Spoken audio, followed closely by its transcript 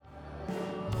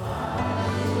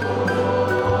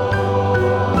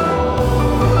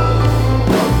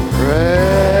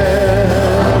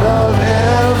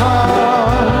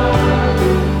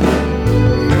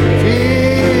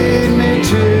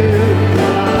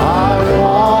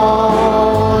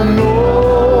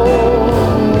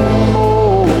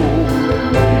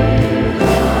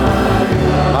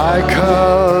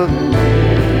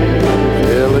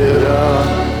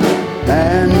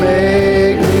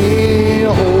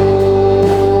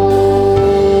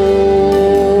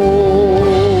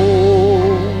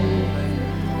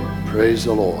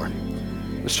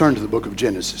turn to the book of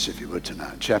Genesis, if you would,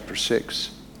 tonight. Chapter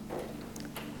 6.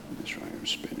 That's right, I'm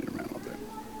spinning around a little bit.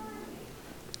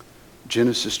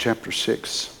 Genesis chapter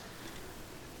 6,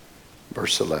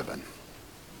 verse 11.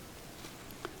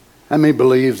 How many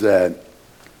believe that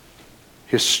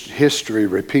history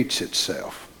repeats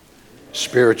itself?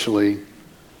 Spiritually,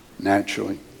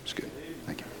 naturally. It's good.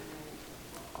 Thank you.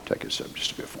 I'll take this up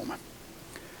just a bit for me.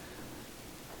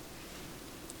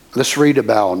 Let's read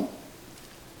about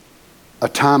a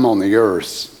time on the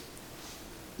earth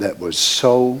that was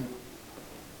so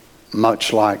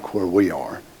much like where we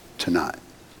are tonight.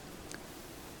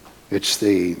 It's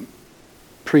the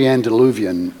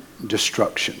pre-antediluvian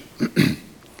destruction.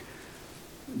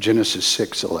 Genesis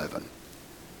 6:11.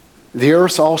 The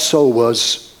earth also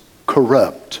was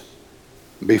corrupt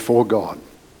before God,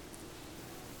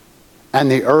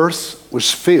 and the earth was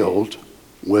filled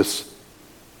with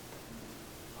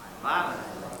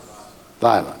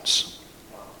violence.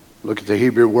 Look at the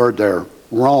Hebrew word there.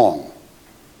 Wrong,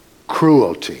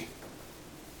 cruelty,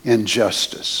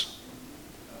 injustice.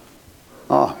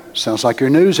 Oh, sounds like your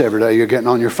news every day you're getting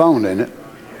on your phone, isn't it?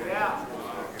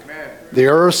 The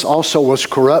earth also was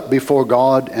corrupt before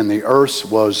God, and the earth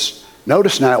was,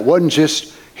 notice now, it wasn't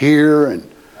just here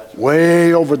and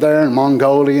way over there in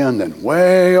Mongolia and then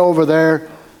way over there,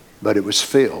 but it was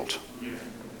filled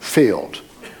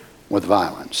with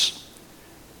violence.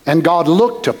 And God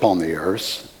looked upon the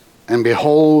earth, and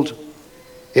behold,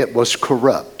 it was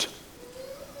corrupt.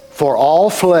 For all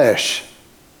flesh,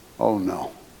 oh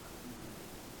no,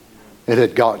 it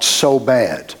had got so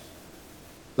bad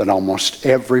that almost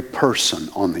every person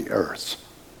on the earth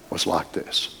was like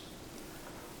this.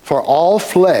 For all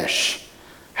flesh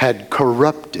had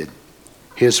corrupted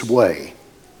his way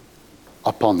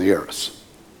upon the earth.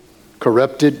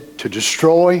 Corrupted to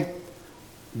destroy,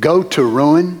 go to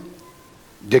ruin,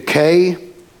 decay,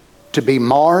 to be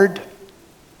marred,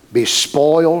 be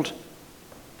spoiled,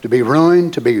 to be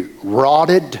ruined, to be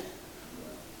rotted,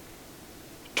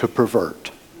 to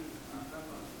pervert.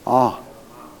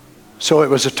 So it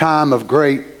was a time of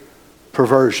great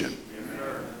perversion,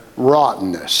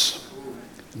 rottenness,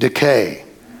 decay.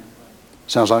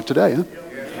 Sounds like today, huh?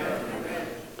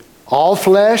 All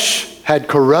flesh had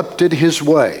corrupted his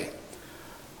way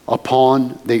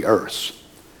upon the earth.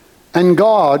 And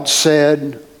God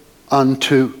said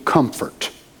unto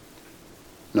Comfort,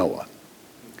 Noah.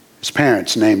 His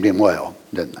parents named him well,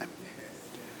 didn't they?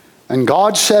 And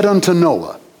God said unto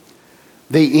Noah,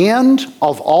 the end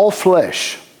of all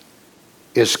flesh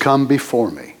is come before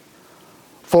me.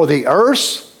 For the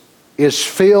earth is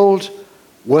filled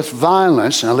with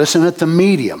violence. Now listen at the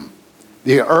medium.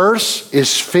 The earth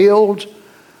is filled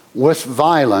with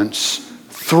violence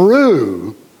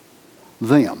through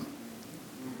them.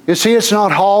 You see, it's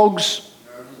not hogs,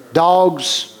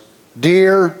 dogs,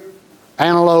 deer,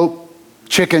 antelope,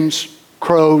 chickens,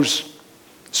 crows.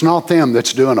 It's not them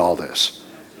that's doing all this.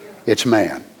 It's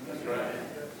man.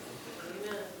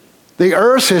 The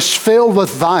earth is filled with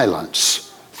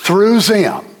violence through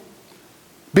them.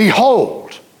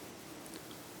 Behold,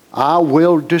 I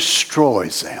will destroy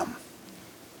them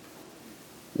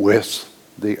with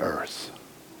the earth.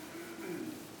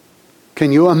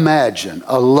 Can you imagine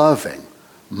a loving,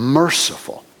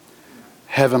 merciful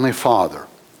Heavenly Father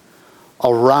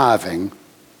arriving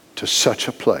to such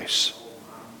a place?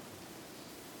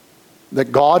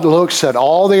 That God looks at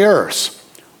all the earth.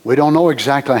 We don't know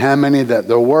exactly how many that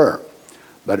there were,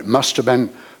 but it must have been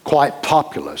quite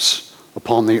populous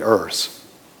upon the earth.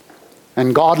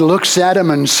 And God looks at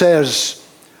him and says,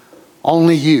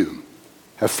 only you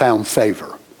have found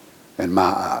favor in my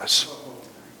eyes.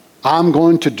 I'm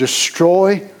going to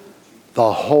destroy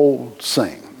the whole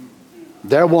thing.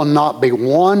 There will not be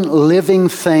one living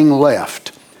thing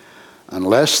left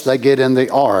unless they get in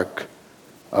the ark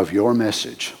of your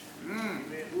message.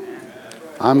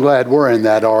 I'm glad we're in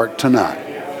that ark tonight.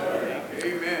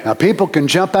 Now people can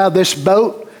jump out of this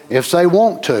boat if they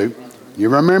want to. You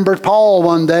remember Paul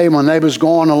one day when they was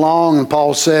going along, and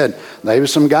Paul said, there were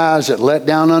some guys that let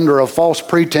down under a false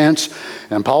pretense,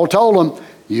 and Paul told them,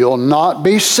 you'll not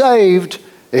be saved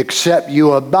except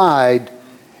you abide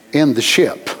in the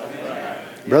ship.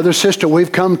 Brother, sister,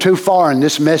 we've come too far in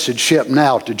this message ship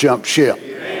now to jump ship.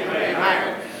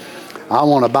 I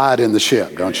want to abide in the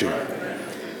ship, don't you?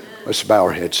 Let's bow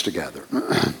our heads together.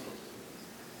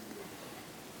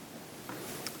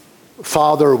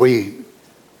 Father, we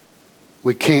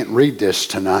can't read this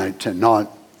tonight and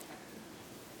not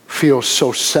feel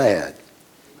so sad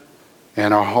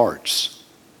in our hearts,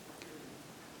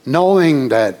 knowing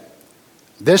that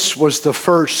this was the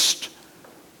first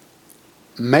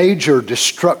major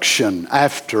destruction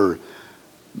after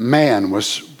man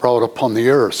was brought upon the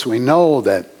earth. We know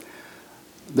that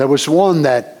there was one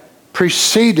that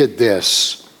preceded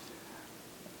this,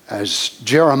 as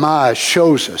Jeremiah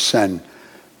shows us, and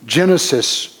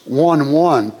Genesis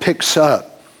 1:1 picks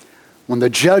up when the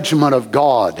judgment of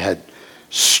God had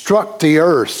struck the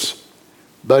earth,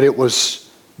 but it was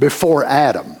before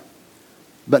Adam.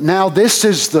 But now this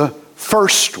is the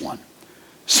first one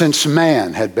since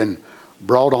man had been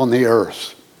brought on the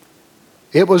earth.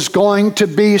 It was going to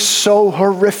be so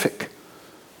horrific.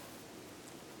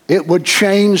 It would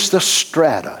change the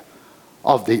strata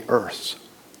of the earth.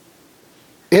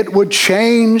 It would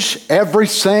change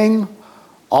everything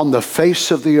on the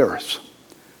face of the earth.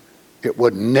 It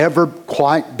would never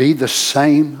quite be the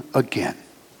same again.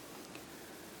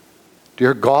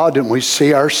 Dear God, and we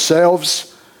see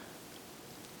ourselves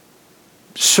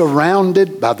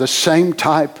surrounded by the same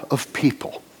type of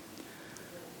people,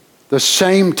 the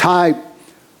same type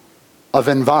of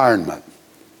environment,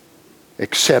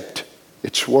 except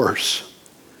it's worse.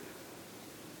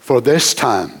 For this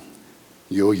time,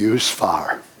 you'll use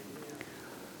fire.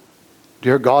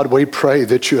 Dear God, we pray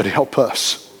that you would help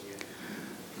us,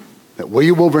 that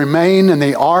we will remain in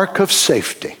the ark of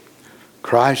safety,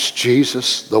 Christ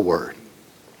Jesus the Word.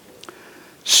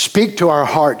 Speak to our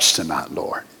hearts tonight,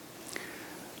 Lord.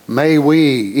 May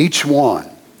we, each one,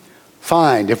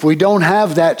 find, if we don't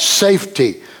have that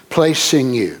safety place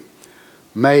in you,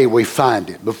 may we find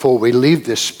it before we leave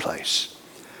this place.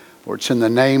 For it's in the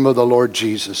name of the Lord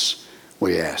Jesus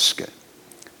we ask it.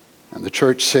 And the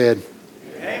church said,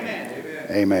 Amen.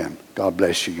 Amen. God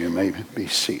bless you. You may be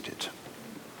seated.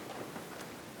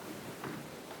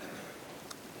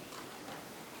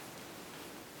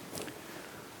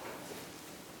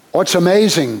 What's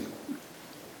amazing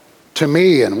to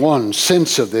me in one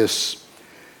sense of this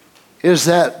is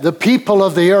that the people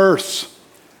of the earth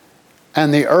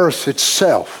and the earth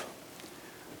itself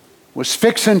was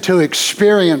fixing to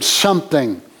experience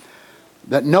something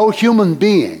that no human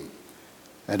being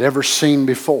had ever seen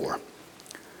before.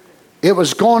 It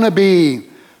was going to be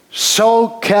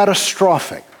so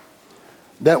catastrophic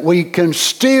that we can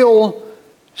still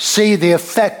see the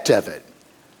effect of it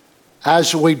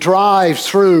as we drive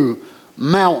through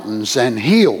mountains and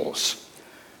hills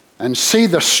and see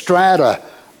the strata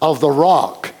of the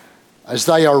rock as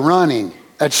they are running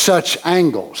at such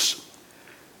angles,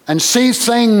 and see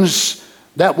things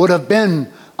that would have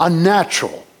been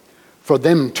unnatural for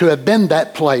them to have been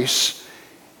that place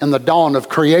in the dawn of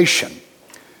creation.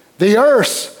 The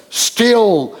earth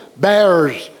still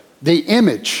bears the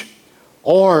image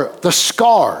or the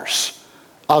scars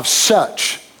of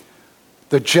such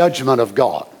the judgment of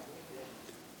God.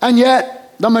 And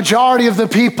yet the majority of the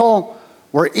people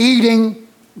were eating,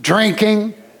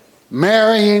 drinking,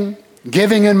 marrying,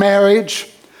 giving in marriage,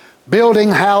 building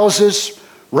houses,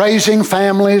 raising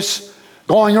families,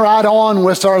 going right on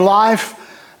with their life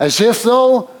as if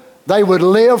though they would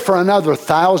live for another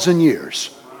 1,000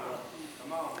 years.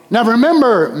 Now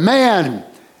remember, man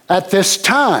at this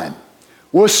time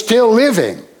was still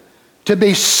living to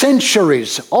be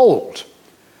centuries old.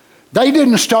 They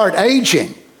didn't start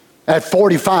aging at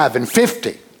 45 and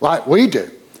 50 like we do.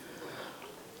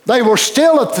 They were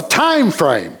still at the time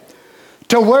frame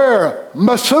to where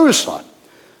Methuselah,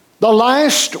 the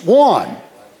last one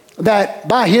that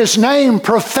by his name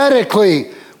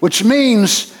prophetically, which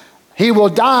means he will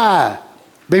die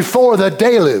before the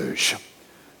deluge,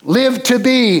 lived to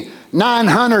be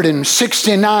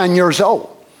 969 years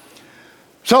old.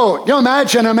 So you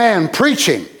imagine a man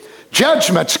preaching,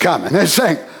 judgment's coming. They're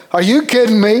saying, are you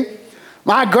kidding me?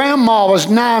 My grandma was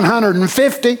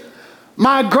 950.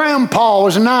 My grandpa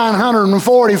was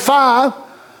 945.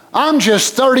 I'm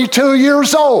just 32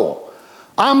 years old.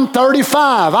 I'm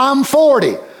 35. I'm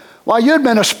 40. Well, you'd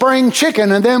been a spring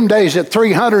chicken in them days at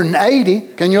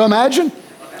 380. Can you imagine?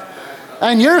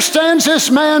 And here stands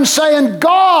this man saying,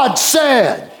 God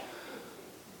said,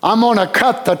 I'm going to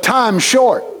cut the time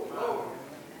short.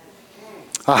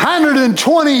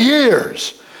 120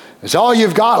 years is all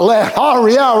you've got left. Oh,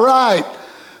 yeah, right.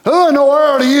 Who in the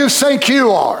world do you think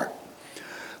you are?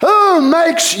 Who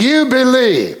makes you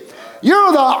believe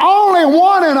you're the only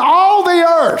one in all the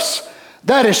earth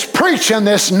that is preaching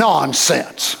this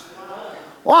nonsense?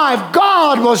 Why, if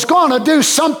God was going to do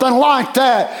something like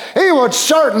that, he would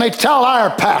certainly tell our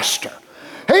pastor.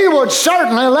 He would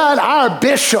certainly let our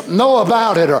bishop know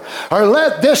about it, or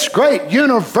let this great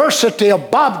university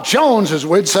of Bob Jones, as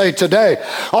we'd say today,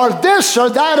 or this or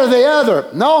that or the other.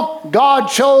 No, God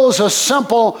chose a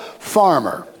simple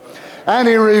farmer, and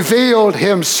he revealed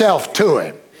himself to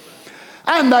him.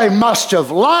 And they must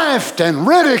have laughed and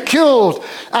ridiculed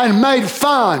and made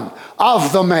fun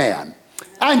of the man.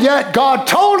 And yet God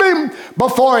told him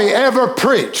before he ever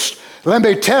preached, let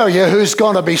me tell you who's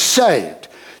going to be saved.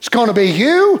 It's going to be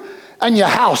you and your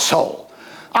household.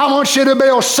 I want you to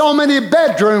build so many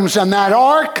bedrooms in that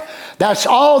ark. That's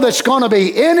all that's going to be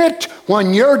in it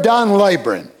when you're done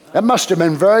laboring. That must have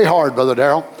been very hard, Brother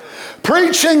Darrell.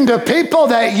 Preaching to people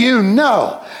that you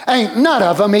know ain't none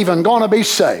of them even going to be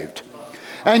saved.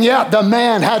 And yet the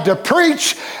man had to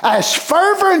preach as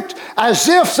fervent as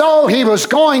if though he was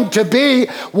going to be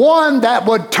one that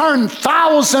would turn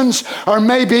thousands or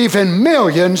maybe even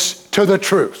millions to the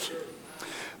truth.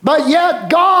 But yet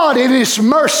God in his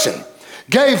mercy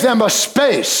gave them a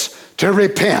space to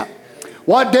repent.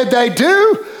 What did they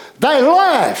do? They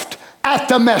laughed at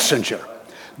the messenger.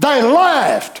 They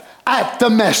laughed at the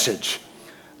message.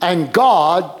 And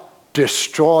God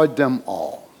destroyed them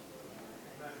all.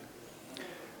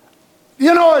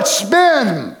 You know, it's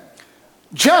been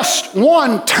just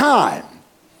one time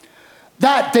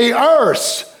that the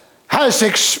earth has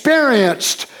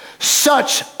experienced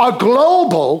such a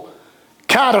global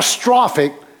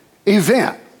catastrophic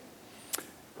event.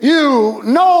 You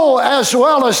know as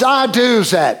well as I do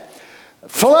that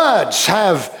floods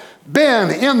have been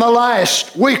in the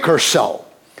last week or so.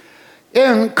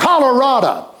 In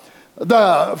Colorado,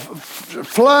 the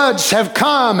floods have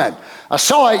come, and I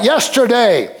saw it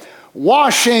yesterday,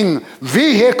 washing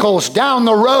vehicles down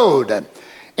the road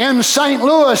in St.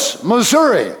 Louis,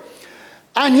 Missouri.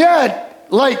 And yet,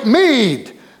 Lake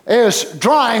Mead is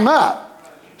drying up.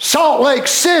 Salt Lake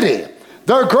City,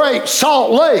 their great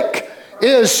Salt Lake,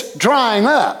 is drying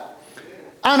up.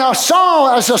 And I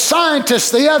saw as a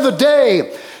scientist the other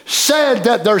day said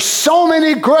that there's so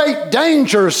many great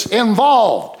dangers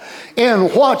involved in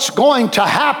what's going to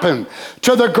happen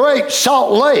to the great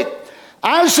Salt Lake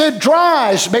as it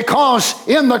dries, because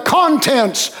in the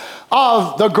contents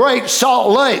of the great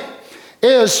Salt Lake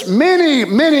is many,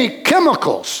 many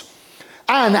chemicals.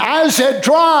 And as it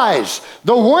dries,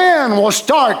 the wind will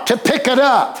start to pick it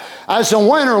up as the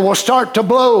winter will start to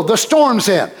blow the storms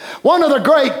in. One of the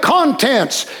great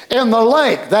contents in the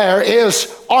lake there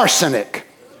is arsenic.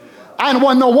 And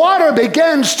when the water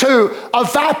begins to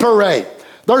evaporate,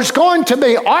 there's going to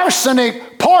be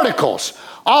arsenic particles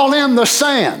all in the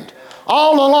sand,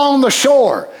 all along the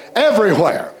shore,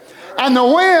 everywhere. And the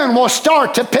wind will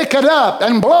start to pick it up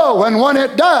and blow. And when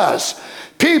it does,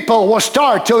 people will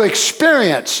start to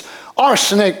experience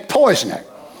arsenic poisoning.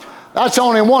 That's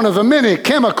only one of the many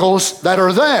chemicals that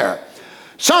are there.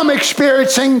 Some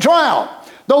experiencing drought.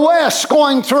 The West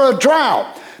going through a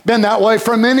drought. Been that way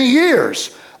for many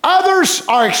years. Others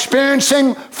are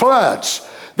experiencing floods.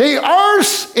 The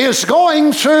earth is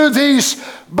going through these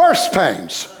birth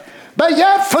pains. But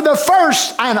yet for the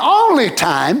first and only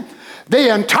time,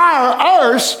 the entire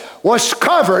earth was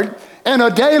covered in a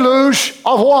deluge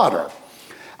of water.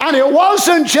 And it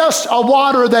wasn't just a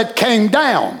water that came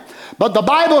down, but the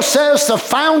Bible says the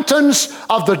fountains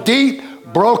of the deep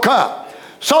broke up.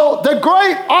 So the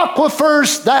great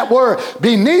aquifers that were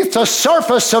beneath the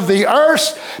surface of the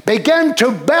earth began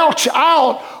to belch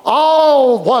out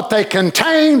all what they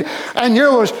contained, and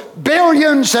there was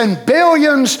billions and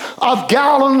billions of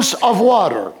gallons of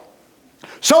water.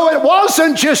 So it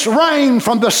wasn't just rain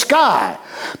from the sky,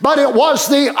 but it was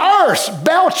the earth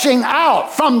belching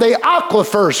out from the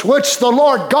aquifers which the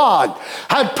Lord God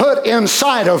had put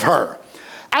inside of her.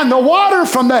 And the water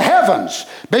from the heavens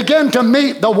began to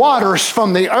meet the waters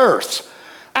from the earth.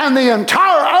 And the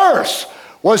entire earth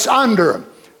was under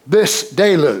this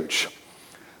deluge.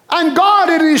 And God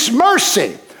in his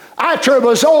mercy, after it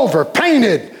was over,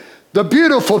 painted the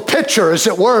beautiful picture, as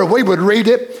it were, we would read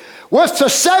it, with the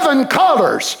 7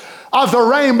 colors of the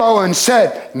rainbow, and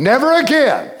said, never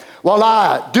again will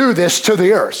I do this to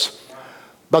the earth.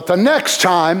 But the next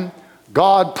time,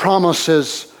 God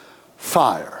promises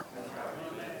fire.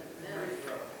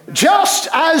 Just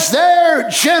as their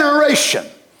generation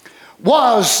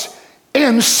was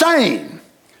insane,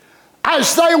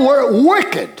 as they were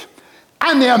wicked,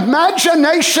 and the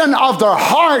imagination of their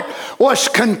heart was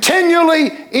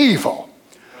continually evil,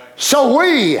 so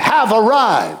we have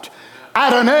arrived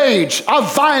at an age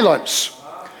of violence,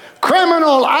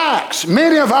 criminal acts.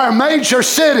 Many of our major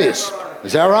cities,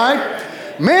 is that right?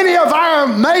 Many of our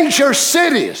major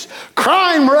cities,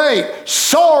 crime rate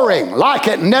soaring like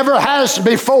it never has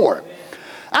before.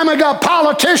 And we got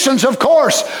politicians, of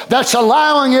course, that's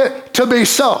allowing it to be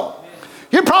so.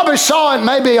 You probably saw it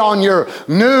maybe on your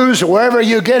news or wherever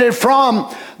you get it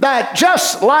from, that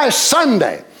just last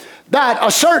Sunday, that a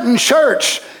certain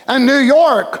church in New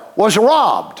York was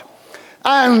robbed.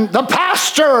 And the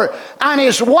pastor and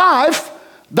his wife,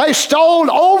 they stole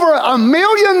over $1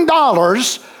 million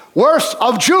worth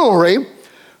of jewelry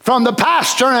from the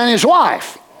pastor and his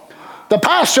wife. The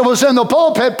pastor was in the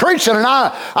pulpit preaching, and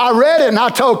I read it, and I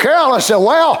told Carol, I said,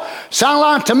 well, sound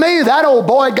like to me that old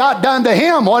boy got done to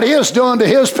him what he is doing to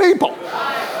his people.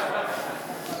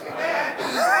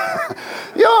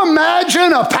 You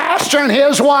imagine a pastor and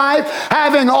his wife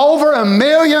having over $1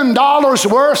 million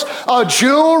worth of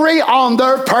jewelry on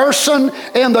their person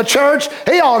in the church?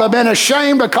 He ought to have been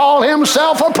ashamed to call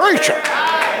himself a preacher.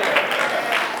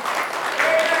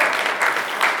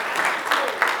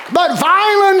 But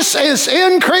violence is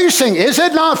increasing, is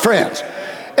it not, friends?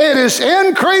 It is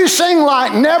increasing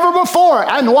like never before.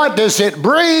 And what does it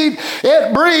breed?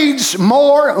 It breeds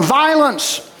more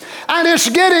violence. And it's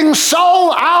getting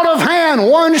so out of hand.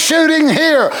 One shooting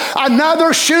here,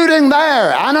 another shooting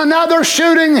there, and another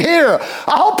shooting here.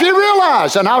 I hope you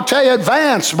realize, and I'll tell you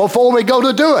advance before we go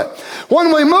to do it.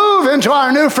 When we move into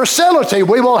our new facility,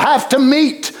 we will have to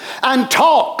meet and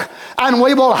talk. And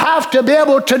we will have to be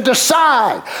able to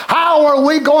decide, how are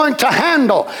we going to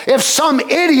handle if some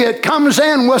idiot comes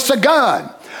in with a gun?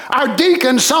 Our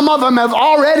deacons, some of them have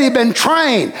already been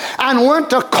trained and went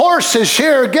to courses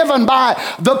here given by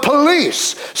the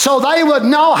police so they would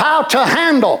know how to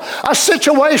handle a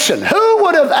situation. Who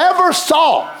would have ever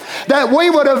thought that we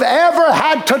would have ever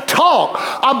had to talk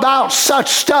about such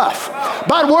stuff?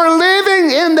 But we're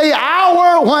living in the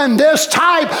hour when this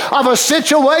type of a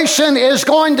situation is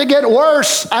going to get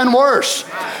worse and worse.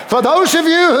 For those of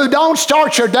you who don't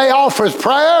start your day off with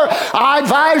prayer, I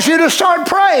advise you to start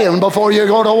praying before you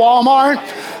go to Walmart.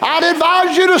 I'd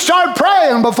advise you to start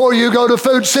praying before you go to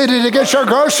Food City to get your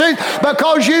groceries,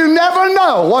 because you never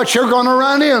know what you're going to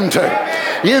run into.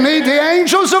 You need the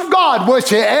angels of God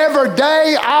with you every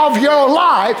day of your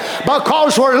life,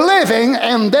 because we're living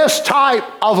in this type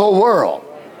of a world.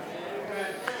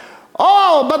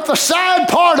 Oh, but the sad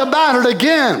part about it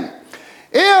again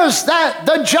is that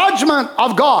the judgment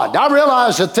of God. I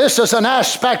realize that this is an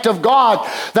aspect of God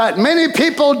that many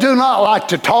people do not like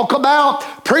to talk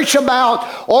about, preach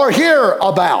about, or hear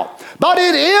about. But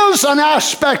it is an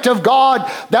aspect of God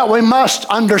that we must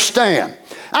understand.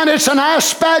 And it's an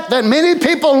aspect that many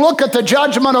people look at the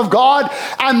judgment of God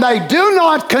and they do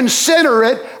not consider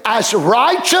it as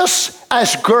righteous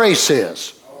as grace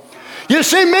is. You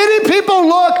see, many people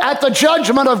look at the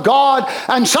judgment of God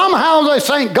and somehow they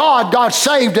think God got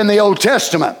saved in the Old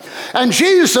Testament. And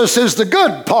Jesus is the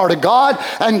good part of God,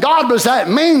 and God was that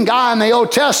mean guy in the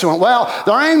Old Testament. Well,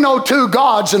 there ain't no two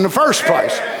gods in the first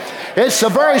place. It's the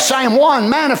very same one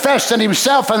manifesting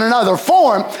himself in another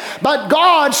form, but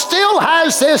God still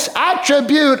has this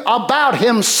attribute about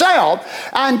himself,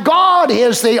 and God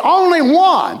is the only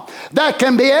one that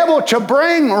can be able to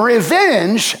bring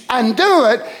revenge and do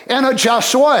it in a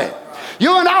just way.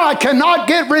 You and I cannot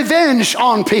get revenge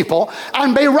on people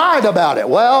and be right about it.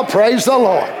 Well, praise the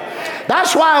Lord.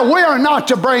 That's why we are not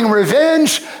to bring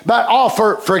revenge, but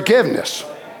offer forgiveness.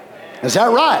 Is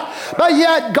that right? But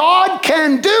yet God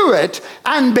can do it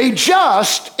and be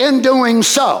just in doing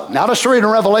so. Now let's read in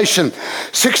Revelation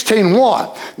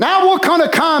 16:1. Now we're going to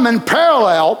come and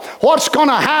parallel what's going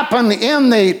to happen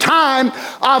in the time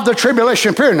of the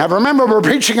tribulation period. Now remember, we're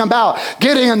preaching about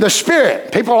getting in the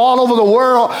Spirit. People all over the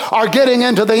world are getting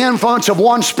into the influence of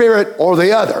one spirit or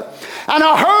the other. And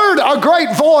I heard a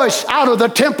great voice out of the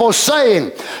temple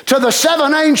saying to the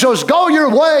seven angels, go your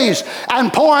ways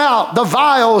and pour out the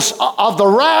vials of the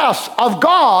wrath of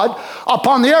God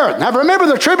upon the earth. Now remember,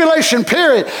 the tribulation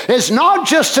period is not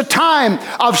just a time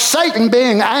of Satan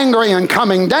being angry and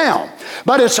coming down,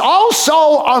 but it's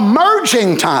also a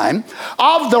merging time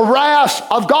of the wrath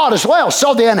of God as well.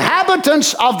 So the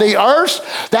inhabitants of the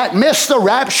earth that miss the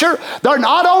rapture, they're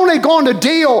not only going to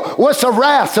deal with the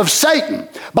wrath of Satan,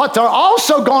 but they're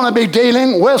also going to be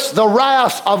dealing with the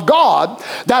wrath of God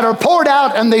that are poured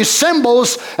out in these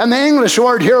symbols. And the English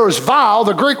word here is vial.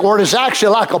 The Greek word is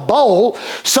actually like a bowl.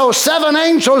 So seven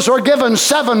angels were given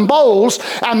seven bowls,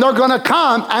 and they're going to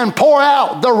come and pour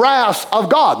out the wrath of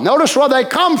God. Notice where they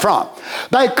come from.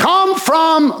 They come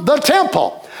from the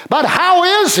temple. But how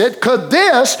is it could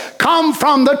this come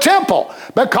from the temple?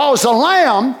 Because the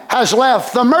Lamb has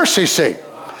left the mercy seat.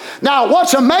 Now,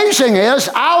 what's amazing is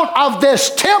out of this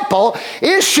temple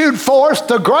issued forth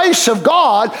the grace of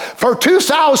God for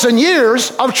 2,000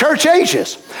 years of church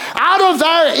ages. Out of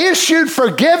there issued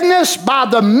forgiveness by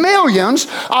the millions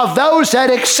of those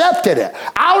that accepted it.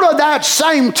 Out of that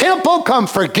same temple come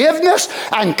forgiveness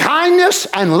and kindness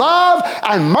and love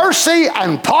and mercy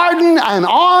and pardon and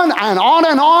on and on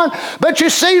and on. But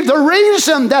you see, the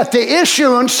reason that the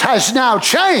issuance has now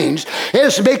changed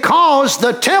is because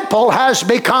the temple has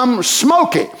become become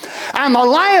smoky. And the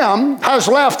Lamb has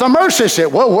left the mercy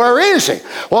seat. Well, where is he?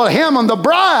 Well, him and the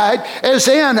bride is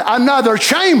in another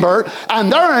chamber,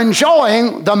 and they're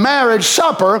enjoying the marriage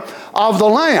supper of the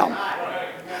Lamb.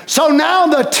 So now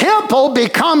the temple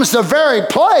becomes the very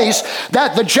place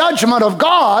that the judgment of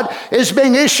God is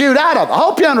being issued out of. I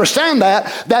hope you understand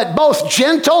that both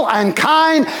gentle and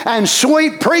kind and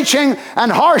sweet preaching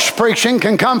and harsh preaching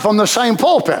can come from the same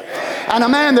pulpit. And a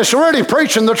man that's really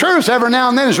preaching the truth every now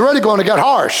and then is really going to get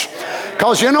harsh.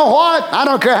 Because you know what? I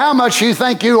don't care how much you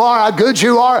think you are, how good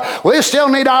you are, we still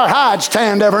need our hides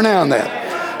tanned every now and then.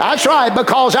 That's right,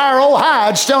 because our old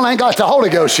hides still ain't got the Holy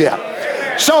Ghost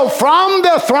yet. So from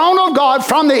the throne of God,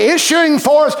 from the issuing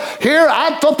forth here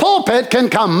at the pulpit can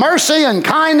come mercy and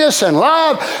kindness and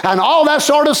love and all that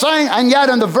sort of thing. And yet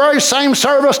in the very same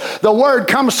service, the word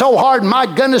comes so hard, my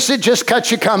goodness, it just cuts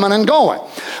you coming and going.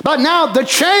 But now the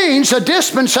change, the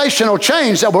dispensational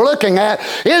change that we're looking at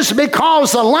is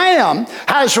because the Lamb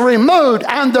has removed,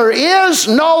 and there is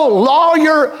no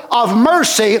lawyer of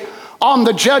mercy on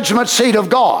the judgment seat of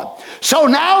God. So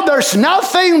now there's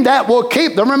nothing that will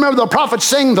keep them. Remember the prophet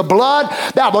saying the blood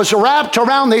that was wrapped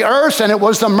around the earth, and it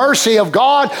was the mercy of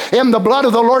God in the blood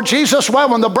of the Lord Jesus. Well,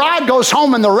 when the bride goes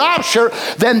home in the rapture,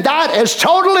 then that is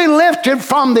totally lifted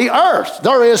from the earth.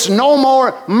 There is no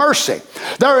more mercy.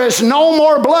 There is no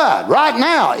more blood. Right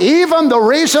now, even the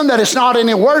reason that it's not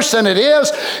any worse than it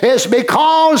is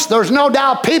because there's no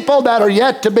doubt people that are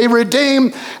yet to be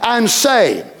redeemed and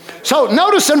saved. So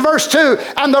notice in verse 2,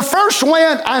 and the first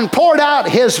went and poured out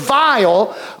his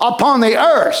vial upon the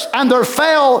earth, and there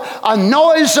fell a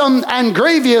noisome and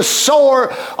grievous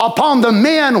sore upon the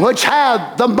men which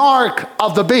had the mark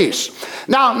of the beast.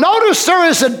 Now notice there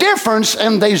is a difference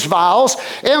in these vials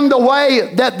in the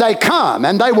way that they come,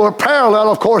 and they were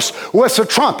parallel, of course, with the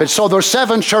trumpet. So there's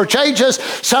 7 church ages,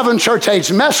 7 church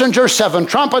age messengers, 7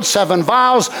 trumpets, 7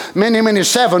 vials, many, many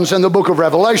sevens in the book of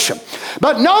Revelation.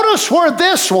 But notice where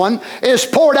this one is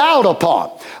poured out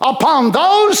upon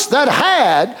those that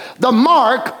had the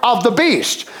mark of the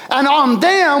beast, and on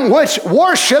them which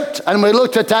worshiped, and we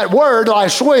looked at that word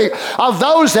last week, of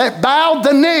those that bowed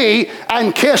the knee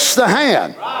and kissed the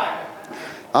hand.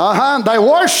 They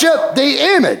worshiped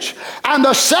the image. And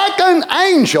the second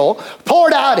angel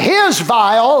poured out his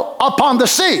vial upon the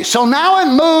sea. So now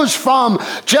it moves from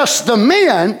just the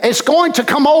men. It's going to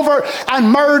come over and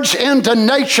merge into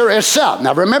nature itself.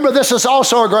 Now remember, this is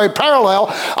also a great parallel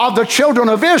of the children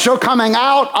of Israel coming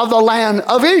out of the land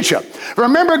of Egypt.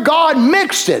 Remember, God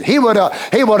mixed it. He would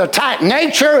attack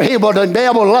nature. He would be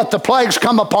able to let the plagues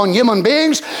come upon human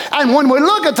beings. And when we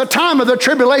look at the time of the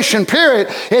tribulation period,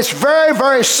 it's very,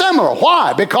 very similar.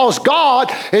 Why? Because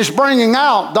God is bringing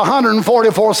out the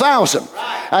 144,000,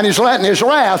 and he's letting his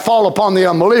wrath fall upon the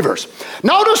unbelievers.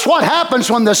 Notice what happens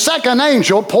when the second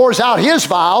angel pours out his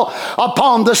vial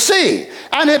upon the sea,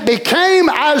 and it became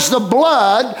as the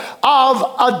blood of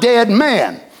a dead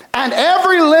man. And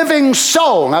every living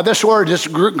soul, now this word, this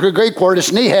Greek word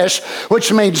is nehesh, which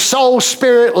means soul,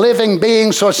 spirit, living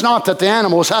being. So it's not that the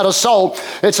animals had a soul.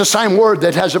 It's the same word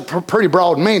that has a pretty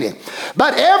broad meaning.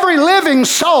 But every living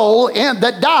soul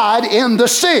that died in the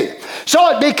sea.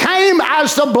 So it became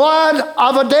as the blood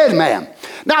of a dead man.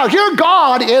 Now here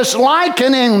God is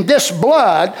likening this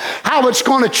blood, how it's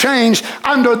going to change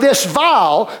under this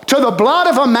vial, to the blood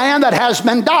of a man that has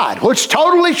been died, which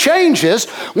totally changes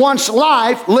once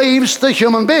life leaves the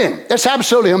human being. It's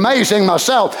absolutely amazing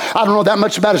myself. I don't know that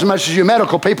much about it, as much as you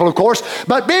medical people, of course,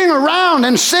 but being around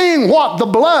and seeing what the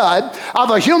blood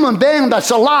of a human being that's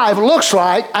alive looks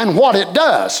like and what it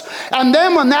does. And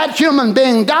then when that human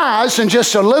being dies in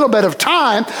just a little bit of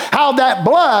time, how that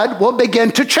blood will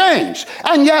begin to change.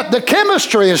 And yet the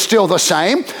chemistry is still the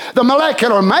same. The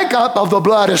molecular makeup of the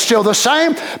blood is still the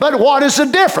same. But what is the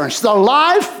difference? The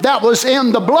life that was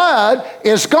in the blood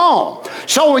is gone.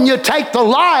 So when you take the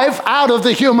life out of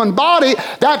the human body,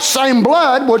 that same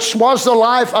blood, which was the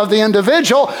life of the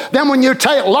individual, then when you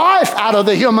take life out of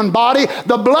the human body,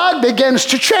 the blood begins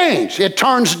to change. It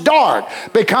turns dark,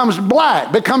 becomes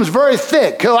black, becomes very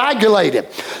thick, coagulated.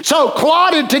 So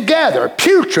clotted together,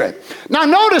 putrid. Now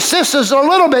notice this is a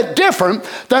little bit different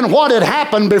than what had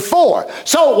happened before.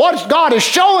 So what God is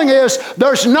showing is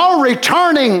there's no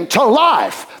returning to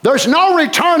life. There's no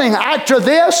returning after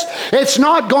this. It's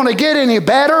not going to get any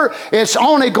better. It's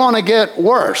only going to get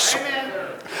worse.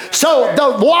 So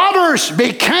the waters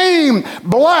became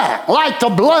black, like the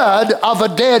blood of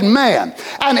a dead man.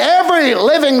 And every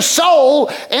living soul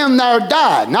in there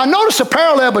died. Now notice a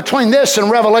parallel between this and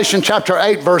Revelation chapter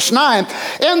 8, verse 9,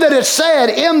 in that it said,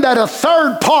 in that a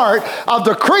third part of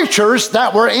the creatures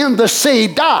that were in the sea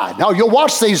died. Now you'll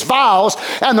watch these vials,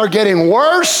 and they're getting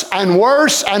worse and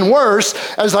worse and worse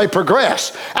as they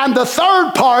progress. And the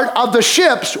third part of the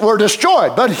ships were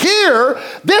destroyed. But here,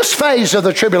 this phase of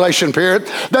the tribulation period,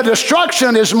 the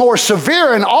destruction is more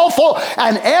severe and awful,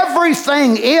 and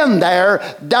everything in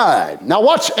there died. Now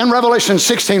watch in Revelation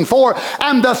 16:4,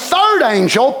 and the third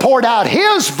angel poured out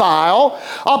his vial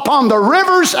upon the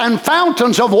rivers and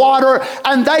fountains of water,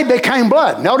 and they became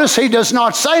blood. Notice he does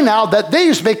not say now that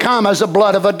these become as the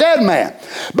blood of a dead man,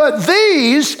 but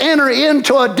these enter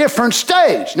into a different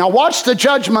stage. Now watch the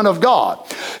judgment of God.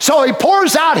 So he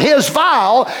pours out his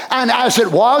vial, and as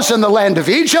it was in the land of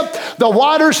Egypt, the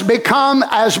waters become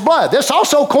as blood. This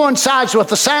also coincides with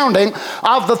the sounding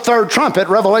of the third trumpet,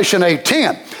 Revelation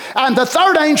 8:10. And the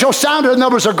third angel sounded, and there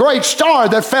was a great star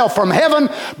that fell from heaven,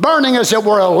 burning as it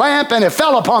were a lamp, and it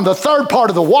fell upon the third part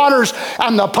of the waters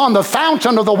and upon the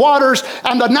fountain of the waters.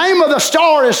 And the name of the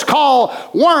star is called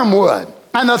Wormwood.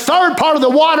 And the third part of the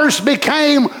waters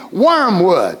became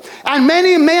wormwood. And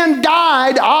many men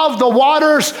died of the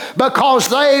waters because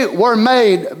they were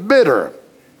made bitter.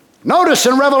 Notice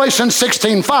in Revelation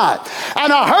 16:5,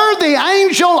 and I heard the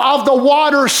angel of the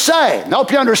waters say, I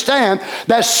hope you understand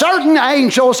that certain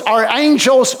angels are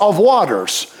angels of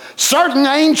waters. Certain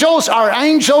angels are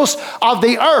angels of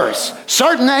the earth.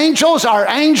 Certain angels are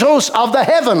angels of the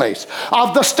heavenlies,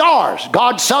 of the stars.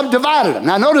 God subdivided them.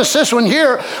 Now notice this one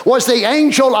here was the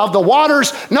angel of the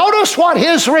waters. Notice what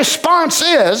his response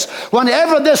is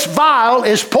whenever this vial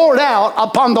is poured out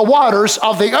upon the waters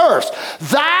of the earth.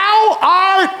 Thou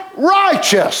art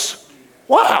righteous.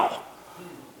 Wow.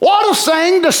 What a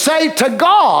thing to say to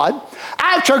God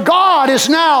after God has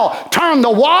now turned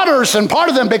the waters, and part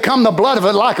of them become the blood of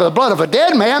it, like the blood of a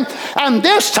dead man, and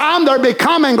this time they're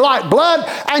becoming like blood,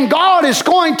 and God is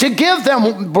going to give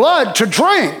them blood to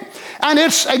drink. And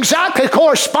it's exactly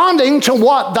corresponding to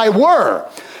what they were.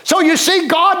 So you see,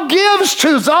 God gives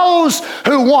to those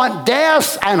who want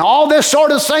death and all this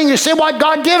sort of thing. You see what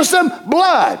God gives them?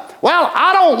 Blood. Well,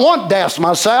 I don't want death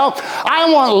myself.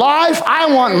 I want life.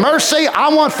 I want mercy. I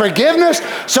want forgiveness.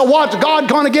 So what's God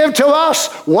going to give to us?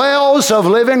 Wells of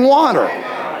living water.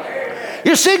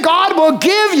 You see, God will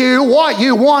give you what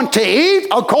you want to eat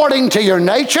according to your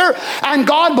nature, and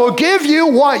God will give you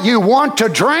what you want to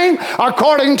drink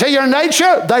according to your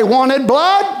nature. They wanted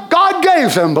blood, God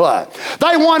gave them blood.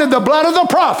 They wanted the blood of the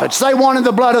prophets, they wanted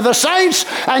the blood of the saints,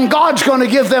 and God's going to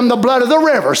give them the blood of the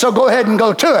river. So go ahead and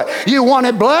go to it. You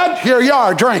wanted blood? Here you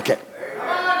are, drink it.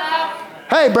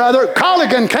 Hey brother,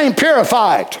 Culligan can't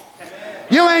purify it.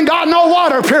 You ain't got no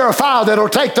water purifier that'll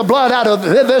take the blood out of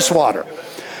this water.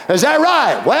 Is that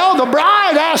right? Well, the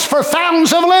bride asked for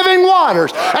fountains of living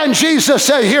waters. And Jesus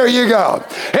said, here you go.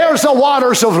 Here's the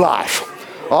waters of life.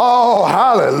 Oh,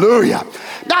 hallelujah.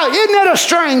 Now, isn't it a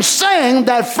strange thing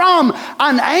that from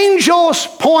an angel's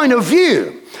point of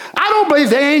view, I don't believe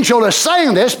the angel is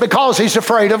saying this because he's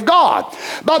afraid of God.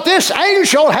 But this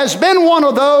angel has been one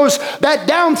of those that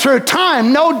down through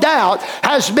time, no doubt,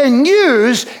 has been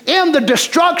used in the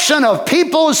destruction of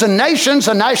peoples and nations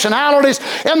and nationalities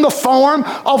in the form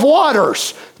of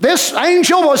waters. This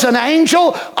angel was an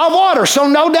angel of water. So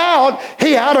no doubt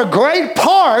he had a great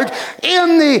part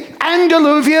in the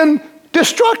antediluvian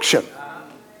destruction.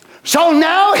 So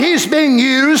now he's being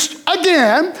used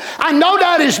again, and no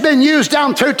doubt he's been used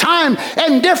down through time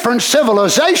in different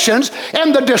civilizations,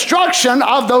 in the destruction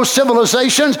of those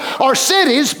civilizations or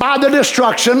cities by the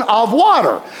destruction of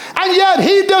water. And yet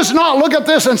he does not look at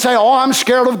this and say, oh, I'm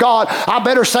scared of God. I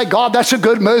better say, God, that's a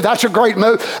good move. That's a great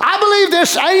move. I believe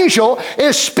this angel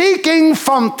is speaking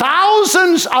from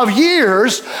thousands of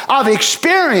years of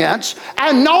experience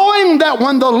and knowing that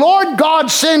when the Lord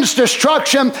God sends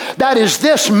destruction that is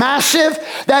this massive,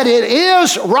 that it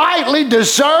is rightly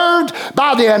deserved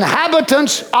by the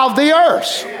inhabitants of the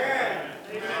earth.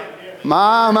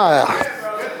 My.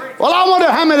 Well, I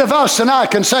wonder how many of us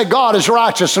tonight can say God is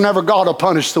righteous and never God will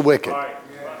punish the wicked.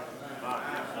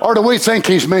 Or do we think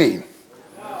he's mean?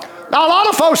 Now, a lot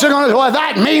of folks are going to say, well,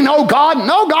 that mean, oh God.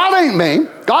 No, God ain't mean.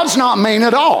 God's not mean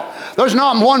at all. There's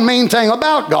not one mean thing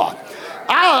about God.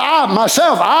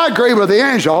 I agree with the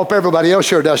angel. I hope everybody else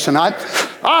here does tonight.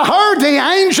 I heard the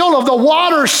angel of the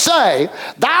waters say,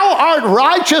 thou art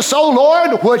righteous, O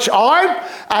Lord, which art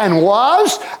and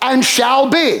was and shall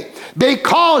be,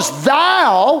 because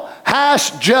thou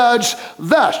hast judged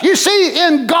thus. You see,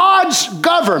 in God's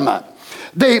government,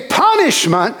 The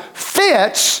punishment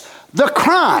fits the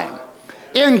crime.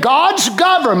 In God's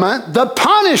government, the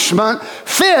punishment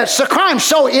fits the crime.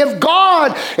 So if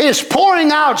God is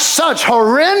pouring out such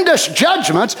horrendous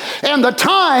judgments in the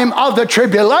time of the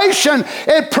tribulation,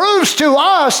 it proves to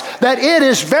us that it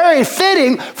is very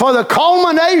fitting for the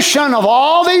culmination of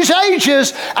all these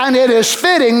ages, and it is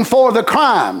fitting for the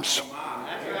crimes.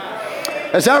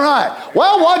 Is that right?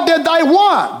 Well, what did they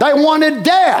want? They wanted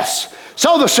death.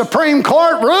 So the Supreme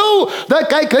Court ruled that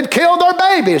they could kill their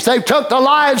babies. They took the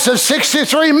lives of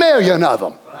 63 million of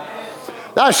them.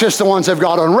 That's just the ones they've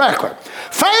got on record.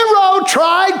 Pharaoh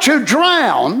tried to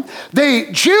drown the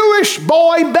Jewish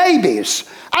boy babies.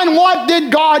 And what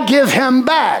did God give him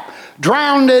back?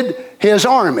 Drowned his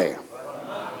army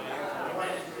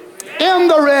in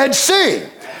the Red Sea.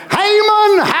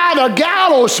 Haman had a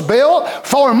gallows built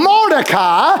for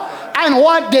Mordecai. And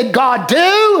what did God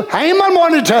do? Haman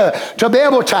wanted to be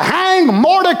able to hang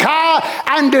Mordecai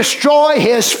and destroy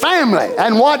his family.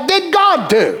 And what did God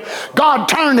do? God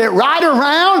turned it right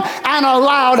around and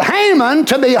allowed Haman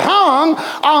to be hung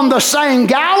on the same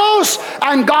gallows,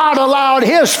 and God allowed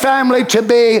his family to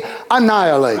be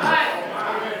annihilated.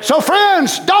 So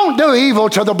friends, don't do evil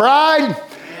to the bride.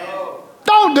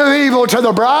 Don't do evil to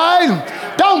the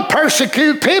bride. Don't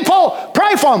persecute people.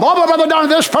 Pray for them. Oh, my brother Donnie,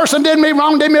 this person did me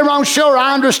wrong. Sure,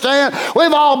 I understand.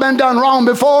 We've all been done wrong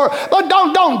before. But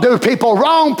don't do people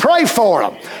wrong. Pray for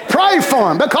them. Pray for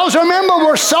them. Because remember,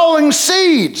 we're sowing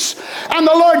seeds. And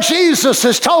the Lord Jesus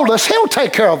has told us He'll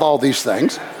take care of all these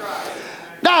things.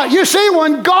 Now, you see,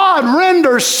 when God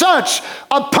renders such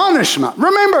a punishment,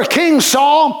 remember King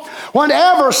Saul?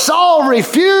 Whenever Saul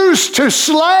refused to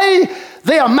slay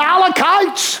the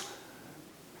Amalekites,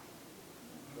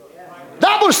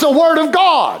 that was the word of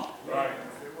God.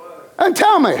 And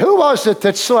tell me, who was it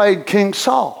that slayed King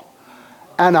Saul?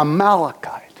 An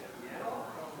Amalekite.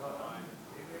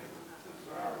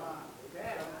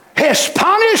 His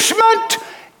punishment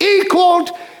equaled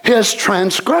his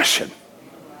transgression.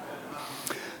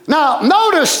 Now,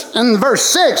 notice in verse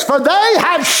 6, for they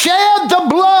have shed the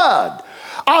blood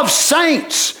of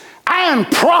saints and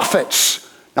prophets.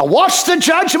 Now, what's the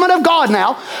judgment of God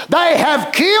now? They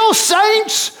have killed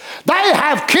saints. They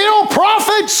have killed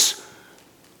prophets.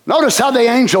 Notice how the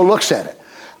angel looks at it.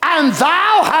 And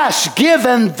thou hast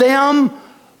given them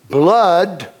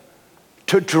blood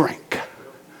to drink.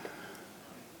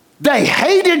 They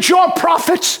hated your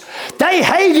prophets. They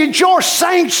hated your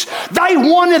saints. They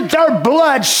wanted their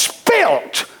blood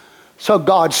spilt. So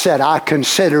God said, I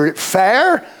consider it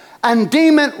fair and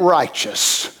deem it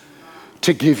righteous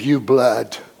to give you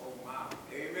blood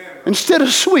instead of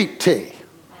sweet tea.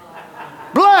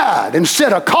 Blood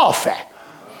instead of coffee.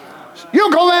 You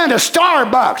go into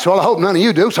Starbucks. Well, I hope none of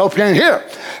you do, so I hope you ain't here.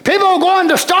 People will go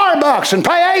into Starbucks and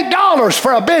pay $8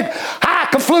 for a big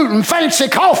highfalutin fancy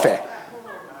coffee.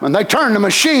 When they turn the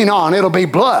machine on, it'll be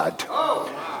blood.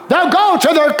 They'll go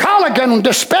to their Culligan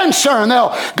dispenser and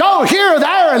they'll go here,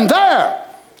 there, and there.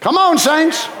 Come on,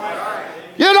 saints.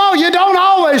 You know, you don't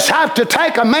always have to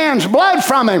take a man's blood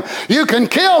from him. You can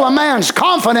kill a man's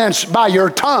confidence by your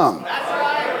tongue.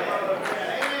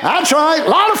 That's right. A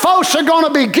lot of folks are going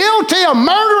to be guilty of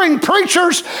murdering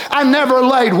preachers and never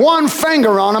laid one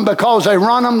finger on them because they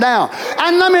run them down.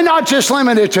 And let me not just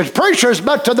limit it to preachers,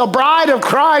 but to the bride of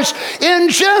Christ in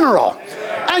general.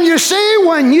 And you see,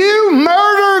 when you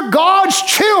murder God's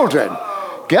children,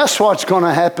 guess what's going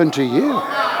to happen to you?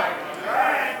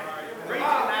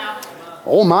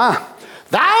 Oh my.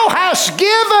 Thou hast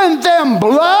given them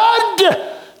blood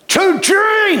to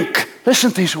drink. Listen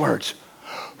to these words.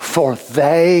 For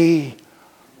they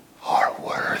are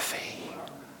worthy.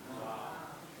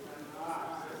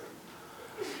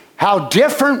 How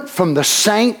different from the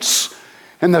saints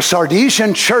in the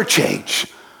Sardisian church age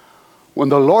when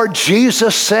the Lord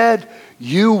Jesus said,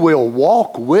 you will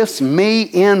walk with me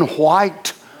in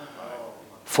white,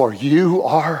 for you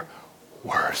are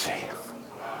worthy.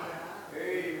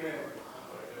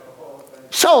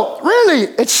 So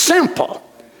really, it's simple.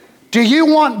 Do you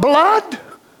want blood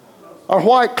or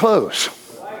white clothes?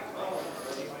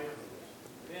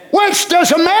 Which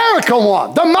does America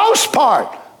want? The most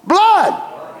part, blood.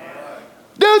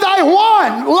 Do they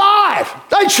want life?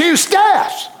 They choose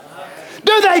death.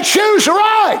 Do they choose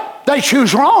right? They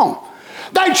choose wrong.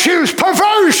 They choose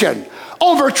perversion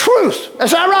over truth.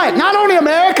 Is that right? Not only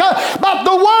America, but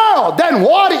the world. Then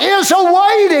what is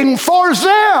awaiting for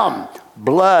them?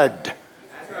 Blood,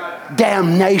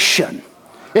 damnation,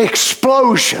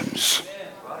 explosions.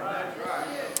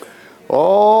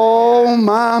 Oh,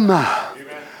 my.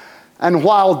 And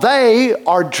while they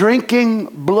are drinking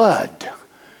blood,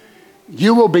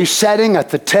 you will be sitting at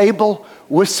the table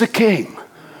with the King.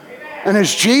 And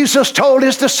as Jesus told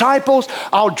his disciples,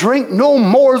 I'll drink no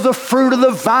more of the fruit of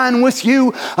the vine with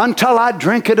you until I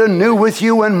drink it anew with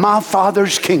you in my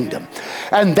Father's kingdom.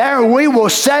 And there we will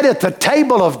sit at the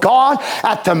table of God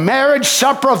at the marriage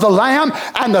supper of the Lamb,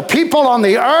 and the people on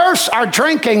the earth are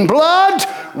drinking blood.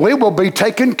 We will be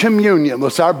taking communion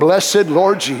with our blessed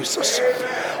Lord Jesus.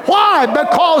 Why?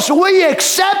 Because we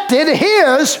accepted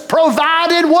his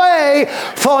provided way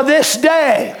for this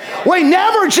day. We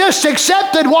never just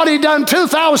accepted what he done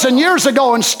 2,000 years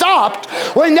ago and stopped.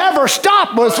 We never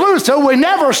stopped with Luther. We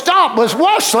never stopped with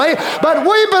Wesley. But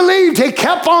we believed he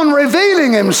kept on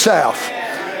revealing himself.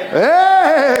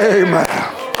 Amen.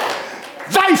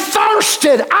 They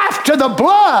thirsted after the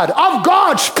blood of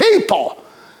God's people.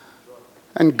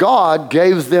 And God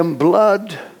gave them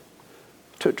blood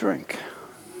to drink.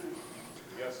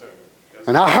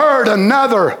 And I heard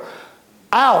another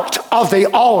out of the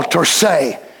altar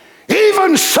say,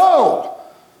 even so,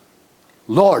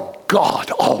 Lord God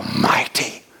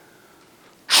Almighty,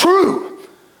 true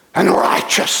and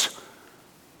righteous.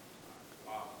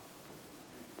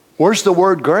 Where's the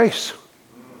word grace?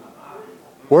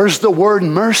 Where's the word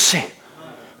mercy?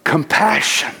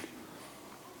 Compassion.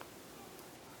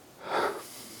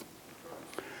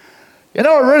 You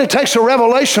know, it really takes a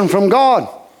revelation from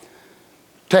God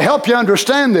to help you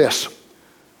understand this.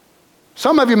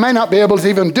 Some of you may not be able to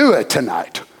even do it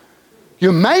tonight.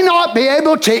 You may not be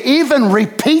able to even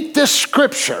repeat this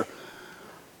scripture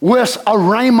with a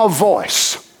rhema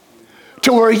voice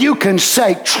to where you can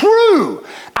say, true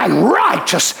and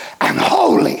righteous and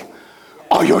holy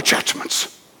are your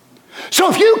judgments. So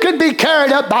if you could be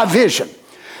carried up by vision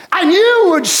and you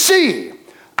would see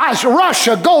as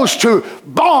Russia goes to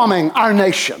bombing our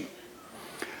nation,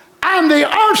 and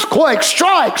the earthquake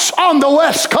strikes on the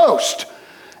West Coast,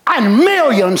 and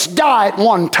millions die at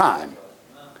one time.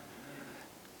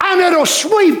 And it'll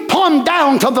sweep plumb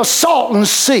down to the Salton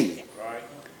Sea.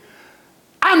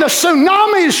 And the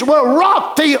tsunamis will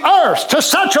rock the earth to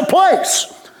such a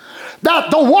place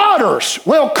that the waters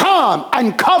will come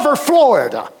and cover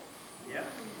Florida.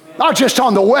 Not just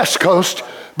on the West Coast,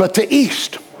 but the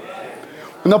East.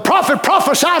 And the prophet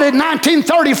prophesied in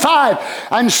 1935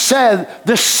 and said,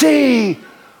 the sea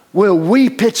will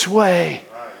weep its way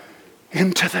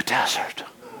into the desert.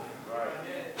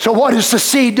 So what is the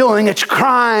sea doing? It's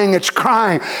crying, it's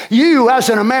crying. You as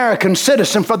an American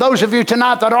citizen, for those of you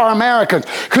tonight that are Americans,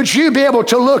 could you be able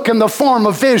to look in the form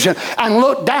of vision and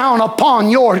look down upon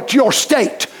your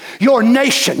state, your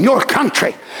nation, your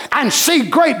country, and see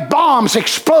great bombs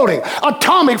exploding,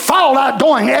 atomic fallout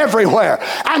going everywhere,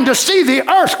 and to see the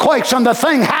earthquakes and the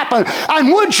thing happen,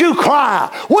 and would you cry?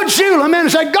 Would you lament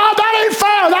and say, God, that ain't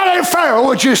fair, that ain't fair? Or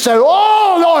would you say,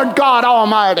 oh, Lord God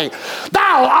Almighty,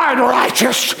 thou art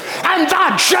righteous, and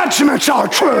thy judgments are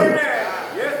true?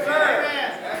 Yes, sir.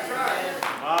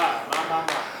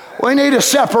 We need a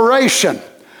separation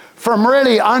from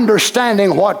really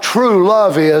understanding what true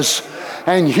love is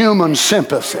and human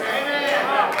sympathy.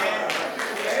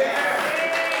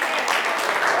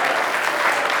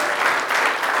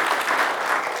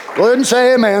 Go ahead and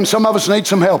say amen. Some of us need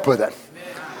some help with it.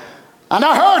 And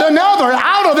I heard another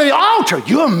out of the altar.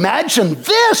 You imagine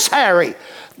this, Harry.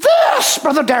 This,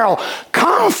 Brother Darrell,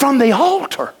 come from the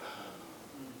altar.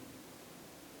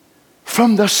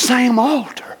 From the same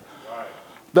altar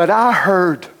that I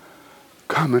heard,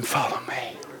 come and follow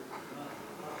me.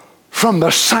 From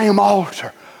the same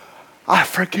altar, I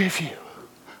forgive you.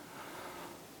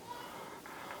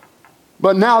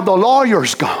 But now the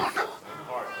lawyer's gone.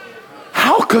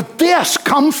 How could this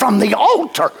come from the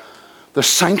altar? The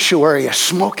sanctuary is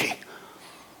smoky.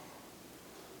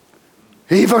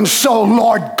 Even so,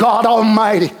 Lord God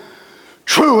Almighty,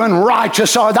 true and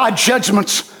righteous are thy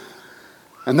judgments.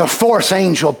 And the fourth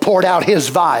angel poured out his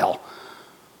vial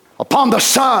upon the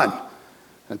sun,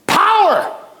 and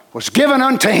power was given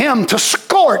unto him to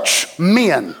scorch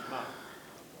men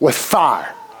with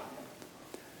fire.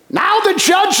 Now the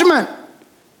judgment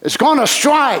is going to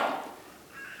strike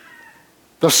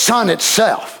the sun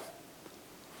itself.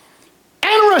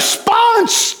 In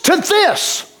response to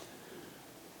this,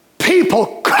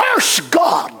 people curse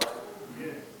God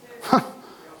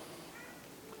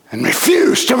and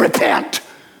refuse to repent.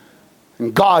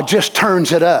 And God just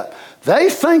turns it up. They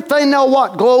think they know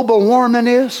what global warming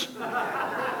is.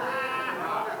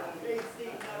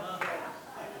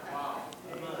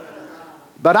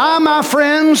 But I, my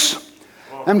friends,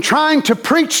 am trying to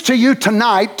preach to you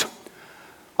tonight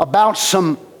about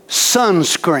some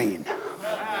sunscreen.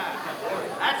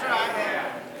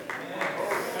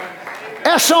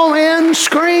 S-O-N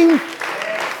screen.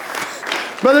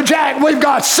 Brother Jack, we've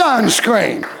got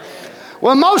sunscreen.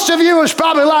 Well, most of you was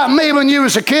probably like me when you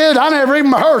was a kid. I never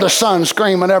even heard of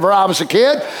sunscreen whenever I was a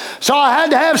kid. So I had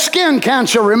to have skin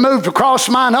cancer removed across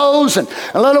my nose, and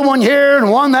a little one here and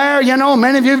one there. You know,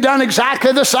 many of you have done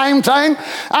exactly the same thing.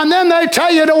 And then they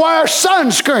tell you to wear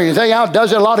sunscreen. You think, yeah, it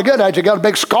does you a lot of good. You got a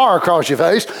big scar across your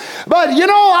face. But, you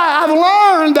know, I've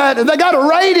learned that they got a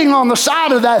rating on the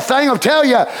side of that thing. It'll tell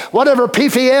you whatever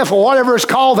PFF or whatever it's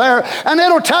called there. And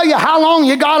it'll tell you how long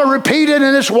you got to repeat it,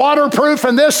 and it's waterproof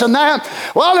and this and that.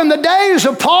 Well, in the days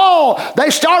of Paul,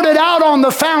 they started out on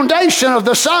the foundation of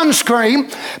the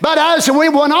sunscreen, but as we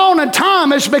went on in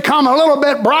time, it's become a little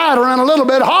bit brighter and a little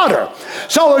bit hotter.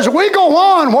 So as we go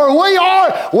on where we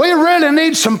are, we really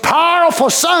need some powerful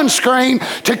sunscreen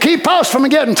to keep us from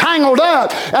getting tangled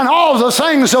up and all the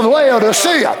things of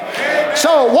Laodicea.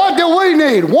 So what do we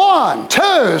need? 1,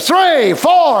 2, 3,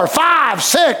 4, 5,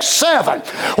 6, 7.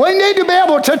 We need to be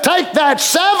able to take that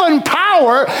 7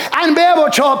 power and be able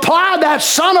to apply that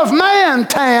Son of Man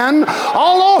tan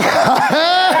all over.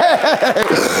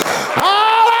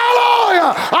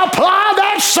 Hallelujah! Apply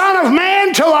that Son of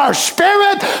Man to our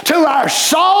spirit, to our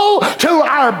soul, to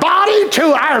our body,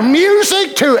 to our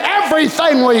music, to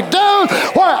everything we do,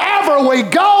 wherever we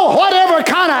go, whatever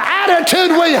kind of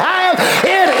attitude we have.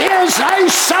 It is a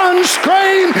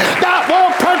sunscreen that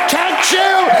will protect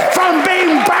you from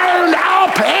being burned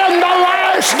up in the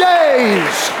last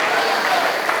days.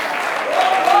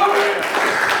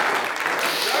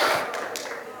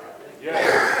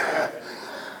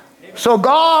 So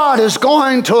God is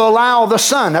going to allow the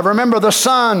sun. Now remember, the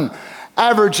sun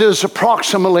averages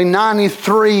approximately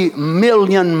 93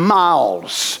 million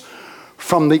miles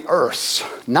from the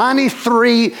earth.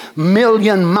 93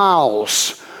 million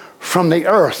miles from the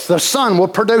earth. The sun will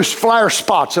produce flare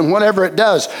spots, and whatever it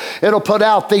does, it'll put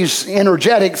out these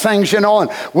energetic things, you know,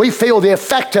 and we feel the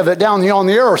effect of it down on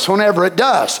the earth whenever it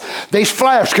does. These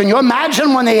flares. Can you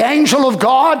imagine when the angel of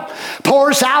God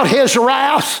pours out his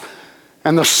wrath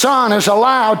and the sun is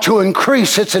allowed to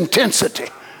increase its intensity?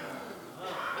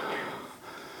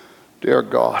 Dear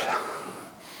God.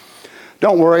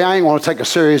 Don't worry, I ain't going to take a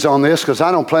series on this because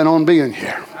I don't plan on being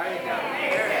here.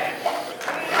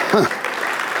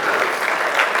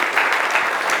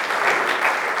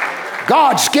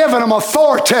 God's given them a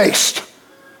foretaste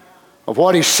of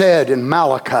what he said in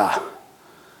Malachi,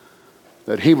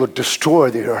 that he would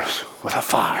destroy the earth with a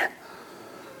fire.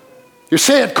 You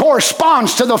see, it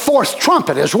corresponds to the 4th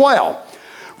trumpet as well.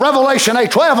 Revelation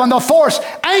 8:12, and the 4th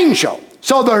angel.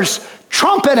 So there's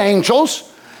trumpet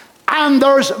angels and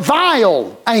there's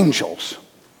vial angels.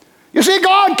 You see,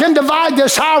 God can divide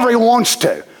this however he wants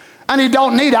to. And he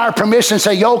don't need our permission to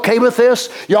say, you okay with this?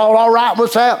 Y'all all right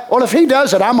with that? Well, if he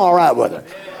does it, I'm all right with it.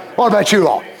 What about you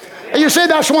all? And you see,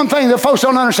 that's one thing that folks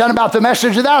don't understand about the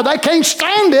message of the hour. They can't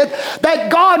stand it that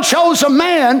God chose a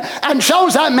man and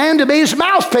chose that man to be his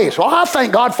mouthpiece. Well, I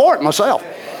thank God for it myself.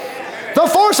 The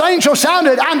 4th angel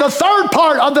sounded, and the 3rd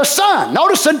part of the sun.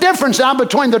 Notice the difference now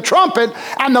between the trumpet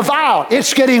and the vial.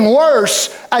 It's getting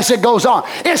worse as it goes on.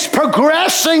 It's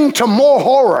progressing to more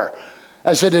horror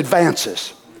as it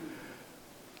advances.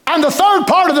 And the 3rd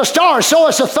part of the stars, so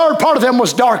as the 3rd part of them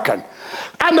was darkened.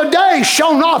 And the day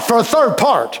shone not for a 3rd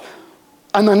part,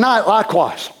 and the night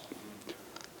likewise.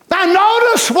 Now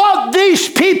notice what these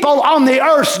people on the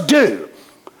earth do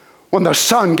when the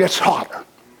sun gets hotter.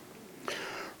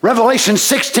 Revelation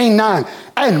 16:9,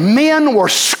 and men were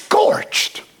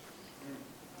scorched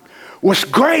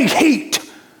with great heat.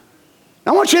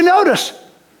 Now I want you to notice,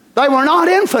 they were not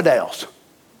infidels.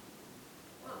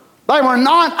 They were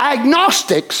not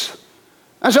agnostics.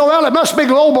 And so, well, it must be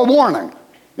global warming.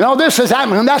 You know, this is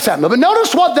happening and that's happening. But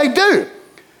notice what they do.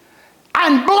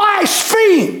 And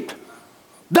blasphemed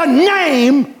the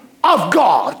name of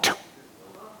God.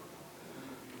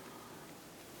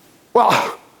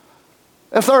 Well,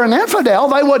 if they're an infidel,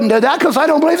 they wouldn't do that because they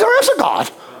don't believe there is a God.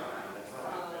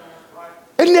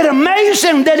 Isn't it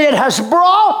amazing that it has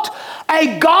brought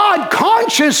a God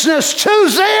consciousness to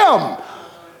them?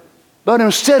 But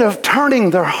instead of turning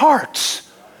their hearts,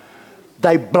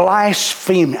 they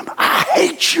blaspheme him. I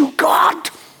hate you,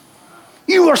 God.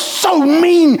 You are so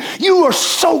mean. You are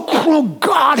so cruel.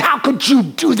 God, how could you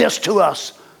do this to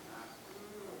us?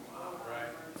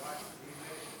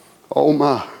 Oh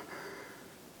my.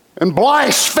 And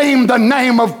blaspheme the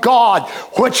name of God,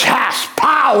 which has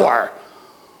power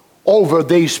over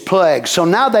these plagues. So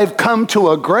now they've come to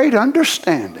a great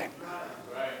understanding.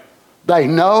 They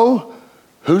know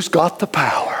who's got the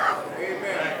power.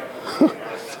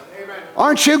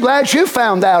 Aren't you glad you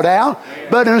found that out?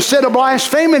 But instead of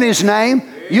blaspheming his name,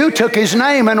 you took his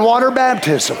name in water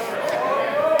baptism.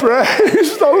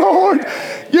 Praise the Lord.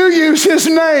 You use his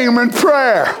name in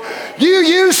prayer. You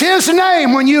use his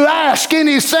name when you ask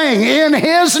anything in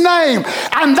his name.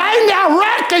 And they now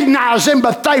recognize him,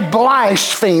 but they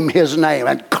blaspheme his name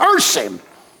and curse him.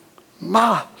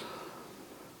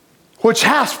 Which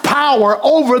hath power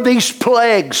over these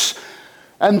plagues.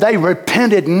 And they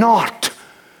repented not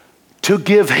to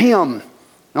give him.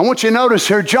 Now I want you to notice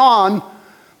here, John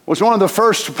was one of the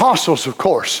first apostles, of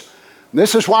course.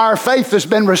 This is why our faith has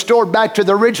been restored back to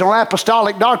the original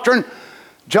apostolic doctrine.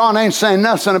 John ain't saying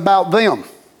nothing about them,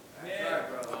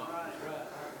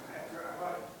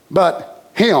 but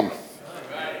him.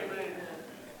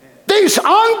 These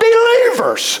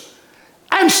unbelievers,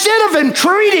 instead of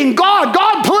entreating God,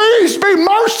 God, please be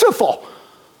merciful,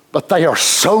 but they are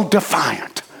so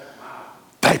defiant,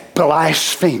 they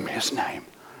blaspheme his name.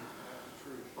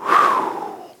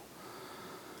 Whew.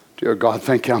 Dear God,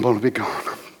 thank you, I'm going to be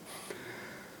gone.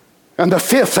 And the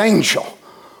fifth angel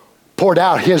poured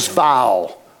out his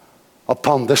vial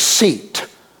upon the seat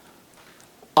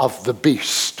of the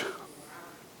beast.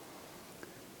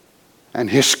 And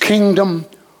his kingdom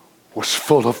was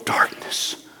full of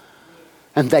darkness.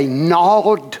 And they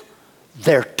gnawed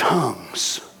their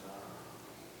tongues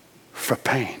for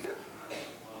pain.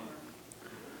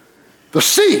 The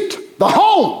seat, the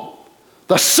home,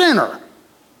 the center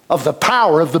of the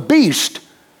power of the beast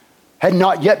had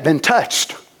not yet been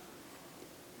touched.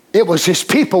 It was his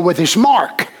people with his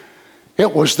mark.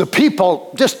 It was the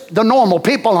people, just the normal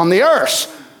people on the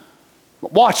earth.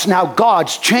 But watch now,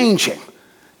 God's changing.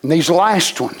 And these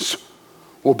last ones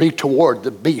will be toward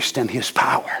the beast and his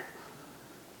power.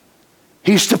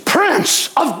 He's the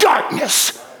prince of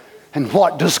darkness. And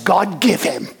what does God give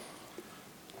him?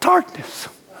 Darkness.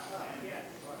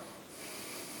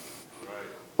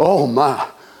 Oh my.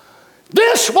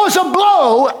 This was a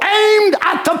blow aimed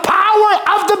at the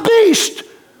power of the beast,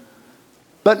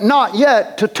 but not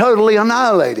yet to totally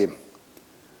annihilate him.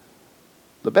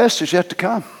 The best is yet to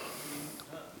come.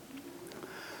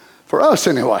 For us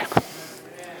anyway.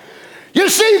 You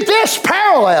see, this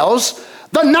parallels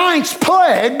the ninth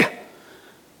plague.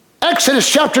 Exodus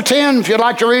chapter 10, if you'd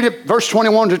like to read it, verse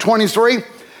 21 to 23.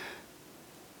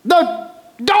 The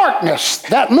darkness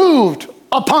that moved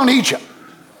upon Egypt.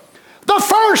 The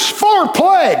first four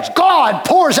plagues God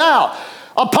pours out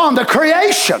upon the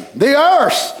creation, the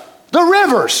earth, the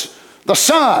rivers, the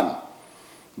sun,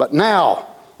 but now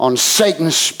on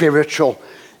Satan's spiritual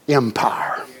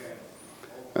empire.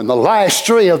 And the last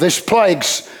three of these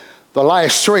plagues, the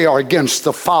last three are against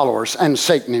the followers and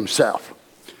Satan himself.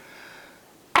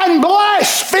 And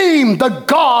blaspheme the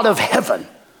God of heaven.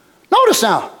 Notice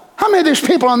now, how many of these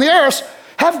people on the earth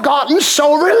have gotten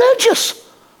so religious?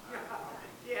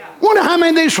 Wonder how many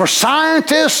of these were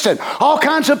scientists and all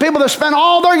kinds of people that spent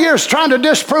all their years trying to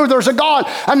disprove there's a God.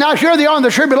 And now here they are in the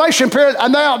tribulation period,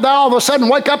 and they all of a sudden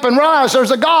wake up and realize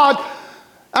there's a God.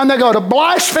 And they go to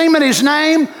blaspheming his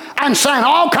name and saying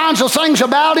all kinds of things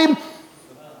about him.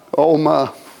 Oh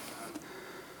my.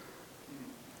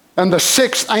 And the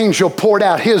sixth angel poured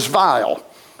out his vial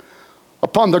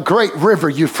upon the great river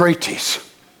Euphrates.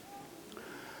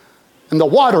 And the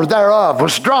water thereof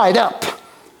was dried up,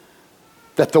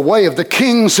 that the way of the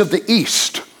kings of the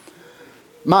east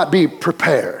might be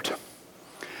prepared.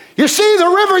 You see, the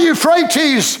river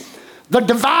Euphrates, the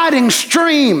dividing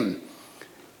stream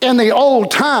in the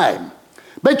old time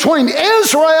between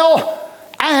Israel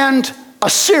and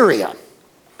Assyria,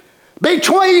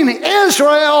 between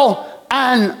Israel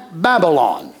and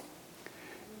Babylon.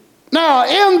 Now,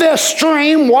 in this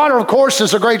stream, water, of course,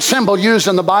 is a great symbol used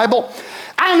in the Bible.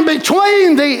 And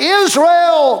between the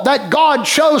Israel that God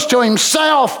chose to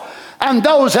himself and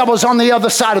those that was on the other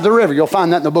side of the river. You'll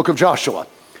find that in the book of Joshua.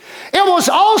 It was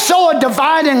also a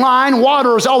dividing line.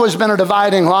 Water has always been a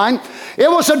dividing line. It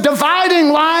was a dividing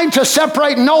line to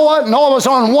separate Noah. Noah was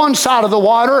on one side of the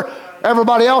water.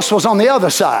 Everybody else was on the other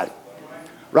side.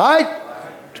 Right?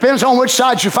 Depends on which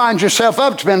side you find yourself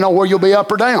up, depending on where you'll be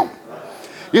up or down.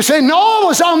 You see, Noah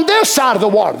was on this side of the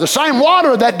water. The same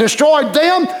water that destroyed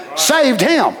them saved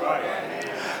him.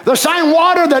 The same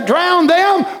water that drowned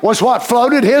them was what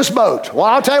floated his boat. Well,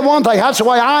 I'll tell you one thing, that's the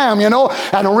way I am, you know.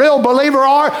 And a real believer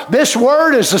are, this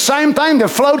word is the same thing that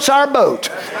floats our boat.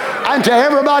 And to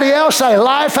everybody else, they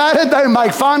laugh at it, they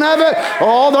make fun of it.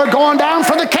 Oh, they're going down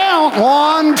for the count.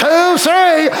 1, 2, 3.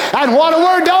 And what are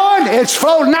we doing? It's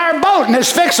floating our boat, and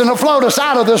it's fixing to float us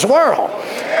out of this world.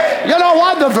 You know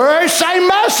what? The very same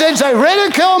message they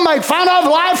ridicule, make fun of,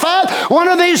 laugh at, one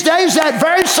of these days that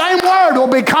very same word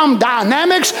will become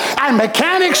dynamics and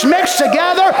mechanics mixed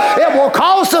together. It will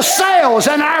cause the cells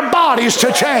in our bodies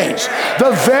to change.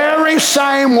 The very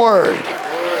same word.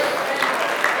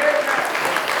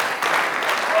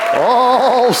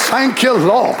 Oh, thank you,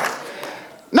 Lord.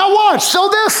 Now watch. So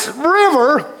this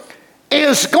river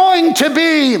is going to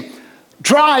be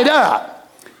dried up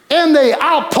in the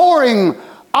outpouring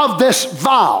of this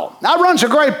vial. That runs a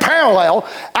great parallel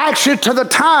actually to the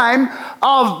time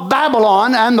of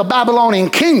Babylon and the Babylonian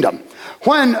kingdom,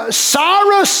 when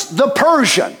Cyrus the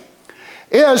Persian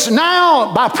is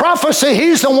now, by prophecy,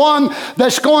 he's the one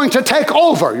that's going to take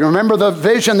over. You remember the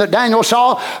vision that Daniel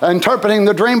saw interpreting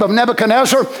the dream of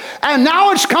Nebuchadnezzar? And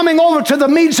now it's coming over to the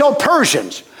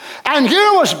Medo-Persians. And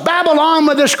here was Babylon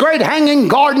with this great hanging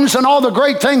gardens and all the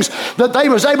great things that they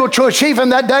was able to achieve in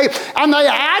that day. And they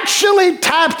actually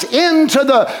tapped into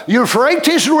the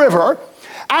Euphrates River.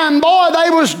 And boy, they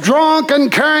was drunk and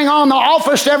carrying on the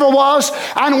office ever was.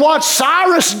 And what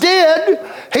Cyrus did,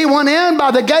 he went in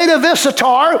by the gate of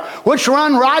Issachar, which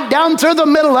run right down through the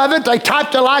middle of it. They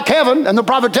typed it like heaven. And the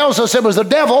prophet tells us it was the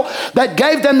devil that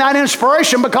gave them that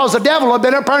inspiration, because the devil had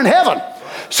been up there in heaven.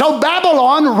 So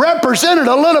Babylon represented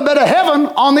a little bit of heaven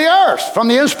on the earth from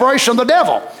the inspiration of the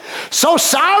devil. So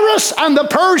Cyrus and the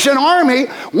Persian army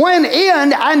went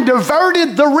in and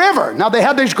diverted the river. Now they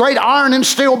had these great iron and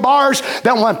steel bars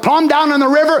that went plumb down in the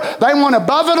river. They went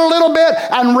above it a little bit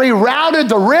and rerouted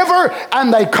the river,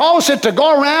 and they caused it to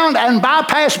go around and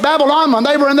bypass Babylon when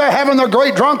they were in there having their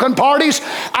great drunken parties.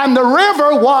 And the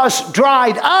river was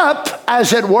dried up,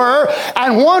 as it were.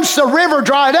 And once the river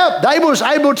dried up, they was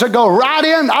able to go right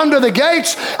in under the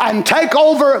gates and take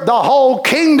over the whole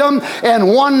kingdom in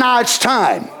one night's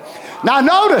time. Now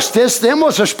notice this then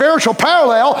was a spiritual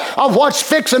parallel of what's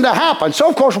fixing to happen. So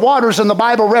of course waters in the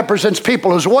Bible represents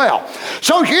people as well.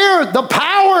 So here the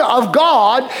power of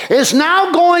God is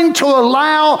now going to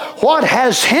allow what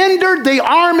has hindered the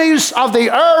armies of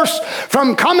the earth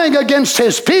from coming against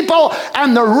his people,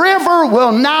 and the river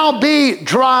will now be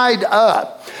dried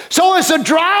up. So as the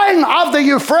drying of the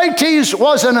Euphrates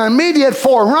was an immediate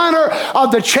forerunner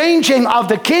of the changing of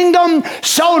the kingdom,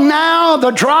 so now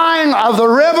the drying of the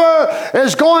river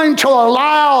is going to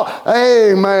allow,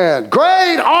 amen,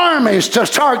 great armies to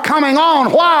start coming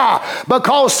on. Why?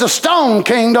 Because the stone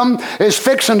kingdom is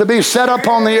fixing to be set up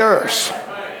on the earth.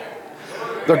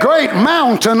 The great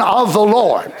mountain of the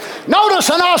Lord. Notice,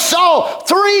 and I saw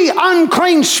 3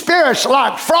 unclean spirits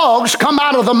like frogs come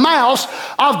out of the mouth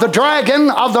of the dragon,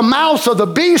 of the mouth of the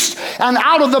beast, and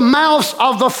out of the mouth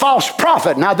of the false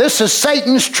prophet. Now this is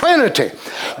Satan's trinity.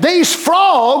 These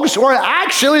frogs were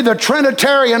actually the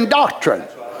Trinitarian doctrine.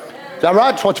 Is that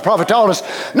right? That's what the prophet told us.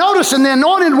 Notice in the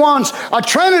anointed ones, a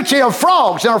trinity of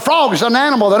frogs. And a frog is an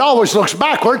animal that always looks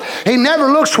backward. He never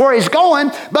looks where he's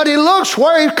going, but he looks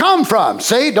where he's come from.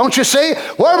 See, don't you see?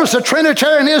 Where was the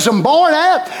Trinitarianism born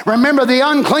at? Remember the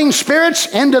unclean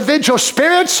spirits, individual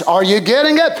spirits? Are you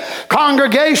getting it?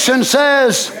 Congregation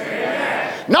says,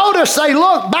 amen. Notice they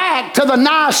look back to the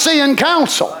Nicene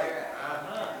Council.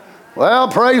 Well,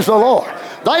 praise the Lord.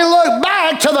 They look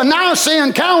back to the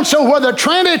Nicene Council where the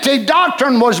Trinity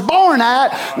doctrine was born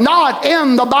at, not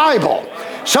in the Bible.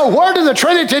 So where did the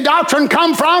Trinity doctrine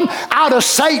come from? Out of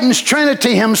Satan's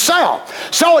Trinity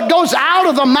himself. So it goes out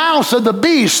of the mouths of the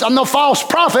beast and the false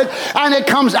prophet, and it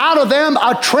comes out of them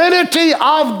a trinity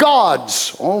of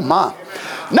gods. Oh my.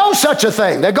 No such a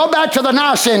thing. They go back to the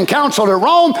Nicene Council at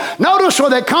Rome. Notice where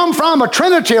they come from. A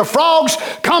trinity of frogs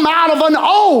come out of an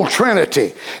old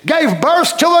trinity. Gave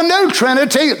birth to a new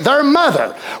trinity, their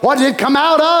mother. What did it come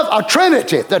out of? A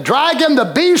trinity. The dragon,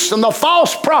 the beast, and the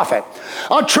false prophet.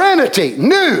 A trinity,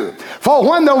 new. For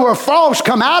when there were frogs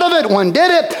come out of it, when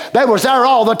did it? They was there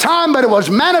all the time, but it was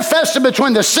manifested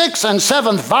between the 6th and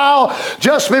 7th vial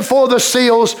just before the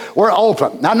seals were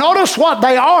opened. Now notice what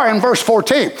they are in verse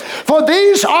 14. For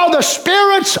these are the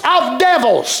spirits of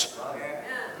devils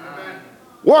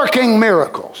working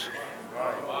miracles.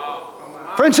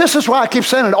 Friends, this is why I keep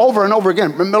saying it over and over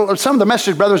again. Some of the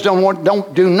message brothers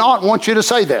do not want you to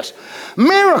say this.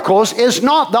 Miracles is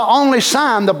not the only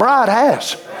sign the bride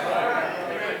has.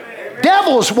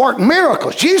 Devils work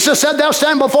miracles. Jesus said, they'll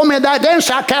stand before me in that day and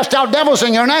say, I cast out devils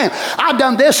in your name. I've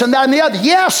done this and that and the other.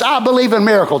 Yes, I believe in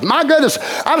miracles. My goodness,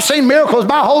 I've seen miracles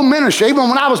my whole ministry, even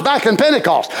when I was back in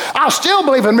Pentecost. I still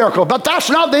believe in miracles, but that's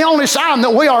not the only sign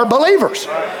that we are believers.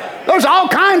 There's all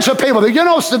kinds of people. You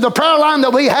know, the prayer line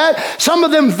that we had, some of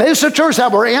them visitors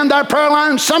that were in that prayer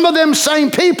line, some of them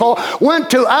same people went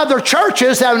to other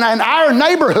churches in our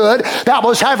neighborhood that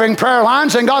was having prayer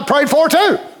lines and got prayed for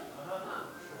too.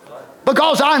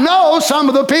 Because I know some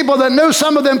of the people that knew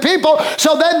some of them people,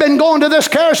 so they've been going to this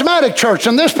charismatic church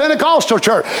and this Pentecostal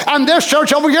church and this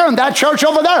church over here and that church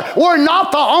over there. We're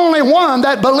not the only one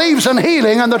that believes in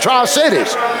healing in the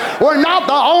Tri-Cities. We're not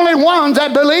the only ones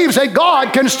that believes that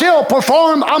God can still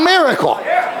perform a miracle.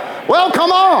 Well,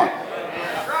 come on.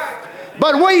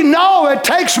 But we know it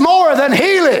takes more than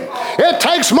healing. It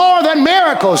takes more than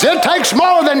miracles. It takes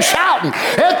more than shouting.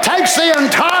 It takes the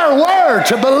entire Word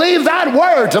to believe that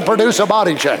Word to produce a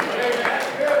body change.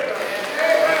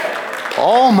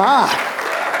 Oh my.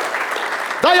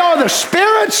 They are the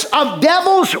spirits of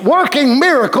devils working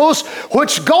miracles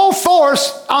which go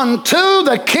forth unto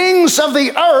the kings of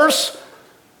the earth.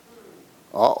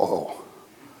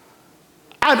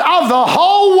 And of the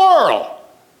whole world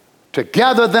to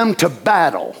gather them to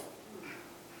battle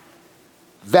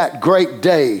that great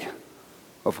day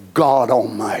of God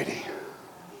Almighty.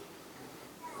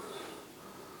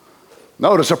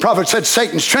 Notice the prophet said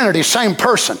Satan's Trinity, same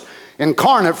person,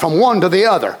 incarnate from one to the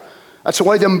other. That's the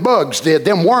way them bugs did,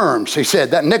 them worms, he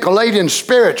said, that Nicolaitan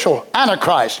spiritual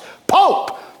antichrist,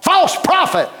 pope, false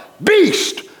prophet,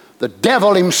 beast, the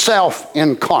devil himself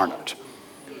incarnate.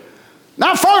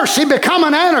 Now first he become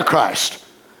an antichrist.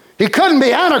 He couldn't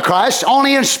be antichrist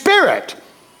only in spirit.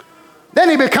 Then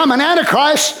he become an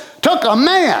antichrist, took a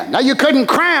man. Now you couldn't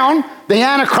crown the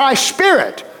antichrist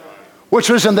spirit, which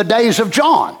was in the days of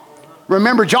John.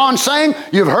 Remember John saying,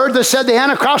 you've heard that said the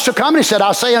Antichrist will come? He said,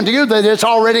 I say unto you that it's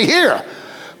already here.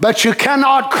 But you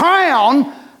cannot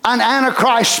crown an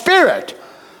Antichrist spirit.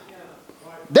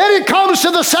 Then it comes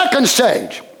to the second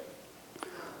stage.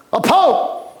 A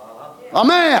pope, a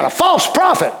man, a false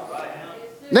prophet.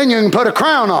 Then you can put a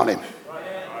crown on him.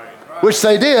 Which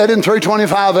they did in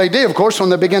 325 AD, of course, when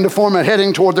they began to form a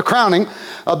heading toward the crowning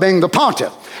of being the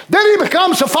pontiff. Then he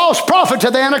becomes a false prophet to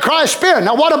the Antichrist spirit.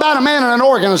 Now, what about a man in an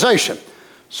organization?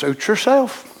 Suit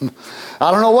yourself.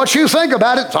 I don't know what you think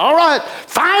about it. It's all right.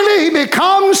 Finally, he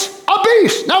becomes a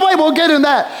beast. Now, wait, we'll get in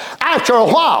that after a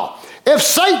while. If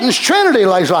Satan's Trinity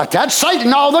lays like that,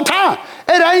 Satan all the time.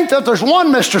 It ain't that there's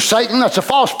one Mr. Satan that's a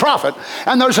false prophet,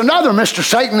 and there's another Mr.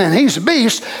 Satan and he's a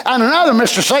beast, and another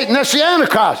Mr. Satan that's the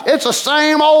Antichrist. It's the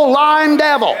same old lying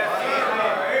devil.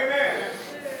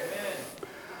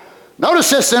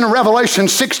 Notice this in Revelation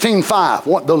 16:5,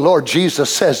 what the Lord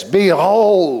Jesus says,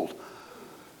 behold.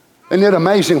 Isn't it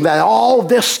amazing that all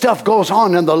this stuff goes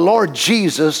on and the Lord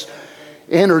Jesus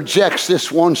interjects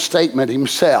this one statement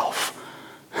himself.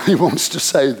 He wants to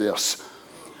say this.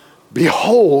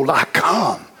 Behold, I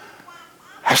come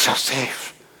as a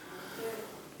thief.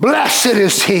 Blessed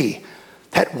is he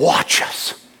that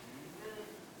watcheth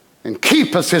and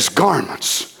keepeth his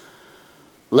garments,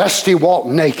 lest he walk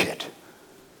naked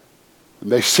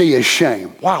and they see his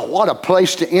shame. Wow, what a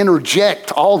place to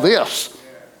interject all this.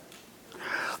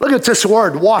 Look at this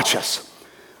word, watcheth.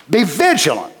 Be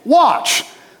vigilant, watch,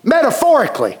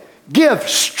 metaphorically, give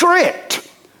strict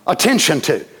attention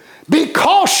to. Be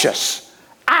cautious,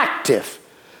 active,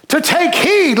 to take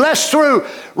heed lest through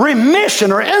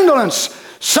remission or indolence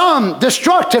some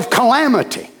destructive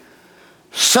calamity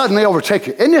suddenly overtake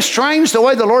you. Isn't it strange the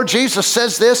way the Lord Jesus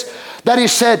says this? That he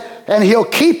said, and he'll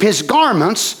keep his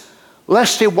garments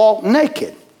lest he walk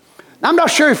naked. Now, I'm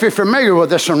not sure if you're familiar with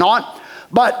this or not,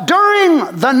 but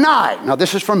during the night, now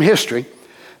this is from history,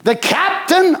 the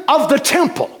captain of the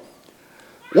temple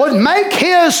would make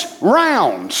his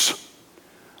rounds.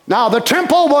 Now, the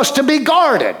temple was to be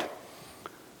guarded.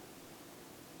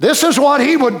 This is what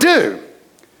he would do.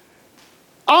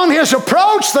 On his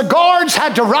approach, the guards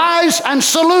had to rise and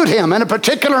salute him in a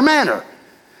particular manner.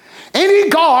 Any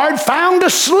guard found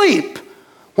asleep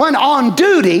when on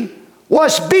duty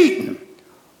was beaten,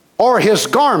 or his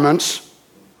garments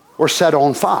were set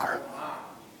on fire.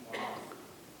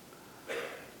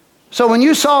 So when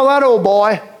you saw that old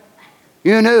boy,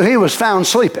 you knew he was found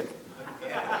sleeping.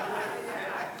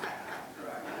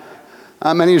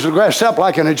 I mean, he's dressed up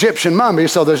like an Egyptian mummy,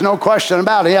 so there's no question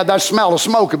about it. He had that smell of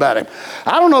smoke about him.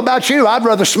 I don't know about you. I'd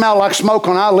rather smell like smoke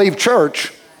when I leave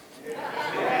church.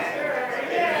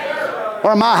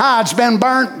 Or my hide's been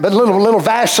burnt, but a little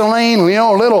Vaseline, you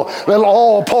know, a little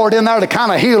oil poured in there to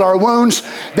kind of heal our wounds,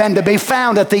 than to be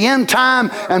found at the end time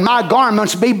and my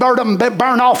garments be burned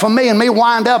off of me and me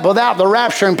wind up without the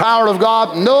rapturing power of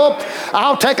God. Nope.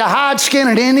 I'll take a hide skin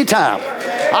at any time.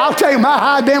 I'll take my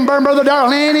hide been burned, Brother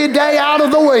Darrell, any day out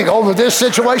of the week over this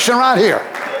situation right here.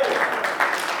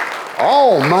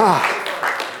 Oh, my.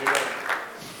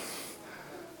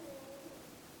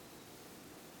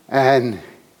 And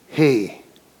he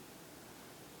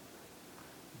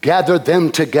gathered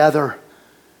them together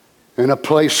in a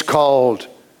place called,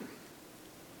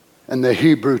 in the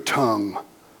Hebrew tongue,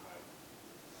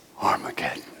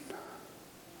 Armageddon.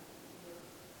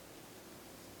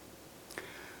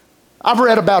 I've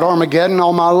read about Armageddon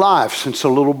all my life since a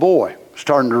little boy,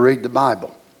 starting to read the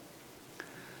Bible.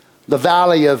 The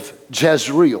Valley of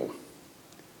Jezreel,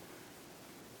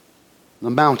 the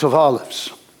Mount of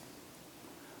Olives,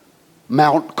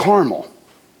 Mount Carmel.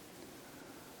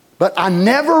 But I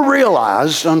never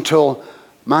realized until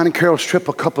mine and Carol's trip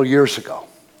a couple of years ago.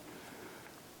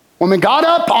 When we got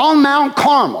up on Mount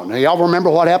Carmel, now y'all remember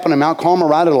what happened in Mount Carmel,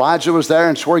 right? Elijah was there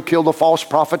and swore he killed the false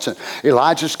prophets, and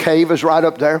Elijah's cave is right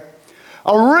up there.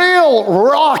 A real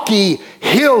rocky,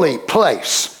 hilly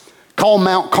place called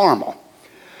Mount Carmel.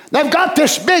 They've got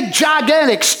this big,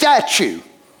 gigantic statue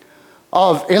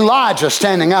of Elijah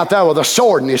standing out there with a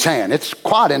sword in his hand. It's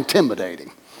quite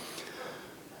intimidating.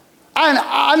 And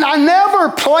I never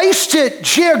placed it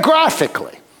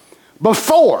geographically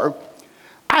before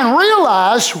and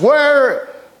realized where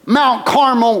Mount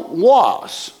Carmel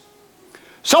was.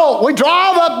 So we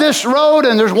drive up this road,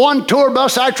 and there's one tour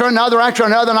bus after another,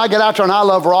 and I get out there, and I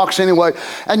love rocks anyway.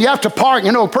 And you have to park,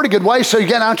 a pretty good way, so you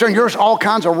get out there, and there's all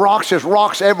kinds of rocks. There's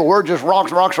rocks everywhere, just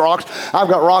rocks. I've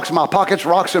got rocks in my pockets,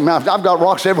 I've got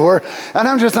rocks everywhere. And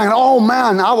I'm just thinking, oh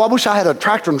man, I wish I had a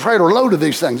tractor and trailer load of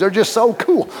these things. They're just so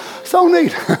cool, so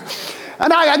neat.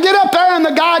 And I get up there, and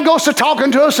the guy goes to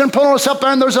talking to us and pulling us up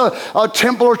there, and there's a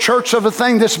temple or church of a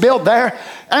thing that's built there.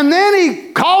 And then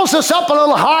he calls us up a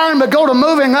little higher, and we go to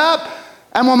moving up.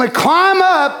 And when we climb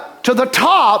up to the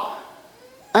top,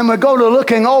 and we go to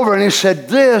looking over, and he said,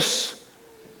 this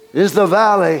is the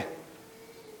valley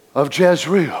of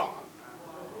Jezreel.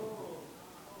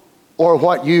 Or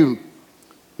what you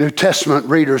New Testament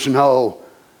readers know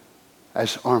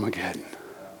as Armageddon.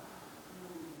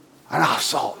 And I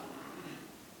thought,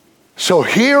 so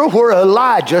here where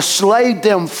Elijah slayed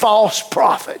them false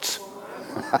prophets.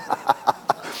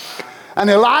 And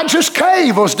Elijah's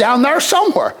cave was down there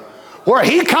somewhere, where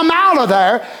he come out of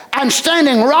there, and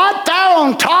standing right there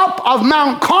on top of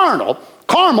Mount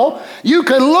Carmel, you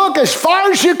could look as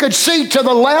far as you could see to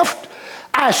the left,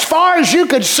 as far as you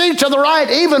could see to the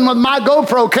right. Even with my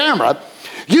GoPro camera,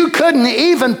 you couldn't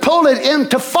even pull it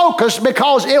into focus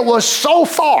because it was so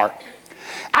far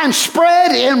and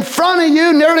spread in front of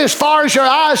you nearly as far as your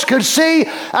eyes could see. And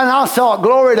I thought,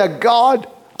 glory to God,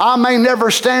 I may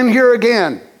never stand here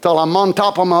again till I'm on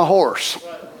top of my horse.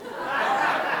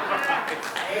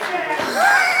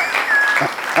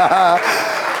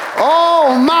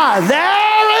 Oh my,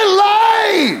 there it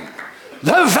lay,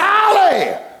 the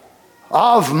valley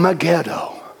of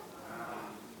Megiddo.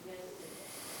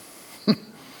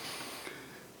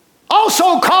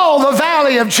 Also called the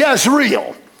valley of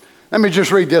Jezreel. Let me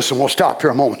just read this and we'll stop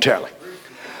here momentarily.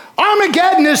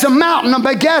 Armageddon is the mountain of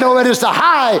Megiddo. It is the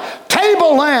high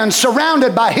tableland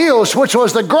surrounded by hills, which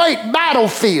was the great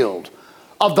battlefield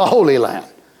of the Holy Land.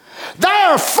 There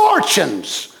are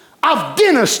fortunes of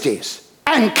dynasties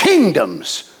and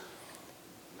kingdoms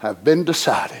have been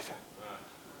decided.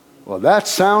 Well, that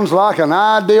sounds like an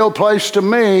ideal place to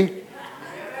me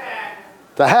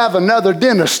to have another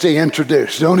dynasty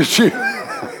introduced, don't it you?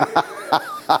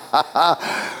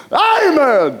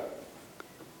 Amen.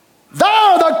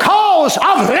 There the cause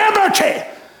of liberty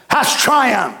has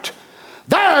triumphed.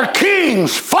 There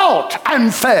kings fought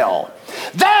and fell.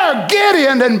 There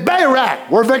Gideon and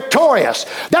Barak were victorious.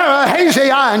 There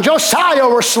Ahaziah and Josiah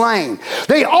were slain.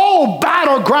 The old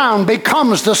battleground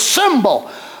becomes the symbol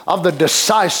of the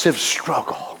decisive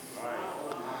struggle.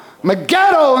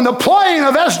 Megiddo and the plain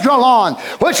of Esdraelon,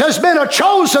 which has been a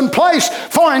chosen place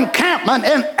for encampment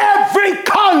in every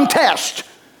contest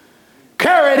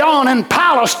carried on in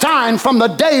Palestine from the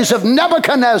days of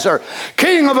Nebuchadnezzar,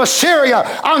 king of Assyria,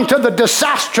 unto the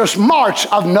disastrous march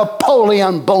of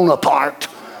Napoleon Bonaparte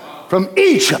from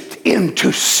Egypt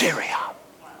into Syria.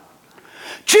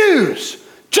 Jews,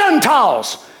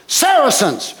 Gentiles,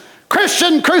 Saracens,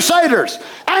 Christian crusaders,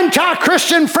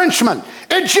 anti-Christian Frenchmen,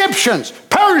 Egyptians,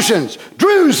 Persians,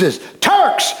 Druzes,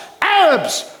 Turks,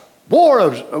 Arabs,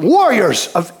 warriors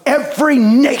of every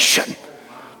nation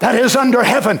that is under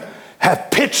heaven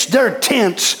have pitched their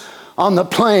tents on the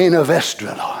plain of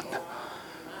Esdraelon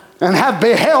and have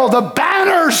beheld the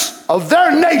banners of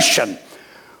their nation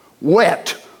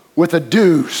wet with the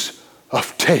dews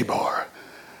of Tabor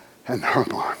and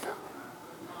Hermon.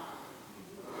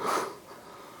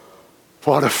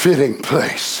 What a fitting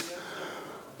place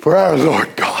for our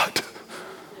Lord God.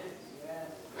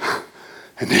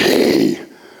 And He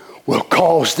will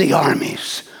cause the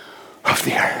armies of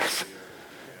the earth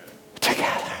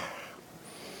together.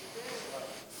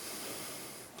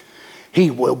 He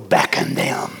will beckon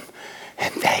them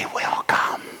and they will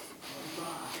come.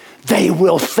 They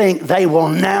will think they will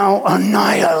now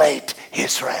annihilate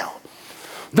Israel.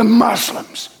 The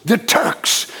Muslims, the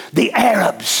Turks, the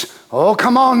Arabs. Oh,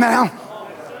 come on now.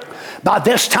 By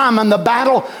this time in the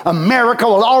battle, America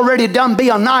will already done be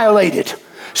annihilated.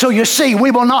 So you see,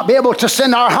 we will not be able to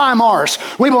send our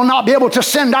HIMARS. We will not be able to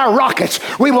send our rockets.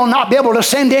 We will not be able to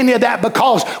send any of that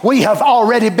because we have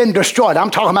already been destroyed.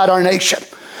 I'm talking about our nation.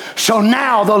 So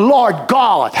now the Lord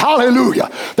God, hallelujah,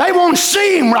 they won't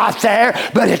see him right there,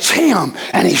 but it's him,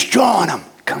 and he's drawing them.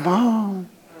 Come on.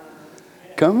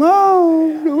 Come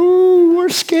on. Ooh, we're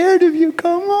scared of you.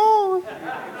 Come on.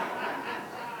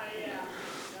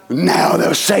 Now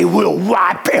they'll say, we'll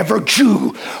wipe every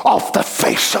Jew off the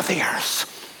face of the earth.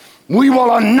 We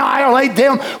will annihilate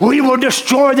them. We will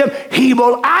destroy them. He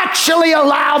will actually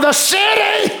allow the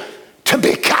city to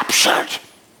be captured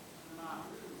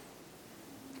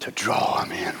to draw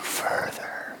them in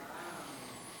further.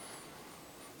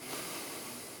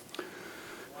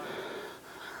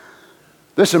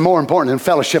 This is more important than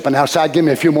fellowshipping outside. Give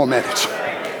me a few more minutes.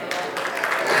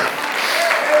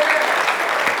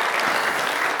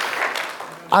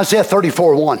 Isaiah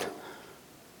 34:1.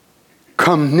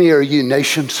 Come near, ye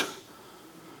nations,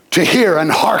 to hear and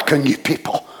hearken, ye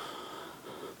people.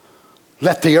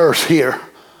 Let the earth hear,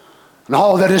 and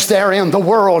all that is therein, the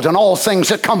world, and all things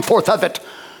that come forth of it.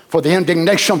 For the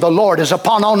indignation of the Lord is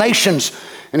upon all nations,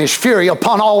 and his fury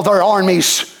upon all their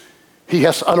armies. He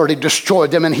hath utterly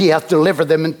destroyed them, and he hath delivered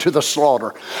them into the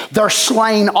slaughter. Their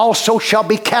slain also shall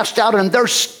be cast out, and their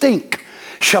stink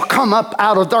shall come up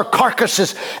out of their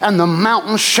carcasses, and the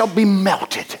mountains shall be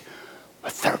melted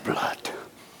with their blood.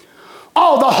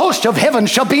 All the host of heaven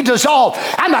shall be dissolved,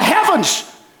 and the heavens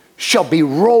shall be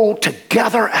rolled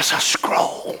together as a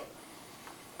scroll.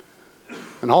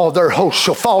 And all their hosts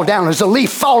shall fall down as a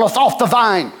leaf falleth off the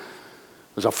vine,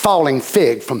 as a falling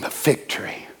fig from the fig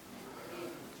tree.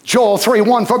 Joel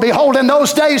 3:1, for behold, in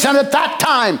those days and at that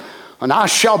time, and I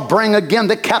shall bring again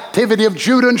the captivity of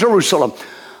Judah and Jerusalem,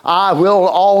 I will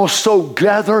also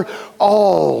gather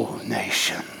all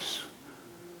nations.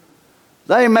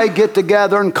 They may get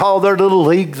together and call their little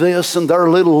league this and their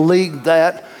little league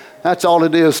that. That's all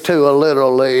it is to a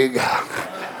little league.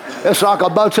 It's like a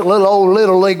bunch of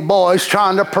little league boys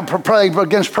trying to play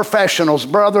against professionals.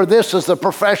 Brother, this is the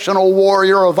professional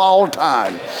warrior of all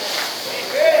time.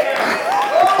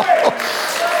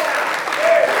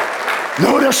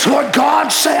 Notice what God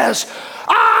says.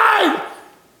 I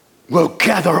will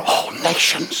gather all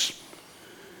nations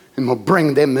and will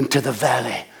bring them into the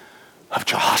valley of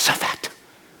Jehoshaphat,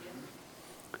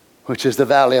 which is the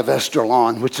valley of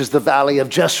Esdraelon, which is the valley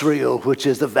of Jezreel, which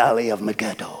is the valley of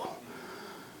Megiddo,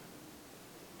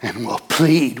 and will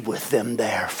plead with them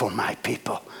there for my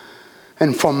people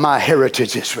and for my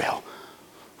heritage Israel,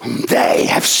 whom they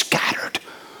have scattered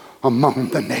among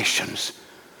the nations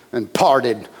and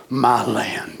parted my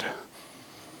land.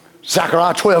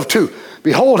 Zechariah 12:2.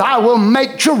 Behold, I will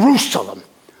make Jerusalem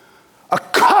a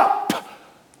cup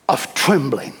of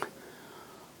trembling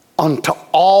unto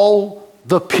all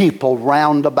the people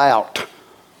round about,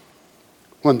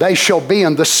 when they shall be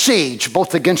in the siege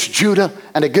both against Judah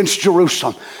and against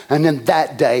Jerusalem. And in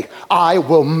that day I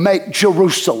will make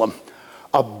Jerusalem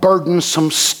a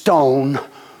burdensome stone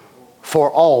for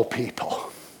all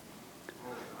people.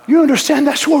 You understand?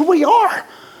 That's where we are.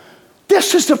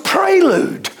 This is the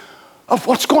prelude of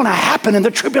what's going to happen in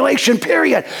the tribulation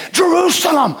period.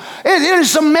 Jerusalem, it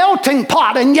is a melting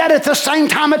pot, and yet at the same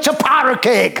time it's a powder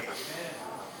keg.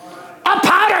 A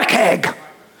powder keg.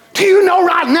 Do you know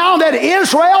right now that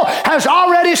Israel has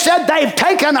already said they've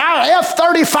taken our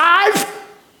F-35?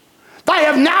 They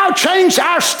have now changed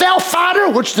our stealth fighter,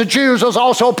 which the Jews was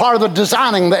also part of the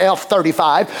designing the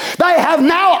F-35. They have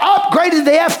now upgraded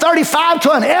the F-35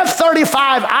 to an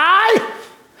F-35I.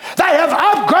 They have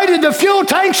upgraded the fuel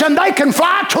tanks, and they can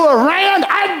fly to Iran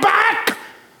and back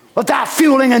without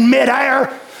fueling in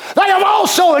midair. They have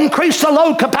also increased the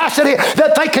load capacity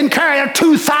that they can carry a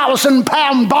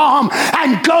 2,000-pound bomb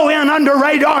and go in under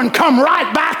radar and come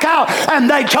right back out. And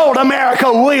they told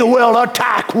America, we will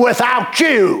attack without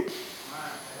you.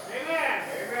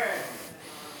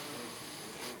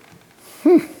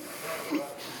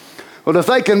 Well, if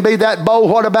they can be that bold,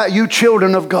 what about you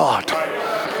children of God?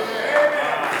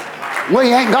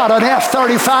 We ain't got an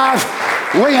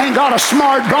F-35. We ain't got a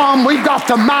smart bomb. We've got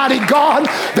the mighty God,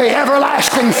 the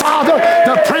everlasting Father,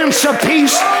 the Prince of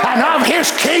Peace, and of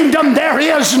his kingdom there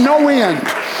is no end.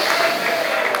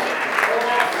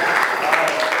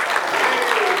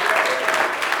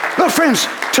 But friends,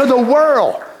 to the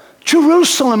world,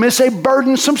 Jerusalem is a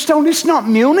burdensome stone. It's not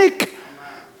Munich.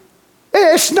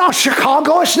 It's not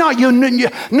Chicago. It's not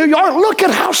New York. Look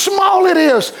at how small it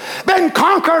is. Been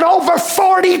conquered over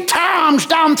 40 times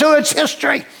down through its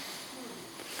history.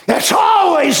 It's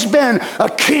always been a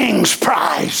king's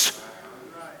prize.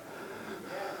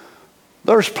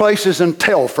 There's places in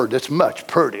Telford that's much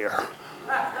prettier.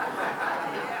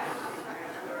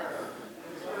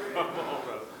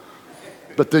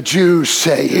 But the Jews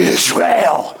say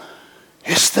Israel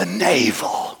is the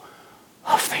navel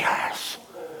of the earth.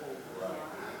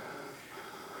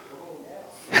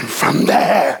 And from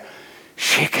there,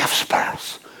 she gives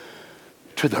birth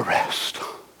to the rest.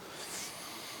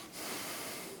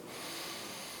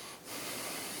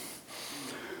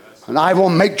 And I will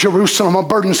make Jerusalem a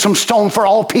burdensome stone for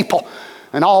all people,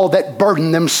 and all that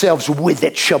burden themselves with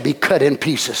it shall be cut in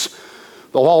pieces,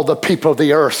 though all the people of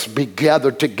the earth be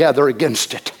gathered together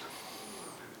against it.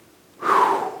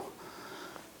 Whew.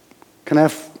 Can I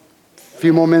have a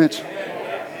few more minutes?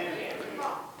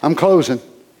 I'm closing.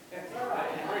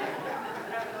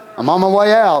 I'm on my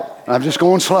way out. I'm just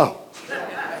going slow.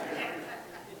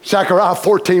 Zechariah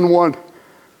 14:1.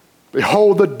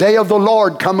 Behold, the day of the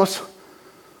Lord cometh.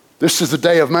 This is the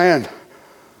day of man.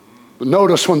 But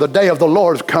notice, when the day of the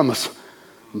Lord cometh,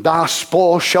 thy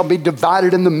spoil shall be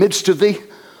divided in the midst of thee.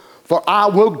 For I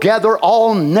will gather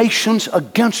all nations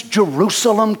against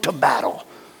Jerusalem to battle.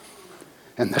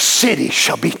 And the city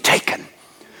shall be taken,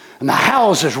 and the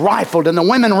houses rifled, and the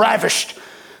women ravished.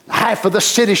 Half of the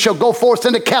city shall go forth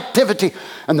into captivity,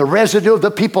 and the residue of the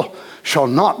people shall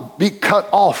not be cut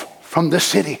off from the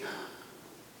city.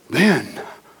 Then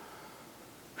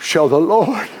shall the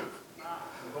Lord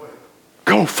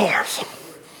go forth.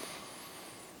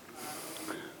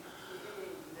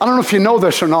 I don't know if you know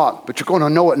this or not, but you're going to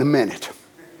know it in a minute.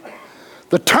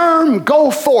 The term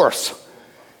go forth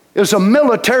is a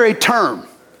military term.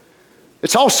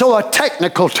 It's also a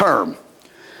technical term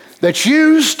that's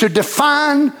used to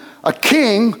define a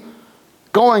king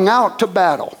going out to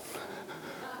battle.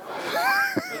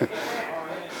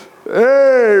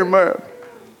 Amen.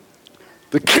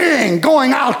 The king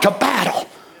going out to battle.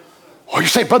 Oh, you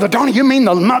say, Brother Donnie, you mean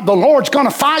the Lord's going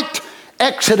to fight?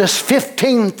 Exodus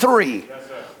 15:3.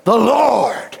 The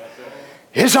Lord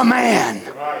is a man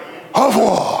of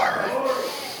war.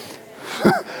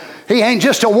 He ain't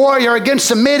just a warrior against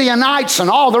the Midianites and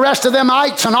all the rest of them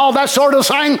ites and all that sort of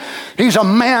thing. He's a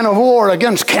man of war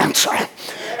against cancer.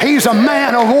 He's a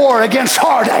man of war against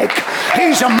heartache.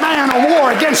 He's a man of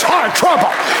war against heart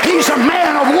trouble. He's a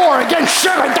man of war against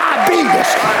sugar diabetes.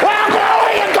 Well,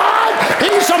 glory to God,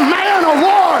 he's a man of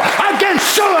war against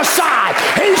suicide.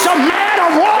 He's a man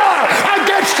of war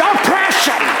against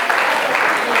oppression.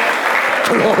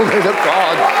 Glory to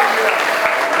God.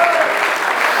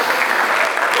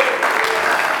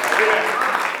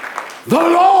 The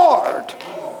Lord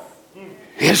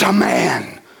is a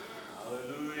man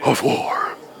of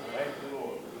war.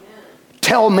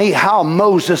 Tell me how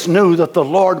Moses knew that the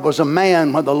Lord was a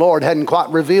man when the Lord hadn't quite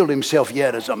revealed himself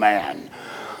yet as a man.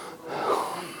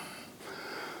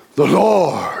 The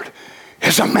Lord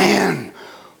is a man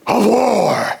of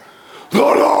war. The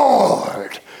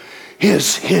Lord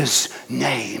is his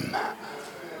name.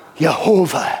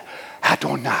 Jehovah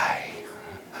Adonai.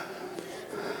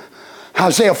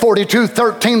 Isaiah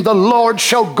 42:13, the Lord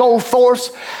shall go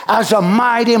forth as a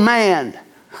mighty man.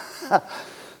 Now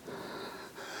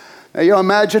you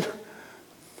imagine?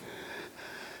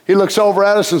 He looks over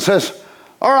at us and says,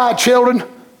 all right, children,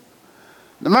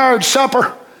 the marriage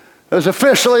supper is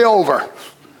officially over.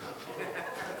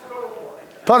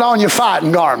 Put on your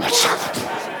fighting garments.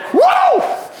 Woo!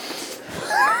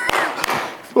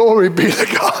 Glory be to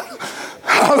God.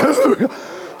 Hallelujah.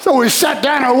 So we sat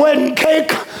down our wedding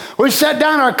cake. We set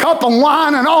down our cup of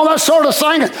wine and all that sort of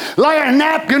thing, and lay our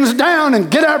napkins down and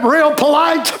get up real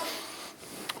polite.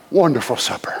 Wonderful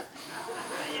supper.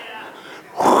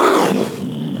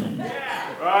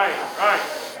 Right.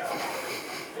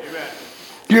 Amen.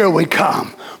 Here we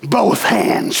come, both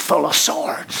hands full of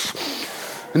swords.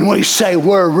 And we say,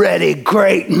 we're ready,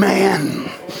 great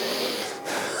man.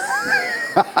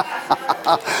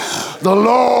 The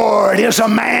Lord is a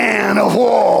man of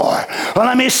war. Well,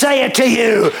 let me say it to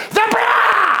you. The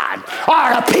bride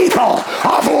are a people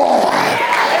of war.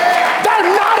 They're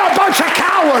not a bunch of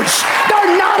cowards.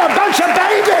 They're not a bunch of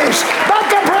babies. But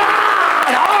the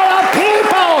bride are a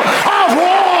people of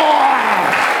war.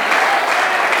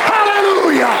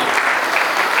 Hallelujah.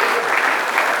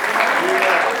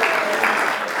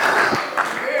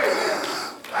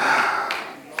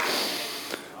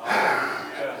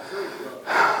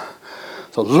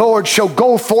 The Lord shall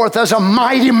go forth as a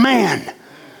mighty man.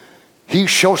 He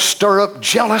shall stir up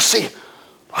jealousy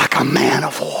like a man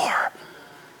of war.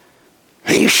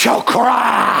 He shall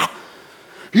cry,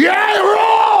 yea,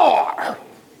 roar.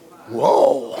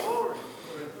 Whoa.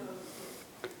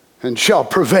 And shall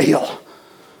prevail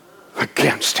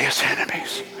against his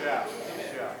enemies.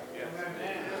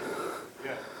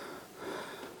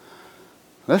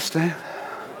 Let's stand.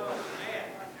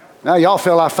 Now y'all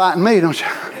feel like fighting me, don't you?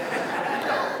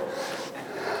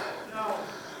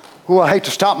 Oh, I hate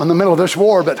to stop in the middle of this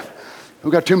war, but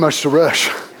we've got too much to rush.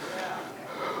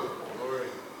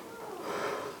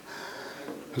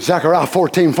 Zechariah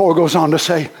 14:4 goes on to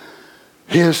say,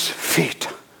 his feet.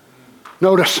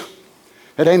 Notice,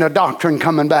 it ain't a doctrine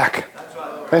coming back.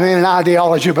 It ain't an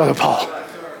ideology, Brother Paul.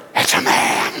 It's a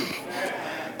man.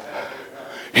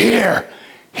 Here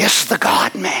is the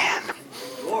God-man.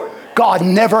 God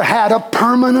never had a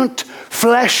permanent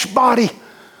flesh body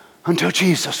until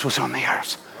Jesus was on the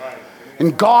earth.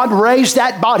 And God raised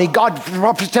that body. God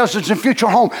tells us in future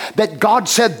home that God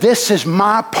said, this is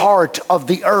my part of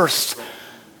the earth.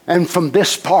 And from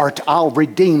this part, I'll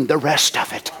redeem the rest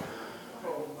of it.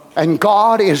 And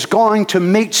God is going to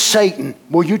meet Satan.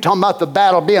 Well, you're talking about the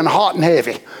battle being hot and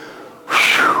heavy.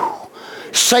 Whew.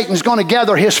 Satan's going to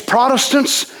gather his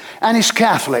Protestants and his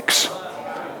Catholics.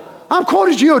 I'm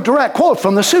quoting you a direct quote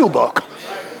from the Seal Book.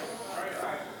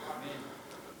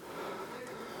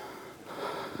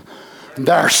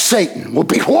 There Satan will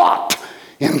be what?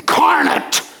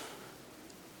 Incarnate.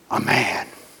 A man.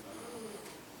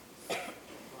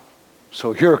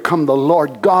 So here come the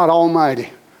Lord God Almighty.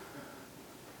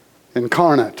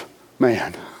 Incarnate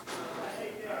man.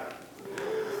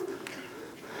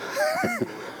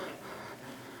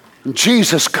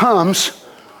 Jesus comes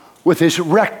with his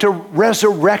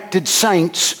resurrected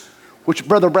saints, which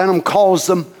Brother Branham calls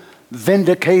them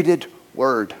vindicated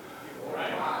word.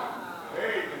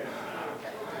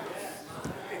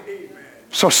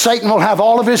 So Satan will have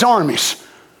all of his armies.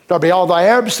 There'll be all the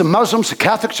Arabs, the Muslims, the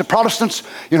Catholics, the Protestants,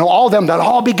 all of them, they'll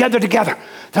all be gathered together.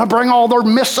 They'll bring all their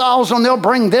missiles and they'll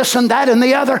bring this and that and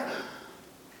the other.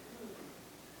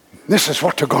 This is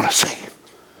what they're going to see.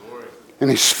 And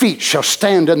his feet shall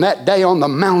stand in that day on the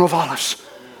Mount of Olives,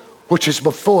 which is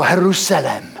before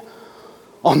Jerusalem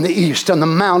on the east. And the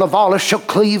Mount of Olives shall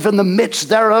cleave in the midst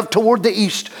thereof toward the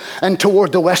east and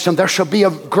toward the west. And there shall be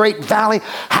a great valley.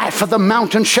 Half of the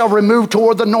mountain shall remove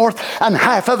toward the north and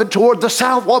half of it toward the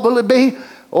south. What will it be?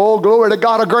 Oh, glory to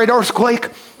God, a great earthquake.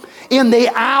 In the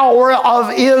hour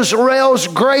of Israel's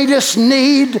greatest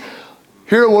need,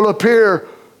 here will appear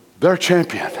their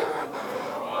champion.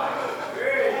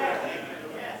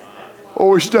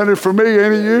 Oh, he's done it for me,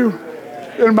 ain't he you?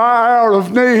 In my hour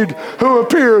of need, who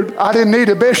appeared? I didn't need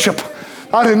a bishop.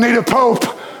 I didn't need a pope.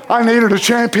 I needed a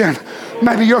champion.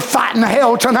 Maybe you're fighting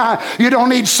hell tonight. You don't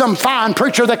need some fine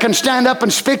preacher that can stand up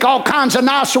and speak all kinds of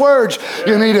nice words.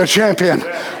 You need a champion.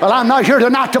 Well, I'm not here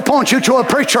tonight to point you to a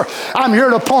preacher. I'm here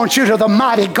to point you to the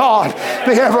mighty God,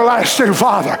 the everlasting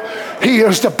Father. He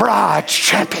is the bride's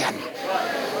champion.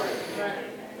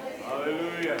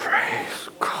 Hallelujah. Praise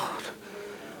God.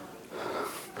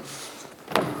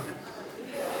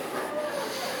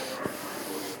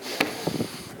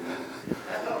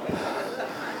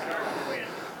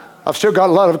 I've still got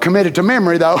a lot of it committed to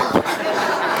memory, though. Oh,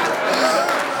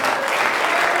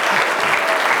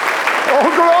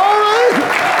 glory!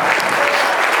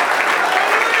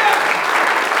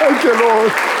 Thank you,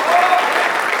 Lord.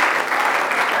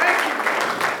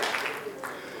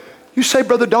 You say,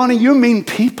 Brother Donnie, you mean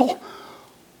people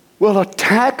will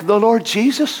attack the Lord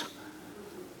Jesus?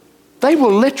 They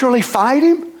will literally fight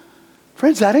him?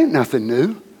 Friends, that ain't nothing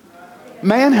new.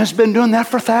 Man has been doing that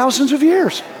for thousands of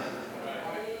years.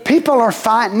 People are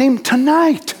fighting him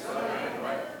tonight.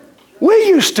 We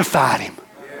used to fight him.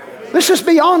 Let's just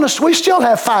be honest. We still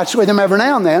have fights with him every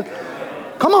now and then.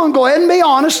 Come on, go ahead and be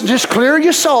honest and just clear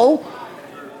your soul.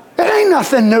 It ain't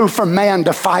nothing new for man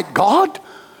to fight God.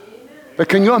 But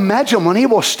can you imagine when he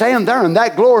will stand there in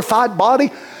that glorified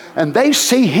body and they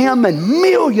see him and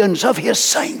millions of his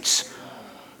saints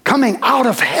coming out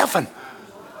of heaven.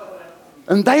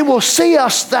 And they will see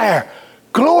us there,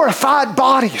 glorified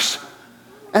bodies.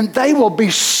 And they will be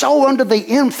so under the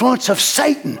influence of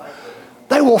Satan,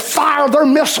 they will fire their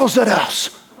missiles at us.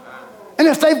 And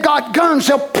if they've got guns,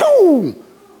 they'll pew,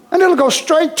 and it'll go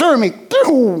straight to me.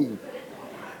 Pew.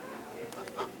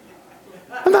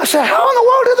 And I say, how in the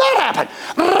world did that happen?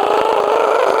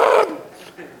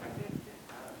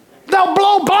 They'll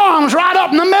blow bombs right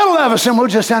up in the middle of us, and we'll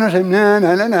just stand there and say, nah,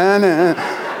 nah, nah, nah, nah.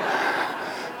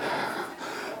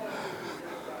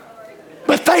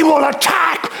 But they will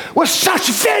attack with such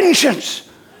vengeance.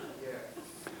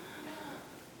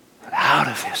 And out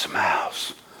of his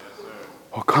mouth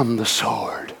will come the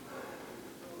sword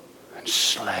and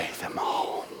slay them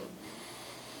all.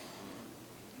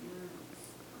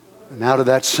 And out of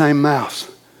that same mouth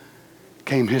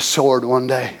came his sword one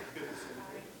day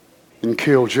and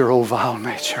killed your old vile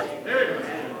nature.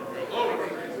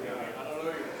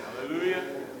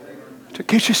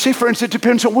 Can't you see, friends, it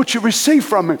depends on what you receive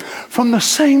from him. From the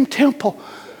same temple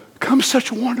comes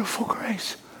such wonderful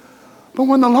grace. But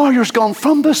when the lawyer's gone,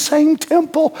 from the same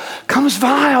temple comes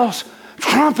vials,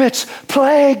 trumpets,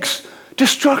 plagues,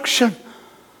 destruction.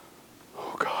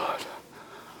 Oh God,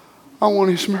 I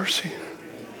want His mercy.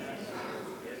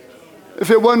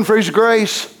 If it wasn't for His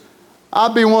grace,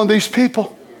 I'd be one of these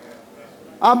people.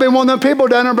 I'd be one of them people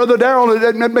down there, Brother Darrell,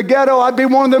 at the ghetto. I'd be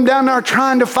one of them down there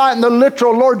trying to fight in the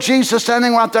literal Lord Jesus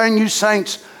standing right there in you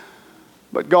saints.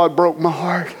 But God broke my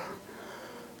heart.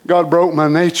 God broke my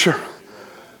nature.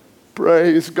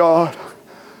 Praise God.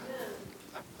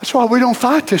 That's why we don't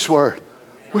fight this word.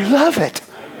 We love it.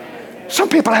 Some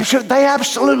people, they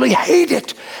absolutely hate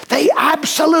it. They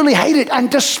absolutely hate it and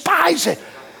despise it.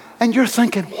 And you're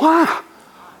thinking, why?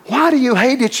 Why do you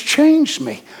hate it? It's changed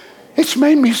me. It's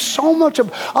made me so much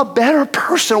a better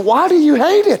person. Why do you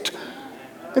hate it?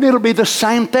 And it'll be the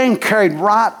same thing carried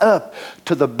right up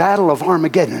to the battle of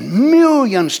Armageddon.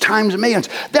 Millions times millions.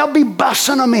 They'll be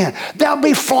bussing them in. They'll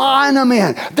be flying them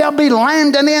in. They'll be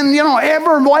landing in,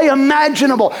 every way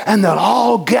imaginable. And they'll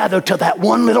all gather to that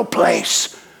one little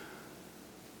place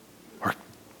where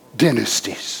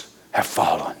dynasties have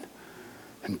fallen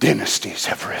and dynasties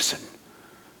have risen.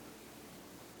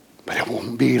 But it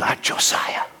won't be like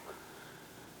Josiah.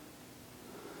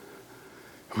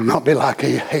 It will not be like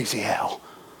Ahaziel.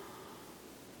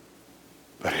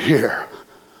 But here,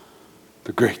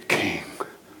 the great King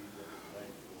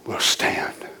will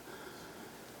stand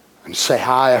and say,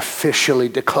 I officially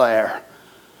declare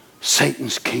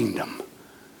Satan's kingdom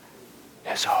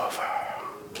is over.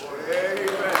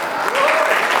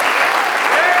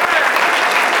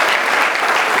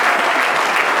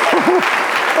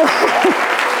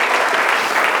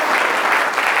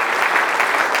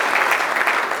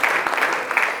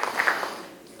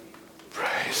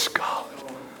 Praise God.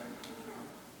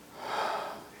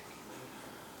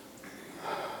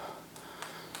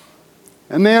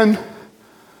 And then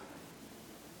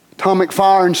atomic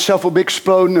fire and stuff will be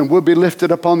exploding and we'll be lifted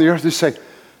up on the earth and say,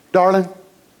 darling,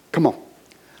 come on.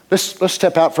 Let's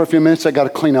step out for a few minutes. I got to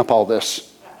clean up all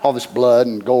this blood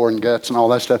and gore and guts and all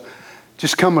that stuff.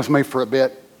 Just come with me for a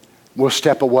bit. We'll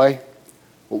step away,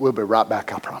 but we'll be right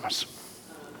back, I promise.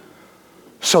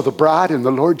 So the bride and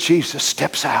the Lord Jesus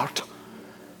steps out,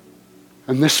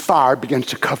 and this fire begins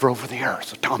to cover over the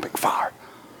earth, atomic fire.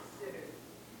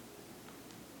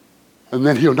 And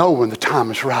then He'll know when the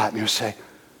time is right, and He'll say,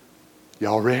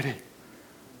 y'all ready?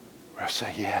 We'll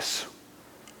say, yes.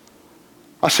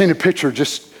 I seen a picture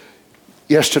just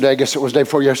yesterday, I guess it was the day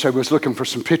before yesterday. I was looking for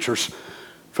some pictures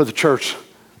for the church.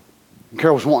 And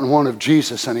Carol was wanting one of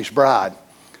Jesus and His bride.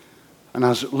 And I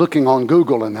was looking on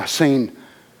Google and I seen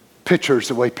pictures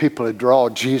the way people had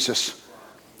drawn Jesus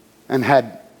and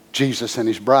had Jesus and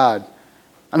His bride.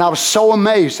 And I was so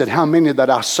amazed at how many that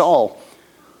I saw.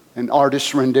 An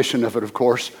artist's rendition of it, of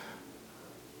course.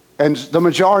 And the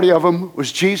majority of them was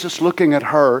Jesus looking at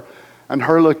her and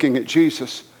her looking at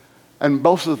Jesus. And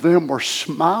both of them were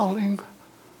smiling.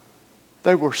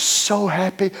 They were so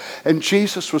happy. And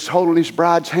Jesus was holding His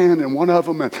bride's hand in one of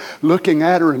them and looking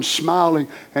at her and smiling.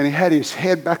 And He had His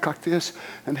head back like this.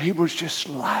 And He was just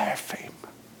laughing.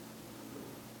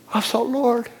 I thought,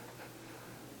 Lord,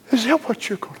 is that what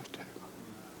you're going to do?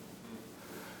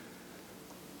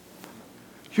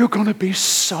 You're going to be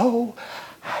so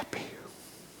happy.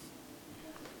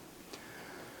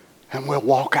 And we'll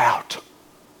walk out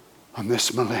on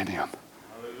this millennium.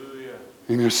 Hallelujah.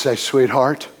 And you'll say,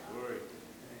 sweetheart,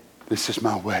 this is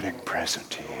my wedding present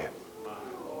to you.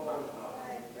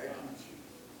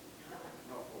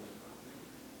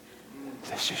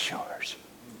 This is yours.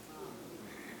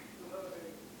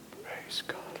 Praise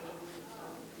God.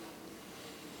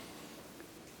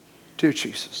 Dear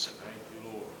Jesus,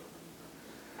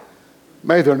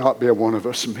 may there not be a one of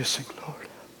us missing, Lord.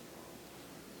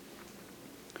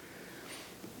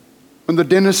 When the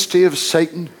dynasty of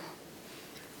Satan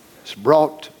is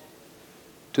brought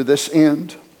to this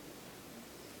end,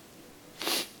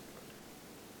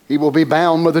 he will be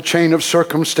bound with a chain of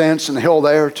circumstance and held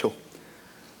there till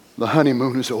the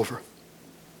honeymoon is over.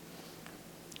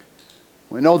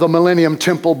 We know the millennium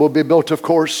temple will be built, of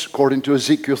course, according to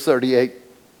Ezekiel 38.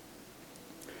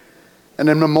 And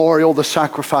in memorial, the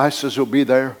sacrifices will be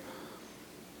there.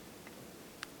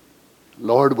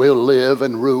 Lord, we'll live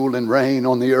and rule and reign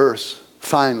on the earth.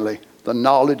 Finally, the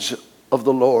knowledge of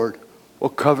the Lord will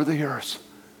cover the earth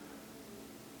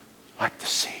like the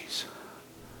seas.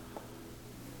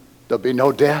 There'll be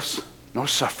no death, no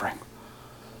suffering.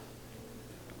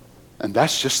 And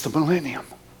that's just the millennium.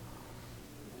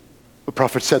 The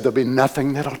prophet said there'll be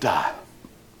nothing that'll die.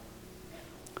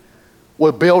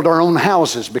 We'll build our own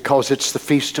houses because it's the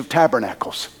Feast of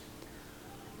Tabernacles.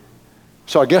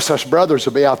 So I guess us brothers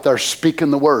will be out there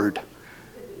speaking the word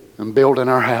and building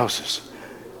our houses.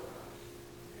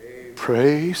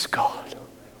 Praise God.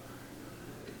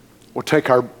 We'll take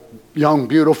our young,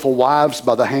 beautiful wives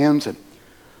by the hands and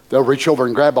they'll reach over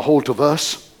and grab a hold of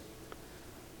us.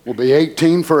 We'll be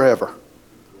 18 forever.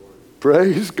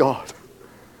 Praise God.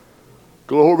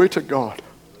 Glory to God.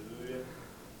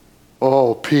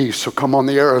 Oh, peace will come on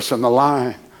the earth, and the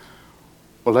lion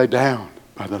will lay down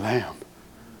by the lamb.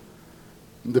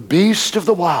 The beast of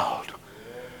the wild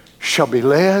shall be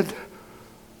led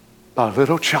by a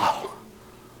little child.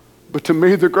 But to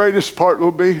me, the greatest part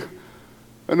will be,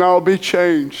 and I'll be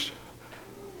changed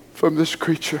from this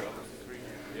creature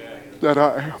that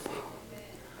I am.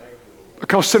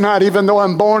 Because tonight, even though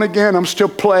I'm born again, I'm still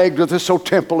plagued with this old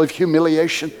temple of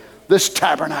humiliation, this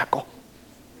tabernacle.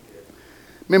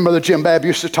 Remember, Brother Jim Babb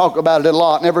used to talk about it a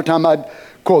lot, and every time I'd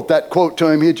quote that quote to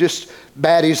him, he'd just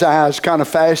bat his eyes kind of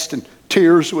fast, and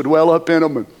tears would well up in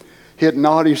him, and he'd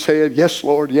nod his head, yes,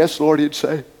 Lord, he'd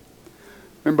say.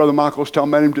 And Brother Michael was talking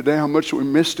about him today, how much we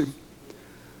missed him.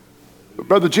 But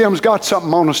Brother Jim's got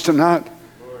something on us tonight.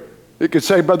 You could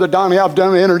say, Brother Donnie, I've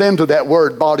entered into that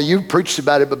word body. You've preached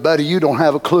about it, but buddy, you don't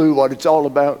have a clue what it's all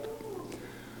about.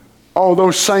 All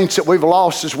those saints that we've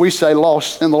lost, as we say,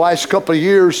 lost in the last couple of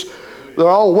years, they're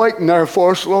all waiting there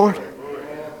for us, Lord.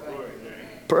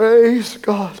 Praise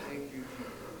God.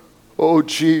 Oh,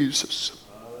 Jesus.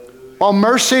 While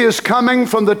mercy is coming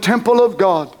from the temple of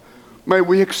God, may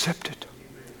we accept it.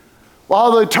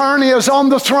 While the attorney is on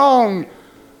the throne,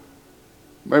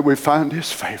 may we find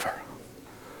his favor.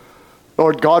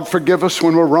 Lord God, forgive us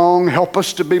when we're wrong. Help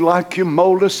us to be like you.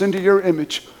 Mold us into your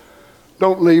image.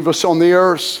 Don't leave us on the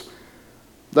earth,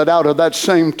 that out of that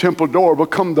same temple door will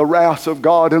come the wrath of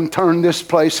God and turn this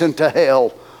place into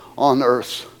hell on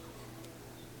earth.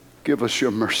 Give us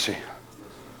your mercy.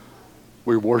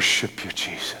 We worship you,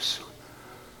 Jesus.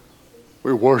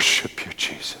 We worship you,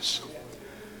 Jesus.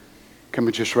 Can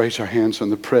we just raise our hands in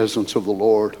the presence of the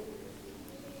Lord?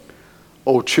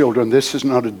 Oh, children, this is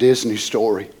not a Disney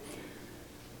story.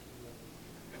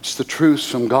 It's the truth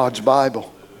from God's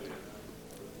Bible.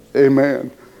 Amen.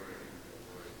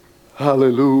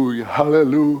 Hallelujah,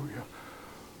 hallelujah.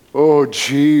 Oh,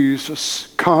 Jesus,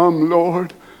 come,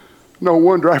 Lord. No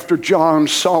wonder after John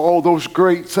saw all those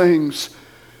great things,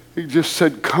 he just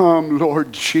said, come,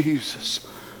 Lord Jesus.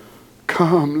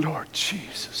 Come, Lord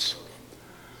Jesus.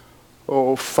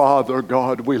 Oh, Father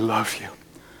God, we love you.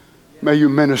 May you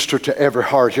minister to every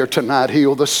heart here tonight.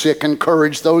 Heal the sick,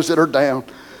 encourage those that are down.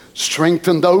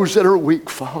 Strengthen those that are weak,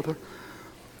 Father.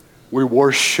 We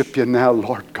worship you now,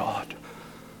 Lord God.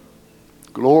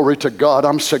 Glory to God.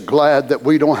 I'm so glad that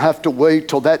we don't have to wait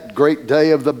till that great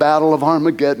day of the battle of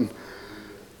Armageddon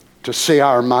to see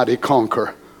our mighty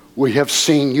conqueror. We have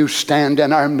seen you stand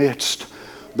in our midst,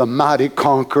 the mighty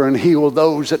conqueror, and heal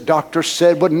those that doctors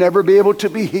said would never be able to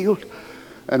be healed.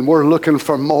 And we're looking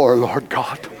for more, Lord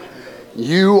God.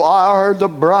 You are the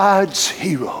bride's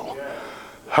hero.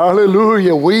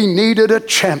 Hallelujah. We needed a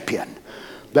champion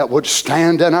that would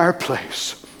stand in our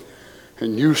place.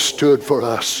 And you stood for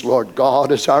us, Lord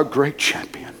God, as our great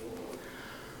champion.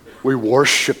 We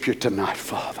worship you tonight,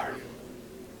 Father.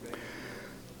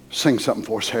 Sing something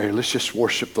for us, Harry. Let's just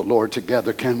worship the Lord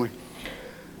together, can we?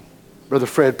 Brother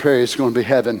Fred Perry is going to be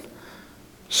having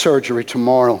surgery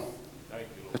tomorrow.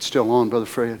 That's still on, Brother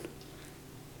Fred?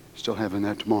 Still having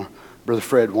that tomorrow. Brother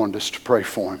Fred wanted us to pray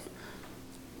for him.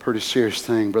 Pretty serious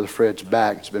thing. Brother Fred's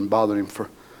back. It's been bothering him for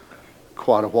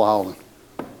quite a while.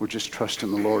 And we're just trusting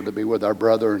the Lord to be with our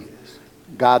brother and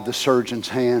guide the surgeon's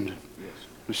hand.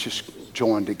 Let's just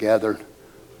join together.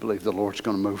 I believe the Lord's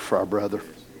going to move for our brother.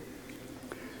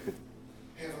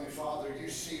 Heavenly Father, you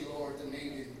see, Lord, the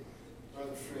need in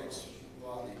Brother Fred's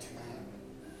body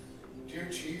tonight. Dear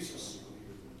Jesus,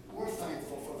 we're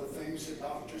thankful for the things that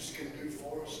doctors can do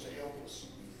for us to help us.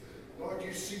 Lord,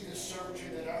 you see the surgery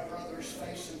that our brother is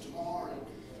facing tomorrow.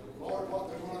 Lord, what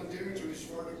they're going to do to his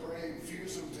vertebrae and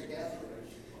fuse them together.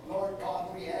 Lord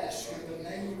God, we ask in the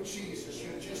name of Jesus,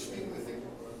 you'll just be with him.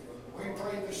 We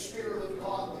pray the Spirit of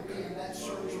God would be in that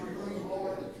surgery room,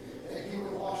 Lord, that you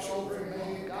would watch over him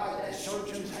and guide that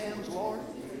surgeon's hands, Lord.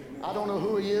 I don't know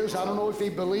who he is. I don't know if he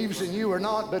believes in you or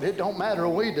not, but it don't matter.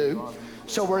 We do.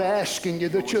 So we're asking you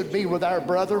that you'd be with our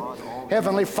brother.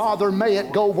 Heavenly Father, may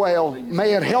it go well.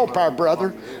 May it help our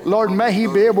brother. Lord, may he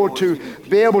be able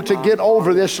to get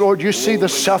over this, Lord. You see the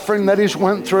suffering that he's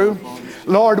went through.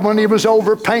 Lord, when he was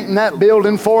over painting that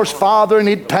building for us, Father, and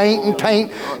he'd paint and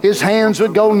paint, his hands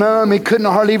would go numb. He couldn't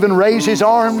hardly even raise his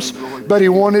arms, but he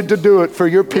wanted to do it for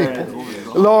your people.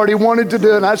 Lord, he wanted to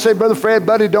do it. And I'd say, Brother Fred,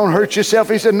 buddy, don't hurt yourself.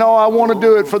 He said, no, I want to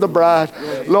do it for the bride.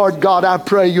 Lord God, I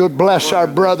pray you would bless our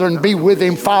brother and be with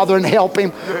him, Father, and help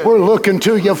him. We're looking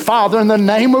to you, Father, in the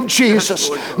name of Jesus.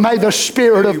 May the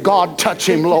Spirit of God touch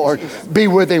him, Lord. Be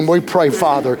with him, we pray,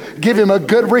 Father. Give him a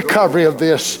good recovery of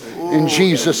this. In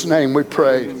Jesus' name we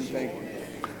pray.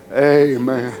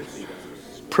 Amen.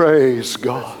 Praise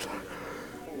God.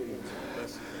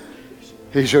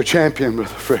 He's your champion,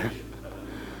 Brother Fred.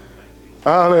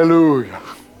 Hallelujah.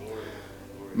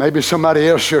 Maybe somebody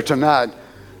else here tonight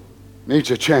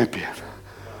needs a champion.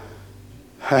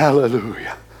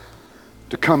 Hallelujah.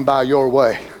 To come by your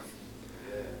way.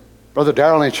 Brother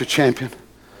Darrell ain't your champion.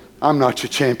 I'm not your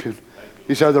champion.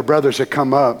 These other brothers that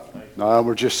come up, no,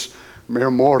 we're just mere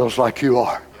mortals like you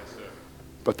are.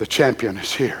 But the champion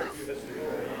is here.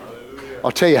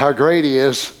 I'll tell you how great he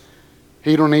is.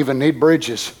 He don't even need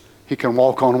bridges. He can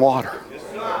walk on water.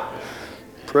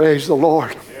 Praise the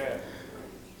Lord.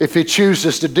 If he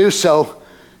chooses to do so,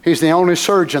 he's the only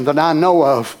surgeon that I know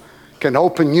of can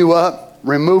open you up,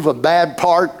 remove a bad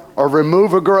part, or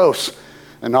remove a growth,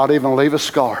 and not even leave a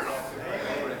scar.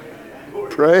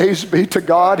 Praise be to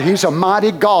God. He's a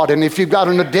mighty God. And if you've got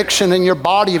an addiction in your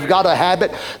body, you've got a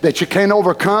habit that you can't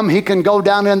overcome, he can go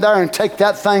down in there and take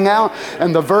that thing out,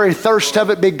 and the very thirst of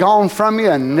it be gone from you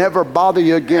and never bother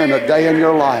you again a day in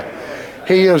your life.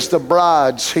 He is the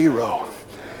bride's hero.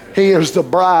 He is the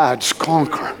bride's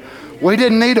conqueror. We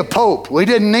didn't need a pope. We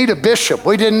didn't need a bishop.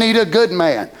 We didn't need a good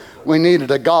man. We needed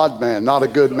a God man, not a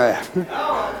good man.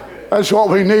 That's what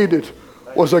we needed,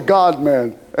 was a God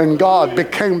man. And God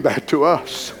became that to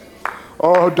us.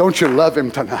 Oh, don't you love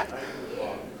him tonight?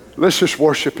 Let's just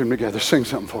worship him together. Sing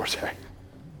something for us, hey.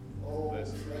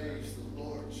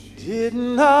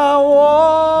 Didn't I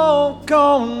walk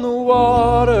on the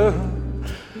water?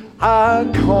 I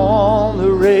calmed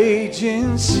the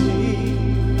raging sea,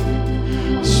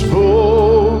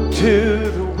 spoke to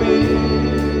the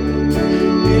wind,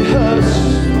 it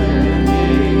hushed when it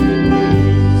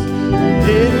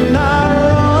didn't I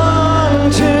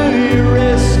run to your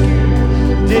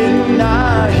rescue? Didn't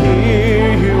I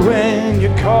hear you when you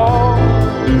called?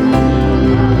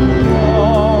 I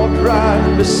walked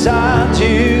right beside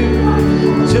you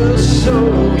just so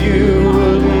you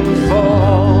wouldn't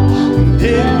fall.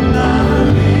 Didn't I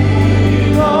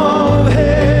leave all of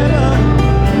heaven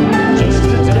just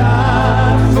to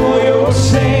die for your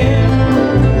sin?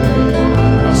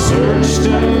 I searched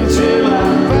until I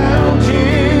found you,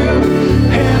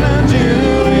 and I do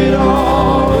it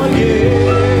all again.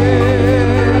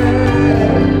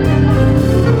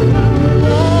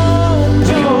 Walked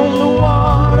on the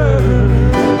water,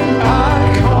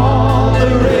 I calmed the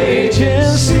raging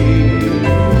sea.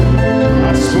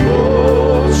 I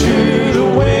spoke to the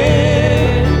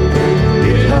wind,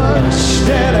 it hushed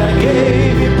and I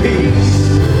gave you peace.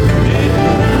 Didn't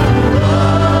I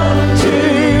run to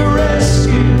your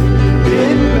rescue?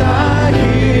 Didn't I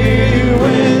hear you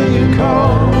when you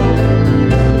called?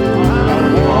 I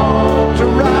walked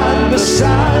right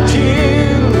beside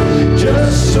you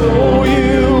just so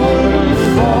you wouldn't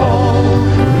fall.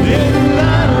 Didn't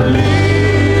I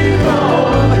leave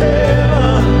all of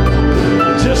heaven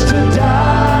just to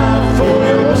die for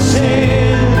your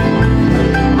sin?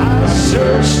 I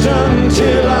searched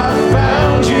until I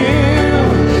found you,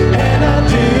 and I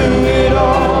do it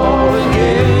all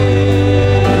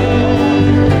again.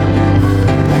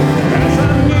 As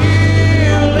I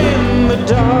kneel in the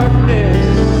darkness,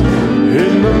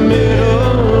 in the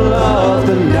middle of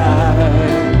the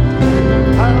night,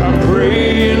 I'm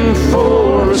praying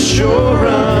for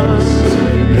assurance,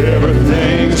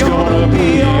 everything's gonna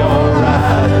be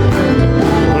alright.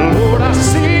 Lord, I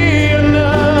see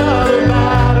another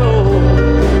battle,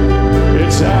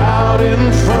 it's out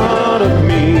in front of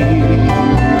me,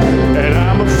 and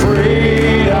I'm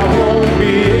afraid I won't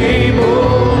be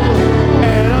able,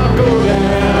 and I'll go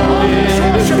down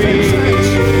in defeat.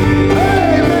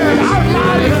 Amen. Our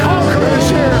mighty conqueror is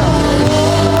here.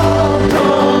 Walked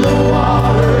on the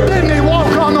water, Didn't he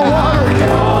walk on the water?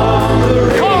 calm the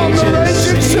Calm the raging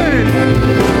raging sea.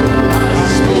 I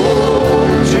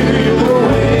spoke to the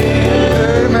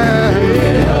wind, Amen.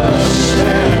 it hushed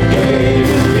and I gave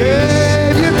you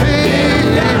Gave you peace.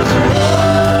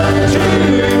 run to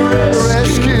your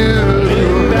rescue.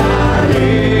 Didn't I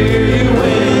hear you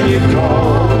when you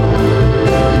called?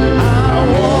 I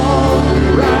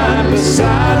walked right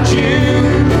beside you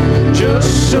just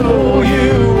so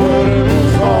you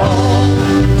wouldn't fall.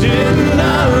 Didn't I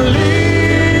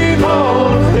leave all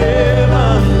of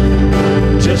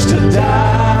heaven just to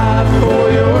die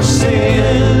for your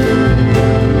sin?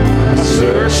 I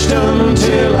searched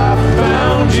until I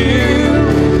found you,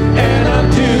 and I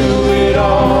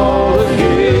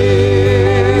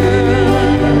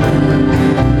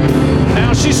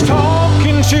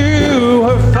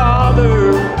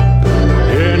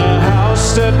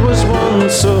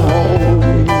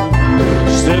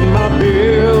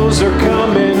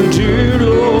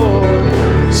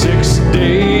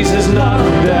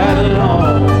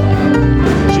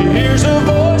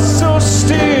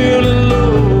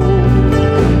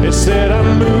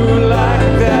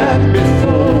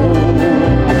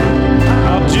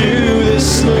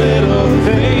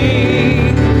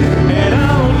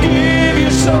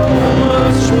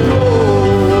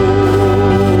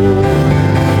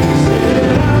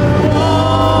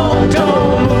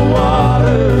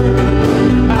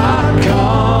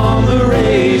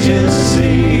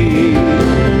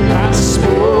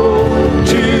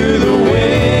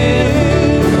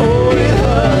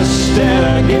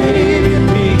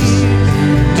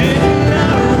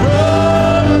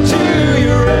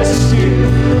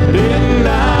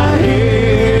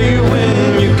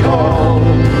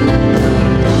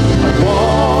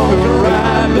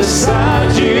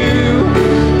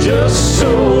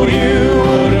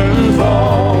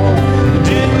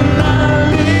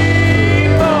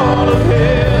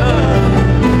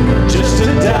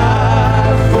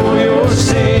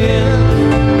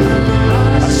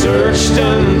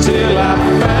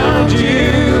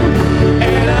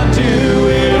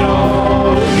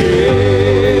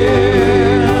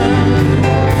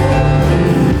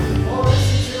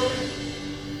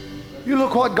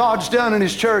God's done in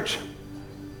His church.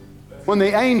 When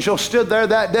the angel stood there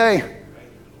that day,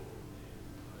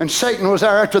 and Satan was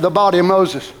there after the body of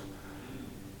Moses,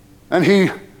 and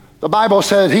the Bible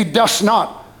said he durst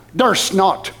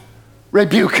not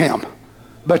rebuke him,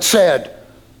 but said,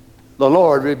 the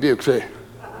Lord rebukes thee.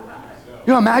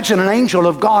 You imagine an angel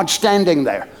of God standing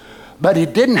there, but he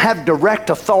didn't have direct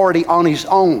authority on his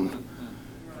own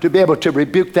to be able to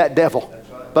rebuke that devil.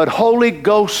 But Holy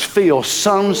Ghost filled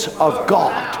sons of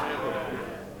God.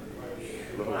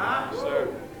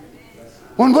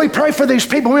 When we pray for these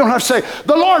people, we don't have to say,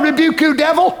 the Lord rebuke you,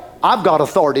 devil. I've got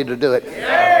authority to do it. In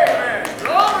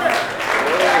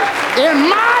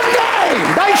my name,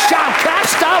 they shall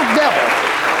cast out devils.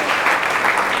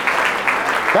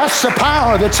 That's the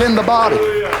power that's in the body.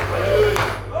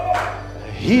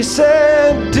 He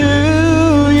said,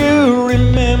 do you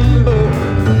remember,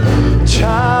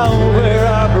 child, where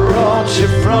I brought you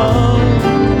from?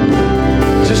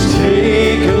 Just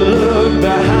take a look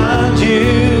behind you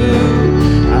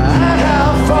at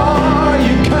how far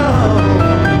you come.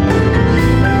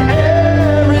 And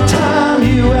every time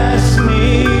you ask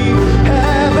me,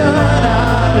 haven't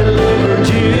I delivered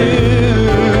you?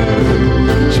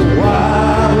 So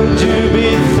why would you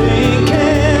be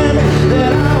thinking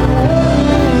that I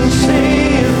wouldn't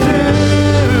see you through?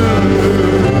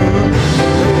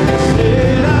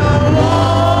 Said I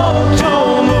walked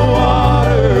on the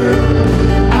water,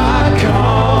 I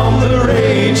calmed the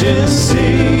raging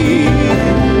sea,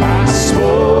 I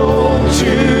spoke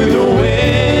to the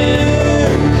wind,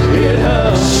 it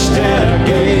hushed and I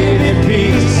gave it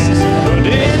peace. But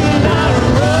didn't I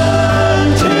run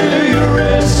to your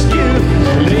rescue?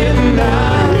 Didn't I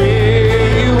hear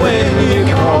you when you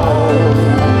called?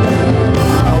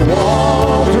 I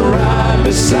walked right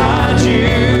beside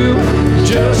you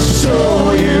just so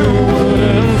you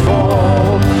wouldn't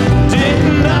fall.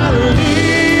 Didn't I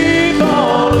leave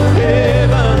all of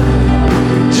heaven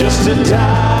just to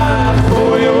die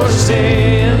for your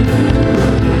sin?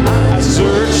 I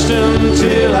searched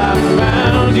until I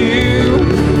found you,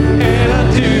 and I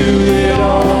do it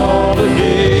all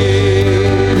again.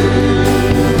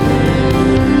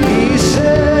 He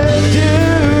said, do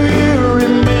you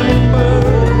remember,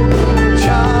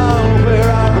 child, where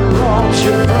I brought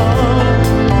you from?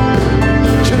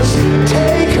 Just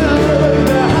take a look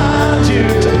behind you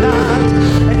tonight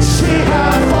and see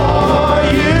how far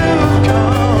you've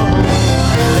come.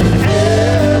 And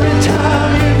every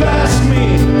time you've asked me,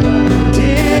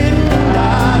 didn't I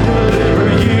deliver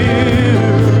you?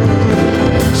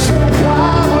 So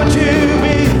why would you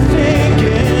be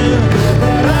thinking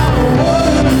that I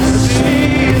wouldn't see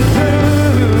you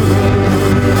through?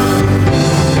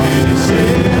 And he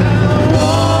said, I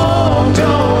walked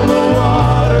on the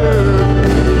water,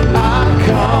 I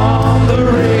calmed the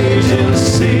raging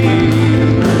sea,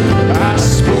 I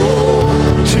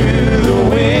spoke to the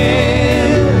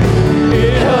wind,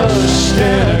 it hushed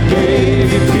and I gave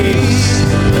you peace.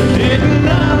 Didn't I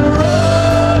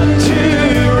run to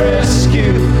your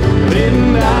rescue?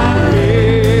 Didn't I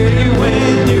hear you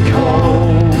when you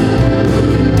called?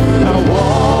 I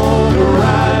walked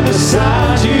right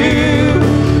beside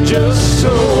you just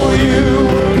so you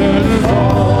wouldn't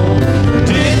fall.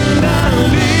 Didn't I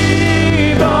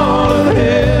leave all of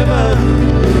heaven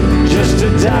just to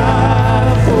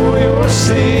die for your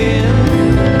sin?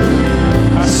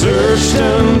 I searched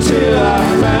until I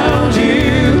found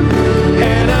you,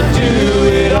 and I do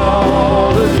it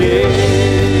all again.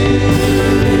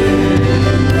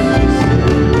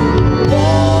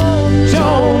 Walked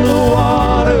on the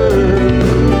water,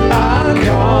 I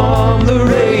calmed the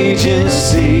raging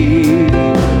sea,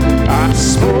 I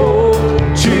spoke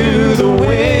to the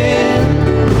wind,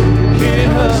 it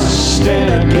hushed and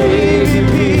I gave you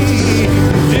peace.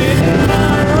 Didn't I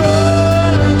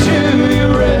run to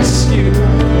your rescue?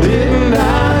 Didn't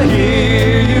I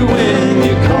hear you when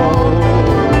you called?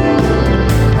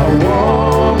 I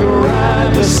walked right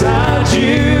beside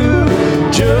you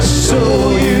just so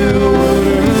you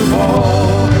wouldn't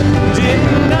fall.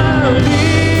 Didn't I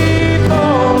leave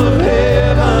all of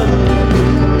heaven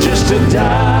just to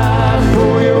die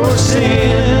for your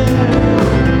sin?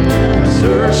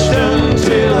 Searched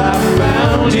until I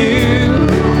found you,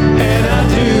 and I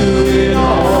do it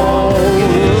all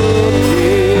again.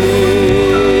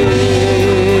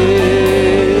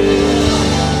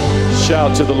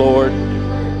 Shout to the Lord.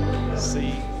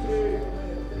 See.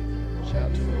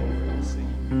 Shout to the Lord. See.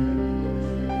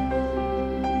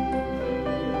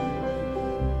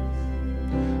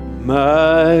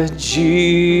 My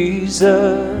Jesus,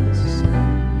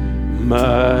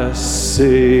 my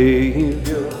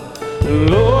Savior,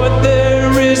 Lord,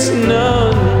 there is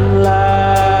none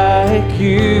like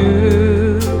you.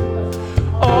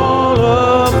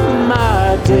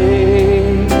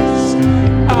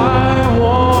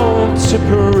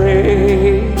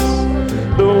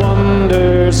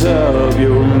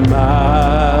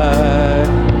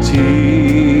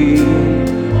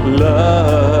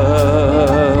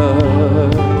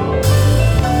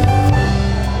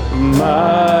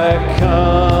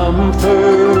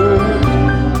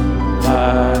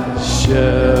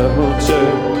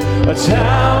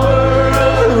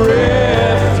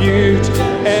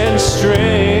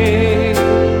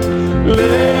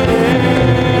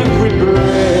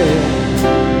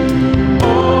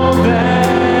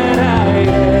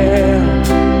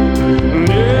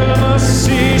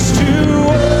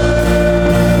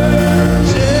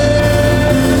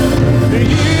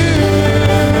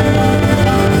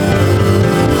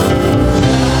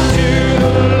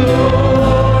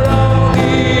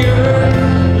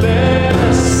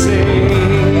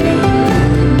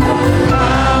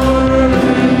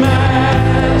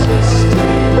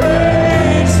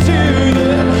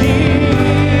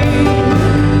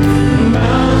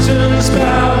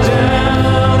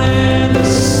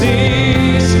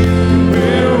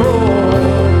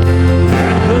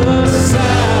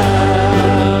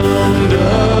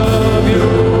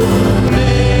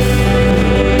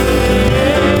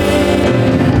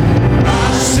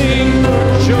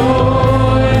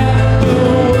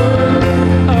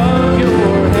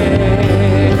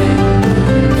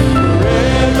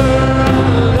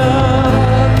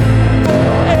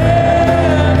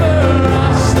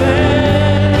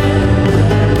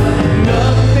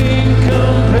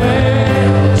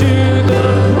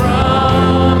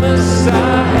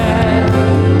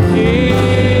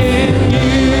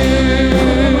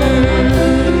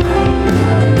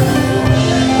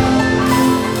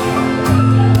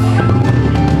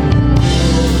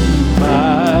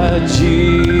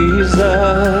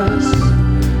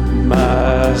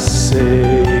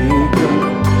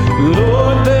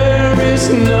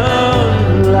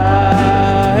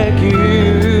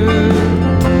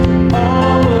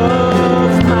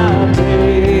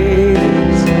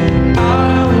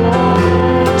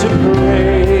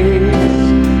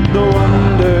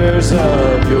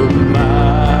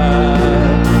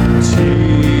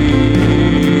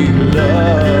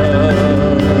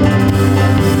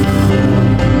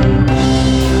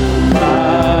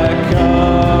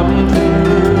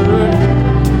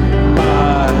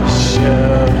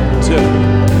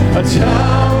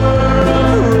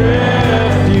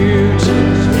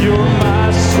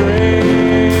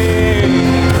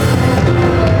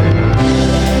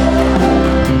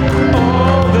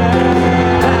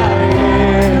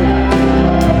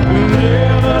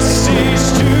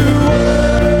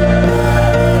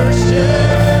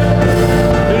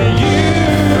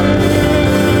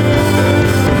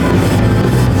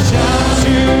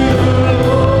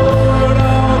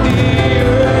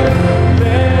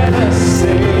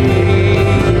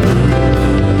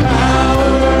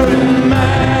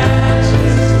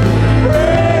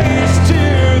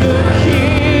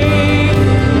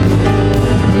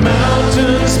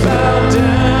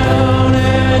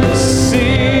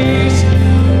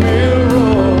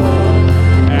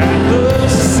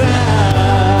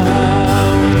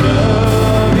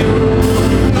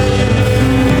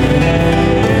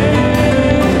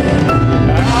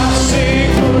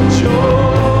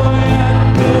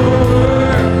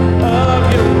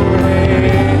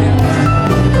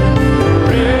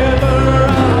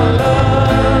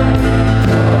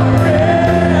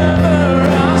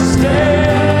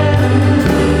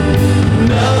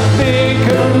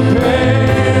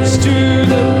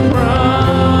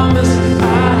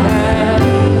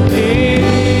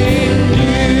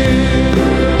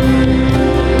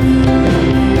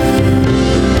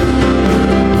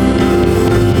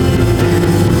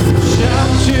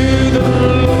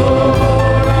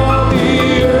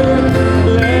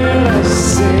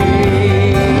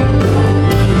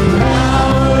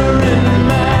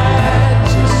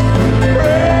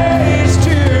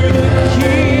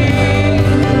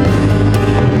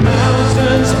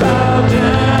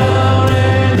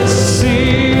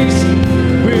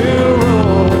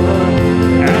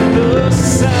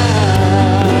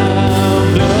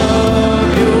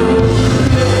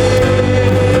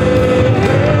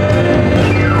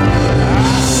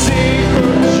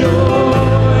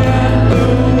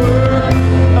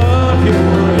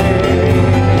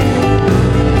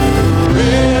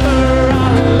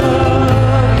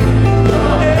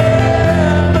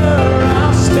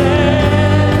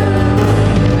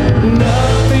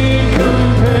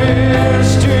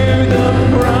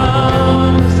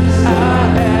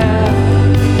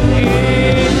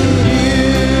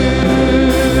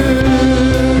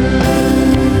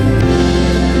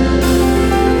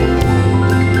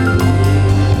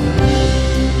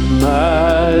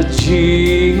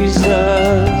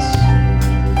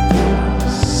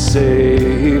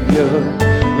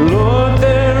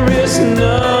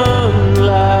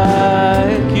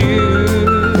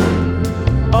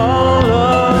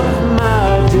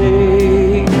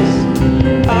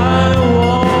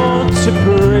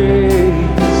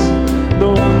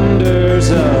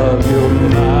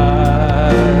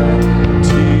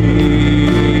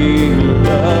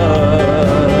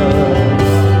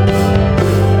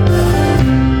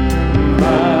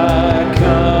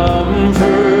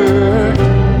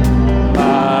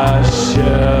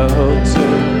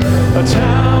 a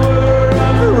tower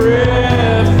of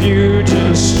refuge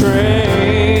and strength.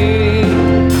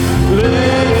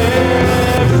 Let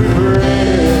every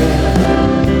breath,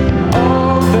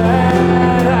 all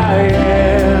that I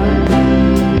am,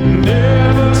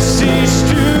 never cease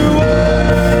to worship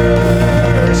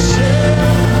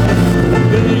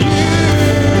you.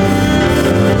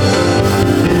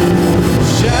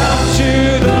 Shout to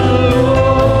the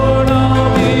Lord,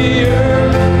 all the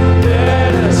earth,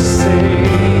 let us sing.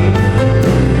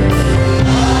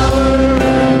 Power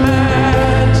and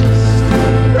majesty,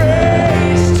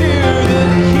 praise to the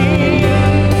King.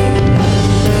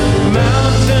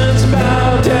 Mountains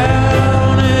bow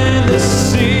down and the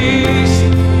seas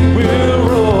will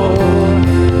roar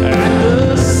at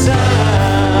the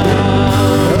sound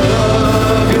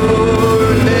of your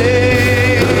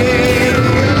name.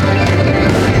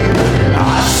 I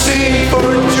sing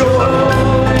for joy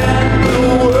at the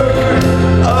work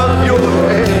of your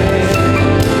hands.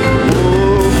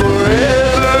 Oh,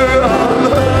 forever I'll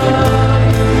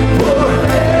love,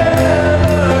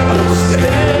 forever I'll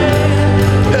stand.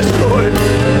 Yes, Lord.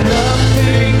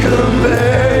 Nothing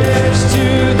compares to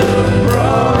the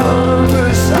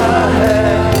promise I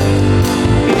have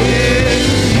in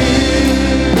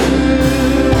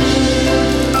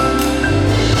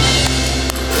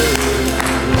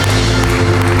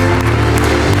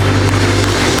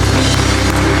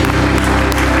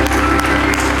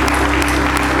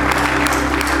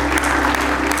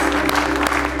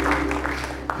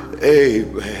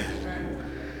Amen.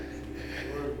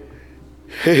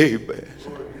 Amen.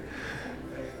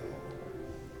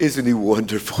 Isn't he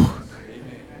wonderful?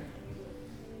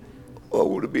 Oh, I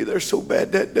want to be there so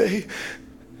bad that day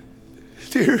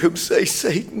to hear him say,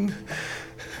 Satan,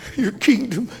 your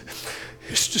kingdom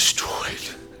is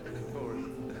destroyed.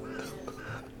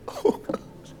 Oh,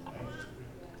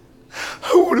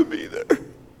 I want to be there.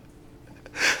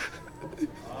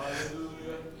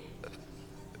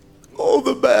 All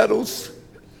the battles,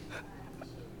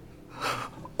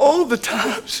 all the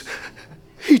times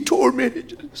he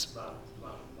tormented us.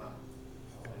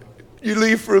 You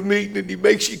leave for a meeting and he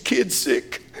makes your kids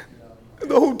sick.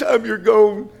 And the whole time you're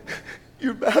gone,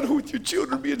 you battle with your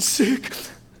children being sick.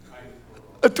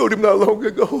 I told him not long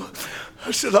ago,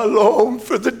 I said, I long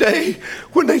for the day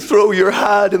when they throw your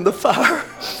hide in the fire.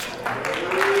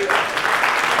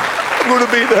 I'm going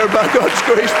to be there by God's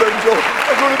grace, Brother Joel.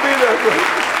 I'm going to be there,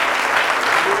 brother.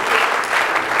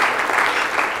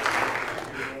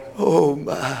 Oh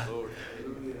my.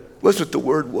 Wasn't the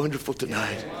word wonderful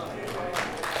tonight?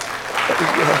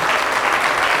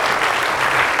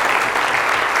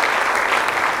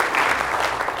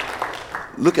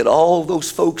 Look at all those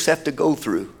folks have to go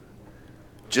through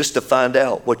just to find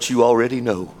out what you already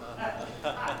know.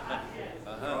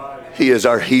 He is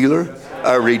our healer,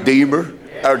 our redeemer,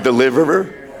 our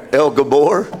deliverer, El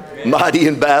Gabor, mighty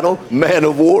in battle, man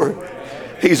of war.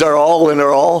 He's our all and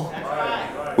our all.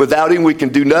 Without him, we can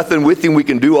do nothing. With him, we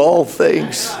can do all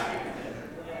things.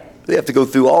 They have to go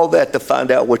through all that to find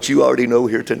out what you already know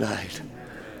here tonight.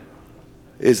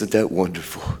 Isn't that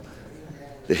wonderful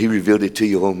that he revealed it to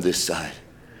you on this side?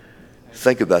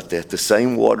 Think about that. The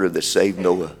same water that saved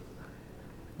Noah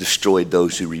destroyed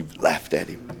those who laughed at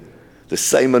him. The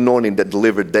same anointing that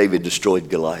delivered David destroyed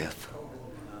Goliath.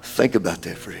 Think about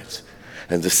that, friends.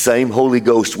 And the same Holy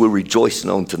Ghost we're rejoicing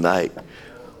on tonight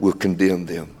will condemn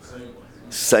them.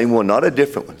 Same one, not a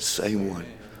different one, same one.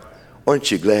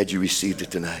 Aren't you glad you received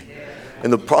it tonight?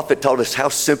 And the prophet taught us how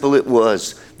simple it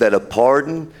was, that a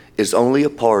pardon is only a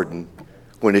pardon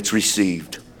when it's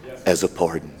received as a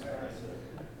pardon.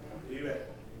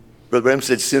 Brother Branham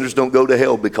said sinners don't go to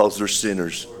hell because they're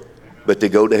sinners, but they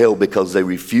go to hell because they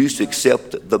refuse to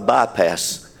accept the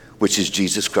bypass, which is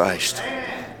Jesus Christ.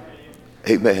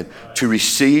 Amen. To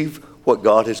receive what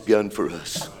God has done for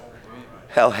us.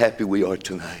 How happy we are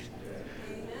tonight.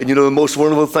 And you know the most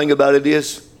wonderful thing about it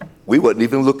is, we wasn't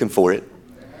even looking for it.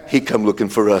 He come looking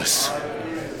for us.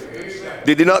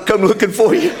 Did he not come looking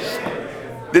for you?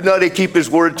 Did not he keep his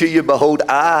word to you? Behold,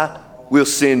 I will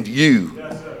send you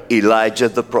Elijah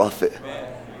the prophet.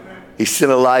 He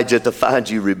sent Elijah to find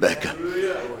you, Rebecca.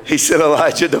 He sent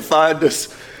Elijah to find us.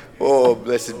 Oh,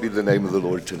 blessed be the name of the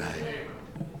Lord tonight.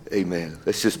 Amen.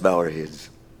 Let's just bow our heads.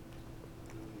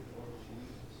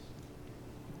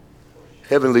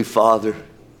 Heavenly Father,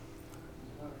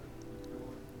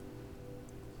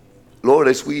 Lord,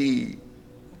 as we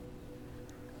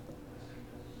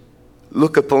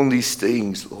look upon these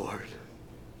things, Lord,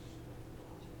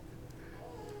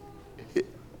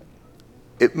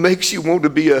 it makes you want to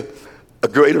be a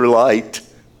greater light.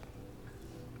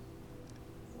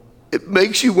 It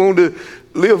makes you want to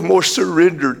live more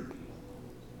surrendered.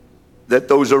 that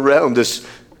those around us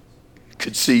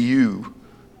could see you.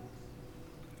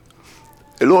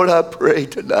 And Lord, I pray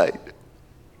tonight,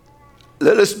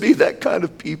 let us be that kind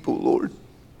of people, Lord.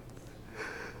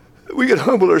 We can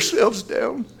humble ourselves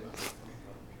down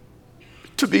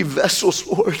to be vessels,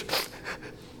 Lord,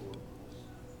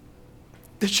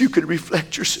 that you can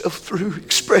reflect yourself through,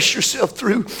 express yourself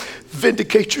through,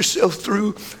 vindicate yourself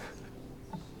through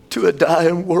to a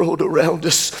dying world around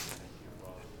us.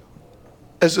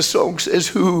 As the song says,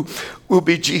 who will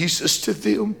be Jesus to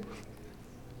them?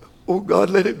 Oh God,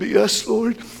 let it be us,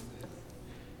 Lord.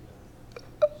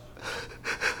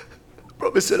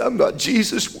 Probably said, I'm not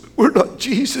Jesus. We're not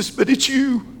Jesus, but it's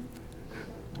you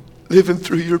living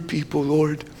through your people,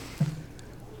 Lord.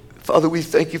 Father, we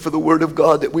thank you for the word of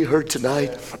God that we heard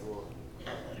tonight.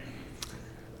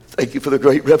 Thank you for the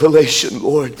great revelation,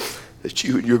 Lord, that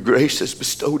you and your grace has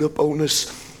bestowed upon us.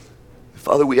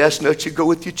 Father, we ask now that you go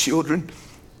with your children,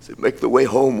 that make the way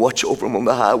home, watch over them on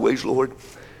the highways, Lord.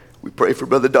 We pray for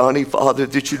Brother Donnie, Father,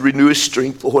 that you'd renew his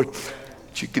strength, Lord.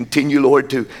 That you continue, Lord,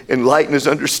 to enlighten his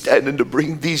understanding, to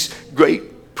bring these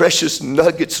great, precious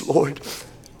nuggets, Lord,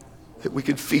 that we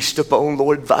can feast upon,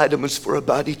 Lord, vitamins for a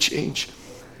body change.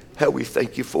 How we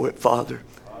thank you for it, Father.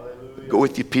 Hallelujah. Go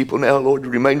with your people now, Lord, the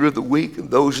remainder of the week, and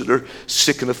those that are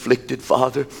sick and afflicted,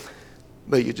 Father.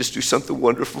 May you just do something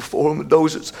wonderful for them. And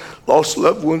those that's lost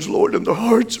loved ones, Lord, and their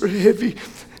hearts are heavy,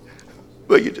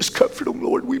 may you just comfort them,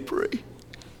 Lord, we pray.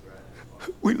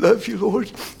 We love you,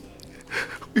 Lord.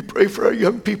 We pray for our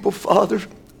young people, Father,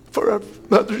 for our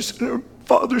mothers and our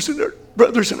fathers and our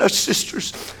brothers and our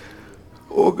sisters.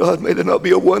 Oh, God, may there not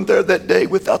be a one there that day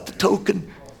without the token.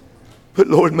 But,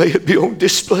 Lord, may it be on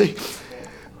display.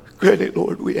 Grant it,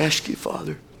 Lord, we ask you,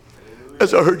 Father.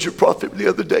 As I heard your prophet the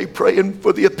other day praying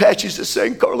for the Apaches at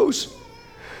San Carlos,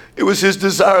 it was his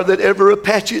desire that every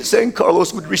Apache at San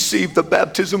Carlos would receive the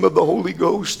baptism of the Holy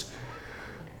Ghost.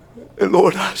 And,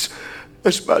 Lord,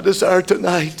 that's my desire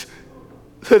tonight,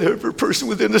 that every person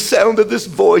within the sound of this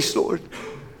voice, Lord,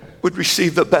 would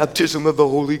receive the baptism of the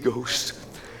Holy Ghost.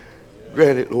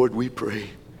 Grant it, Lord, we pray.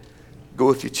 Go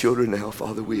with your children now,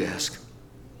 Father, we ask.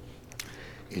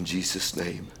 In Jesus'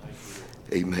 name,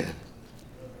 amen.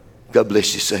 God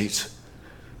bless you, saints.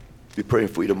 Be praying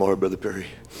for you tomorrow, Brother Perry.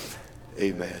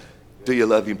 Amen. Do you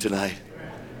love him tonight?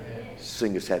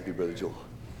 Sing us happy, Brother Joel.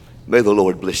 May the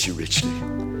Lord bless you richly.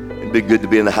 And be good to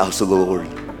be in the house of the Lord.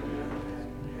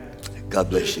 God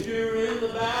bless you. You're in the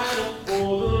battle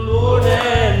for the Lord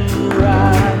and the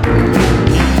right.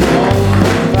 Keep on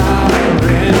the fire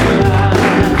and light.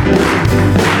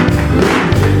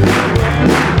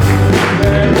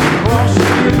 Across you.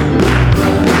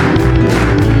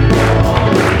 On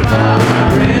the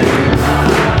fire and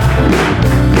light.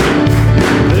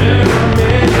 There are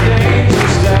many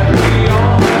dangers that we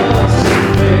all must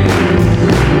face.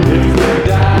 If we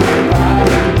die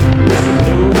fighting, there's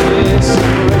no place to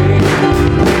pray.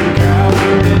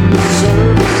 Coward in the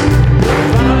service,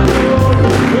 find the Lord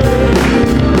to pray.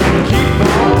 Keep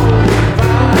on the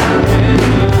fire and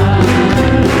light.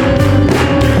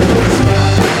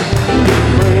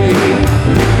 Pray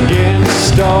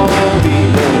against all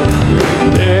evil,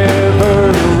 never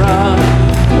run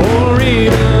or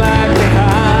even lag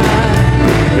behind.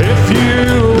 If you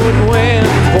would win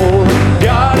for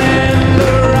God and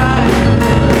the right,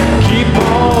 keep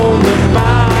on the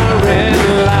fire and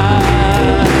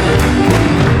light.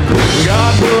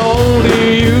 God will only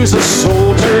use a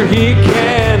soldier he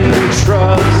can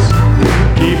trust.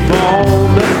 Keep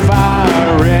on the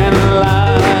fire and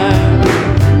light.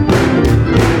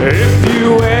 If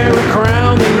you wear a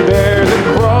crown and bear the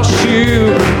cross,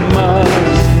 you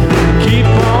must keep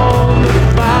on the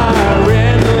fire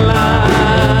and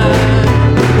light.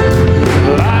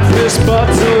 Life is but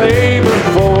a labor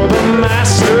for the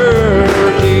master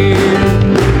here.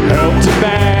 Help to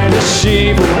banish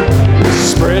evil,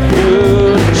 spread good.